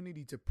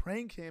opportunity to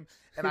prank him.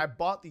 And I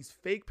bought these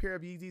fake pair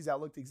of Yeezys that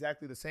looked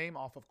exactly the same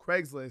off of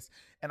Craigslist.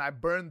 And I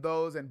burned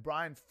those, and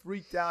Brian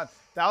freaked out.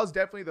 That was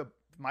definitely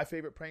my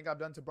favorite prank I've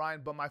done to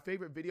Brian. But my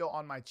favorite video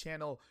on my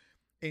channel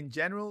in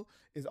general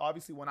is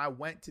obviously when I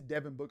went to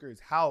Devin Booker's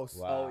house.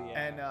 Wow. Oh,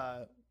 yeah.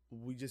 And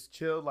we just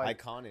chilled.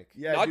 Like, Iconic.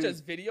 yeah, Not dude.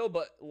 just video,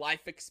 but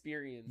life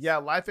experience. Yeah,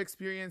 life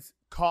experience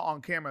caught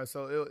on camera.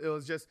 So it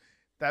was just,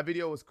 that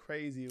video was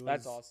crazy. It was,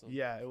 That's awesome.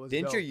 Yeah, it was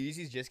Didn't dope. your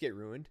Yeezys just get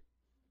ruined?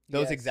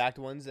 Those Yes. exact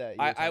ones that you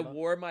were I talking about?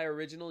 wore my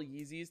original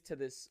Yeezys to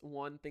this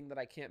one thing that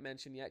I can't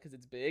mention yet because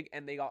it's big,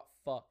 and they got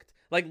fucked.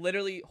 Like,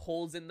 literally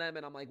holes in them,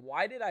 and I'm like,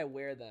 why did I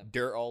wear them?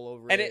 dirt all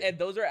over And, it. and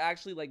those are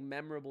actually like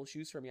memorable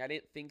shoes for me. I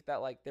didn't think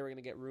that like they were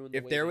gonna get ruined. the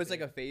If way there they was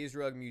like did. a phase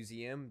rug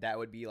museum, that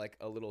would be like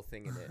a little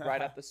thing in it.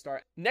 right at the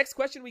start. Next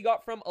question we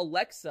got from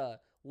Alexa: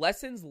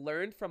 lessons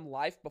learned from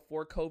life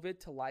before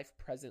COVID to life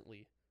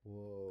presently.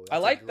 Whoa, I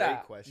like a great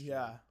that. question.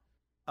 Yeah.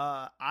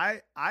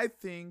 I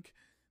think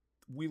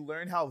we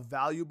learned how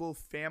valuable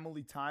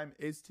family time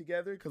is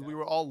together because we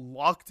were all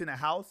locked in a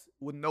house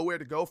with nowhere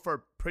to go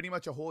for pretty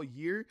much a whole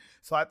year.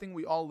 So I think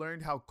we all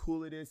learned how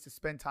cool it is to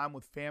spend time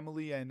with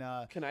family. And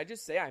Can I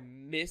just say I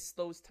miss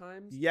those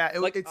times? yeah,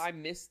 I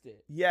missed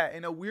it. yeah,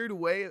 in a weird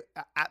way,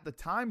 at the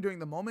time, during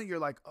the moment, you're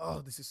like,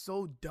 oh, this is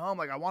so dumb.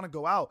 Like, I want to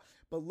go out.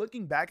 But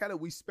looking back at it,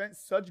 we spent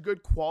such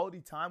good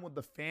quality time with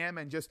the fam,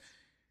 and just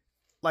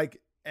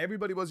like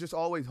everybody was just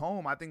always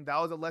home. I think that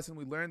was a lesson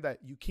we learned, that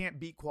you can't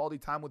beat quality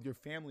time with your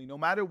family. No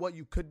matter what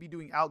you could be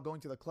doing out,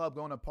 going to the club,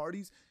 going to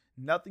parties,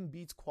 nothing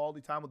beats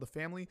quality time with the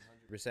family.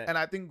 100%. And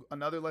I think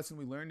another lesson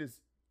we learned is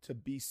to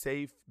be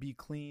safe, be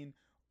clean,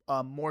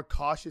 more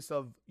cautious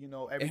of, you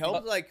know, It everything.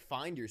 helped like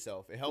find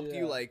yourself. It helped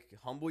you Yeah. like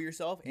humble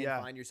yourself and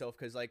Yeah. find yourself,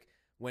 because like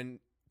when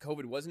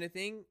COVID wasn't a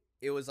thing,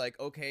 it was like,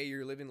 okay,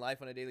 you're living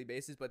life on a daily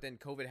basis, but then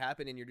COVID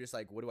happened and you're just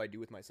like, what do I do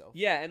with myself?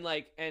 Yeah,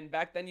 and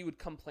back then you would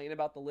complain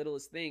about the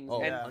littlest things. Oh,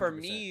 and yeah. for 100%.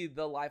 me,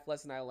 the life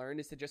lesson I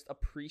learned is to just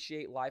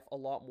appreciate life a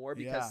lot more,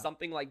 because Yeah.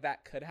 something like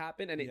that could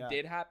happen, and it Yeah.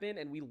 did happen,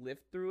 and we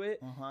lived through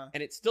it, Uh-huh.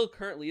 and it still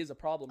currently is a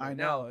problem right I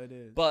now. know it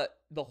is. But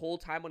the whole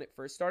time when it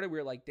first started, we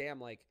were like, damn,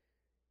 like,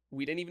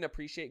 we didn't even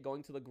appreciate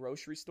going to the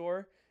grocery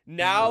store.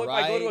 Now, if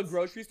I go to a Right.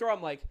 grocery store,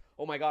 I'm like,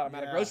 oh my God, I'm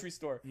at a Yeah. grocery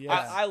store. Yeah.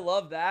 I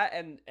love that.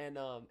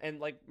 And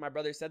like my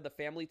brother said, the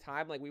family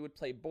time, like we would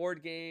play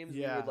board games.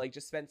 We Yeah. would like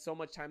just spend so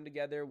much time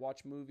together,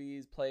 watch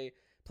movies, play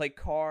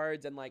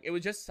cards. And like, it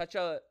was just such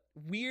a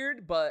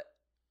weird, but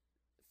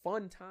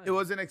fun time. It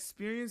was an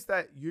experience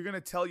that you're going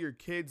to tell your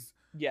kids.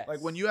 yes. Like,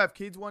 when you have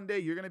kids one day,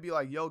 you're going to be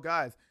like, yo,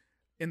 guys,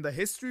 in the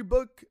history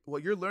book,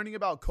 what you're learning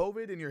about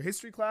COVID in your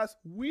history class,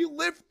 we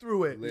lived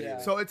through it. Literally. Yeah.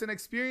 So it's an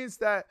experience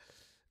that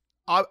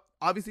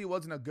obviously it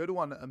wasn't a good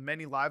one.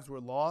 Many lives were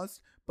lost,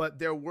 but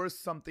there were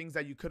some things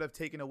that you could have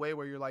taken away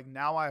where you're like,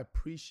 now I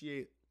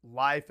appreciate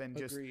life and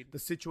just Agreed. the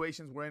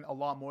situations we're in a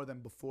lot more than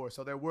before.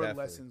 So there were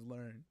Definitely. lessons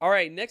learned. All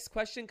right, next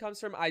question comes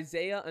from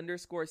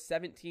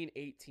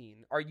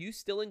Isaiah_1718. Are you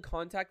still in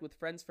contact with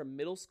friends from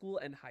middle school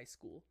and high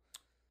school?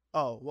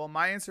 Oh, well,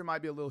 my answer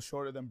might be a little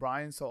shorter than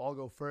Brian, so I'll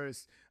go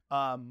first.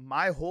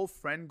 My whole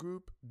friend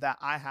group that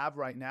I have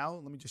right now,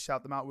 let me just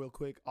shout them out real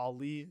quick.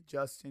 Ali,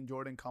 Justin,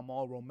 Jordan,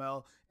 Kamal,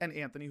 Romel, and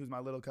Anthony, who's my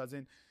little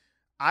cousin.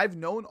 I've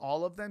known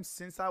all of them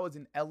since I was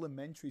in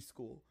elementary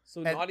school.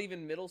 So And not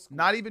even middle school.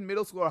 Not even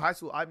middle school or high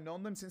school. I've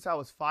known them since I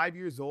was 5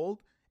 years old,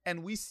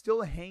 and we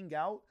still hang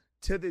out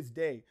to this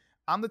day.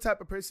 I'm the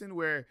type of person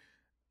where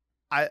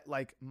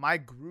my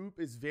group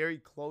is very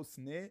close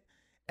knit,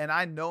 and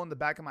I know in the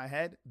back of my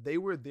head they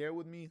were there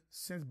with me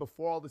since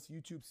before all this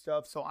YouTube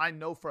stuff. So I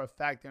know for a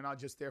fact they're not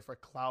just there for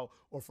clout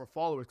or for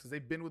followers, because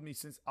they've been with me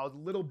since I was a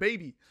little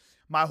baby.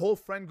 My whole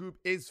friend group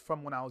is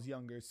from when I was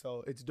younger,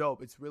 so it's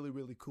dope. It's really,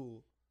 really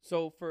cool.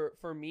 So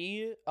for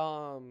me,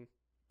 I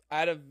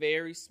had a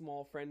very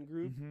small friend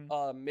group,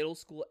 middle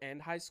school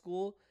and high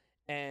school.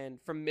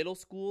 And from middle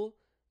school,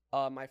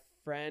 my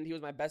friend, he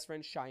was my best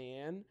friend,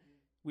 Cheyenne.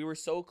 We were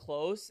so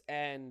close,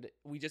 and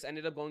we just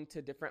ended up going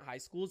to different high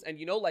schools. And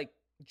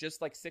just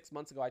like 6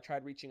 months ago, I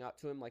tried reaching out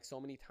to him like so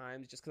many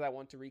times just because I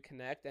want to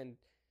reconnect. And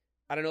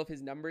I don't know if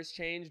his numbers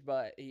changed,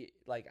 but he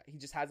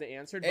just hasn't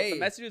answered. But Hey, the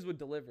messages would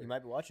deliver. You might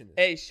be watching this.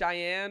 Hey,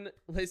 Cheyenne,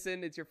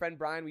 listen, it's your friend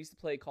Brian. We used to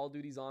play Call of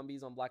Duty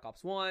Zombies on Black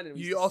Ops 1, and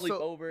we used to sleep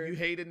over. You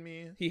hated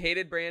me He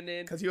hated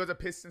Brandon. because he was a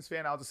Pistons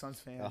fan. I was a Suns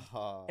fan.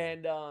 Uh-huh.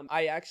 And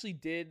I actually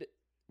did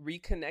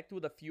reconnect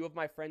with a few of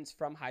my friends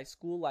from high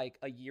school like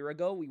a year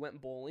ago. We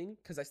went bowling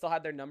because I still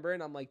had their number,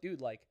 and I'm like,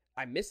 dude, like,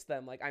 I miss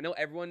them. Like, I know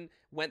everyone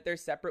went their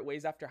separate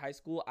ways after high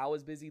school. I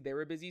was busy. They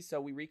were busy. So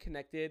we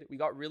reconnected. We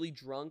got really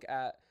drunk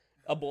at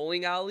a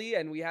bowling alley,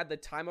 and we had the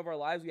time of our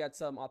lives. We had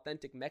some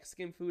authentic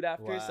Mexican food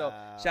after. So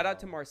shout out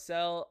to Wow.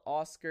 Marcel,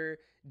 Oscar,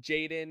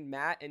 Jaden,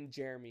 Matt, and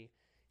Jeremy.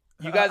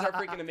 You guys are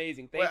freaking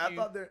amazing. Thank Wait,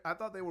 you. I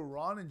thought they were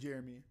Ron and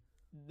Jeremy.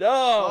 No.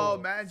 Oh,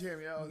 Matt and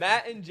Jeremy. Oh,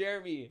 Matt and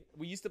Jeremy.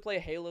 We used to play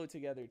Halo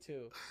together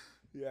too.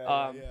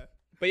 Yeah.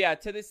 But yeah,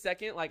 to this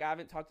second, like I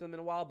haven't talked to them in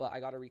a while, but I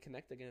gotta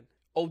reconnect again.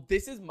 Oh,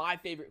 this is my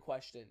favorite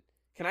question.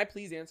 Can I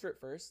please answer it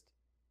first?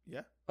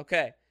 Yeah.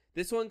 Okay.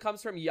 This one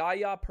comes from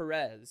Yaya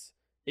Perez.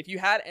 If you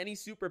had any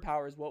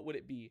superpowers, what would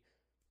it be?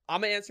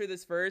 I'm gonna answer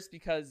this first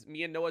because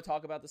me and Noah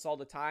talk about this all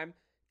the time.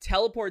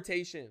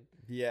 Teleportation.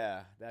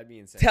 Yeah, that'd be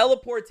insane.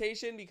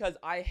 Teleportation, because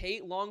I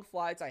hate long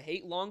flights. I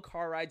hate long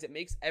car rides. It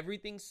makes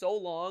everything so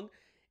long.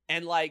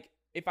 And like,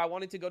 if I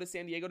wanted to go to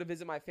San Diego to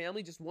visit my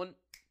family, just one,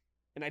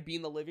 and I'd be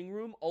in the living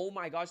room. Oh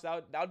my gosh,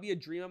 that would be a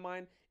dream of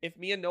mine. If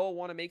me and Noah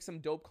want to make some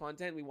dope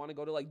content, we want to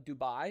go to like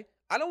Dubai.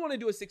 I don't want to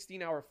do a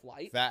 16-hour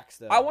flight. Facts,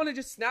 though. I want to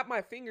just snap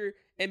my finger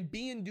and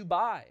be in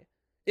Dubai.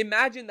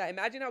 Imagine that.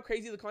 Imagine how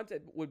crazy the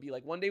content would be.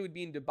 Like one day would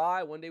be in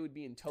Dubai, one day would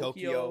be in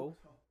Tokyo.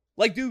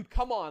 Like, dude,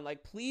 come on.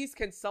 Like, please,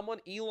 can someone,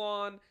 Jeff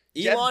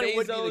Bezos,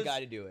 would be the guy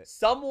to do it.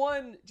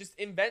 Someone just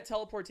invent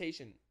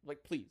teleportation.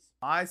 Like, please.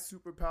 My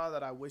superpower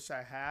that I wish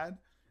I had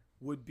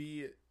would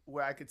be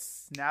where I could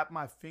snap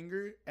my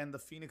finger and the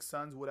Phoenix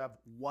Suns would have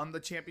won the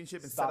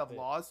championship instead of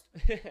lost.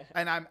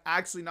 And I'm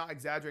actually not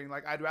exaggerating.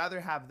 Like, I'd rather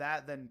have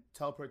that than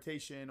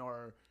teleportation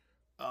or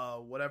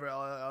whatever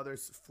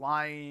others,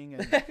 flying.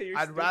 And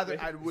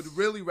I would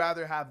really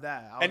rather have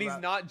that. And he's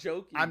not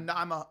joking.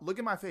 Look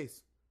at my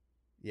face.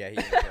 Yeah,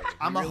 he's joking.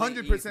 I'm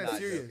 100%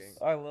 serious.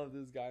 Joking. I love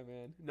this guy,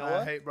 man.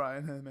 Noah? I hate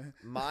Brian, man.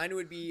 Mine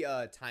would be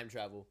time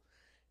travel.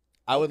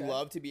 I would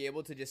love to be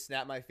able to just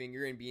snap my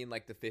finger and be in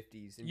like the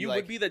 50s. And you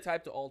would be the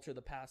type to alter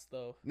the past,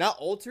 though. Not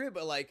alter it,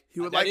 but like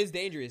that is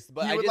dangerous.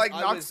 But he would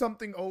knock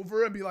something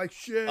over and be like,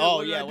 "Shit." Oh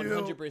yeah,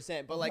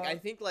 100%. But like I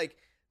think like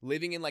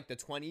living in like the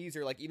 20s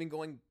or like even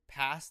going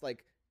past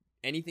like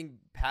anything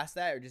past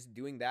that or just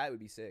doing that would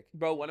be sick.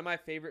 Bro, one of my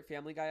favorite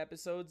Family Guy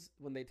episodes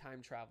when they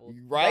time traveled.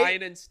 Right?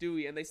 Ryan and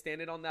Stewie, and they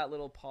standed on that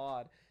little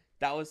pod.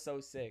 That was so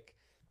sick.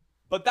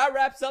 But that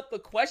wraps up the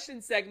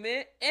question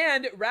segment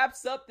and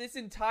wraps up this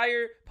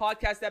entire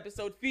podcast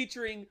episode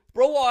featuring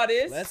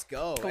Broadis. Let's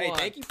go. Come hey, on.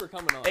 Thank you for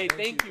coming on. Hey,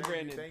 thank you,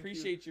 Brandon. Thank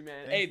Appreciate you,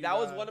 man. Thank Hey, you, that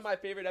was guys. one of my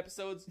favorite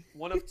episodes,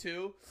 one of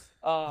two.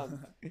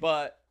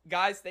 But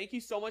guys, thank you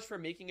so much for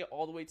making it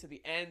all the way to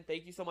the end.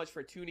 Thank you so much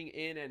for tuning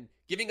in and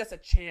giving us a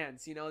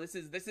chance. You know, this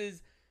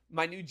is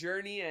my new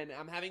journey, and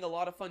I'm having a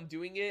lot of fun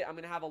doing it. I'm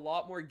gonna have a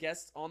lot more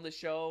guests on the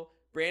show.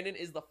 Brandon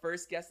is the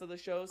first guest of the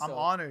show. So. I'm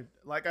honored.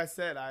 Like I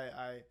said,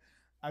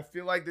 I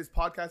feel like this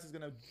podcast is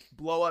gonna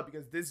blow up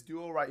because this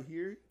duo right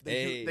here,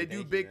 they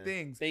do big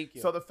things. Thank you.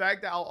 So the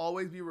fact that I'll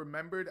always be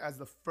remembered as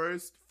the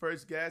first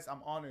guest,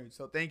 I'm honored.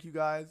 So thank you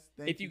guys.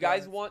 If you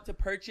guys want to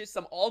purchase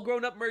some All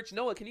Grown Up merch,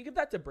 Noah, can you give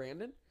that to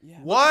Brandon? Yeah.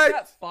 What? Look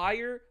at that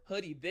fire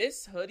hoodie.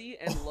 This hoodie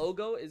and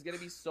logo is gonna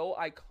be so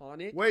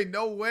iconic. Wait,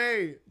 no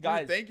way,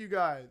 Guys. Dude, thank you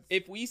guys.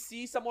 If we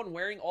see someone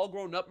wearing All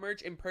Grown Up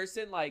merch in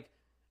person, like,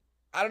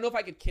 I don't know if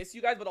I could kiss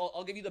you guys, but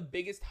I'll give you the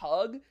biggest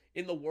hug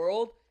in the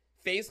world.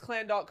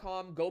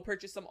 FazeClan.com. Go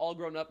purchase some All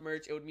Grown Up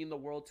merch. It would mean the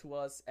world to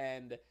us.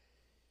 And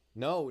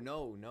No.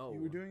 You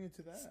were doing it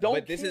to that. don't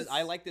But this kiss. is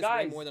I like this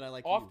Guys, way more than I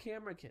like off you.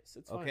 camera kiss.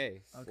 It's fine.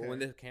 Okay. Okay. Well, when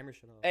the camera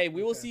shut off. Hey,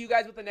 we will Okay. see you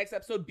guys with the next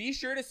episode. Be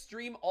sure to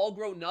stream All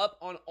Grown Up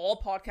on all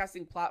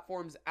podcasting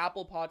platforms,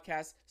 Apple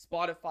Podcasts,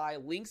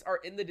 Spotify. Links are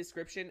in the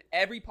description.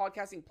 Every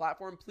podcasting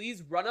platform.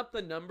 Please run up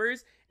the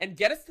numbers and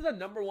get us to the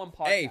 #1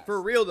 podcast. Hey,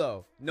 for real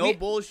though. No We-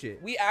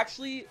 bullshit. We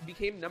actually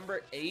became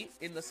number 8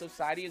 in the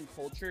society and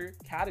culture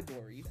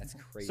category. That's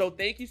crazy. So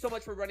thank you so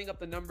much for running up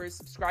the numbers.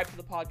 Subscribe to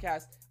the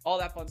podcast, all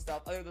that fun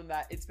stuff. Other than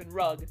that, it's been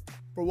Rug.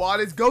 For what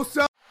is go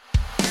sell.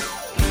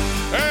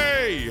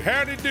 Hey,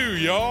 howdy do,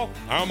 y'all.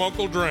 I'm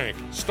Uncle Drank,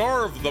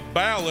 star of The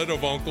Ballad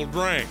of Uncle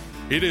Drank.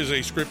 It is a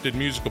scripted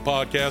musical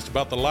podcast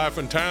about the life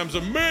and times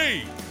of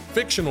me,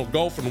 fictional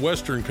golf and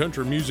western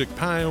country music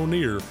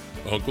pioneer,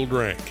 Uncle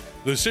Drank.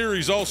 The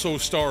series also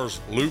stars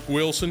Luke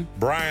Wilson,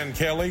 Brian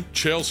Kelly,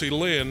 Chelsea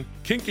Lynn,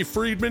 Kinky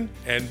Friedman,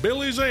 and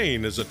Billy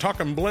Zane as a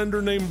talking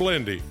blender named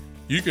Blendy.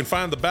 You can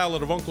find The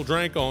Ballad of Uncle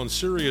Drank on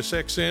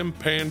SiriusXM,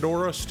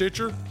 Pandora,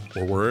 Stitcher,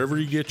 or wherever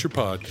you get your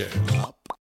podcasts.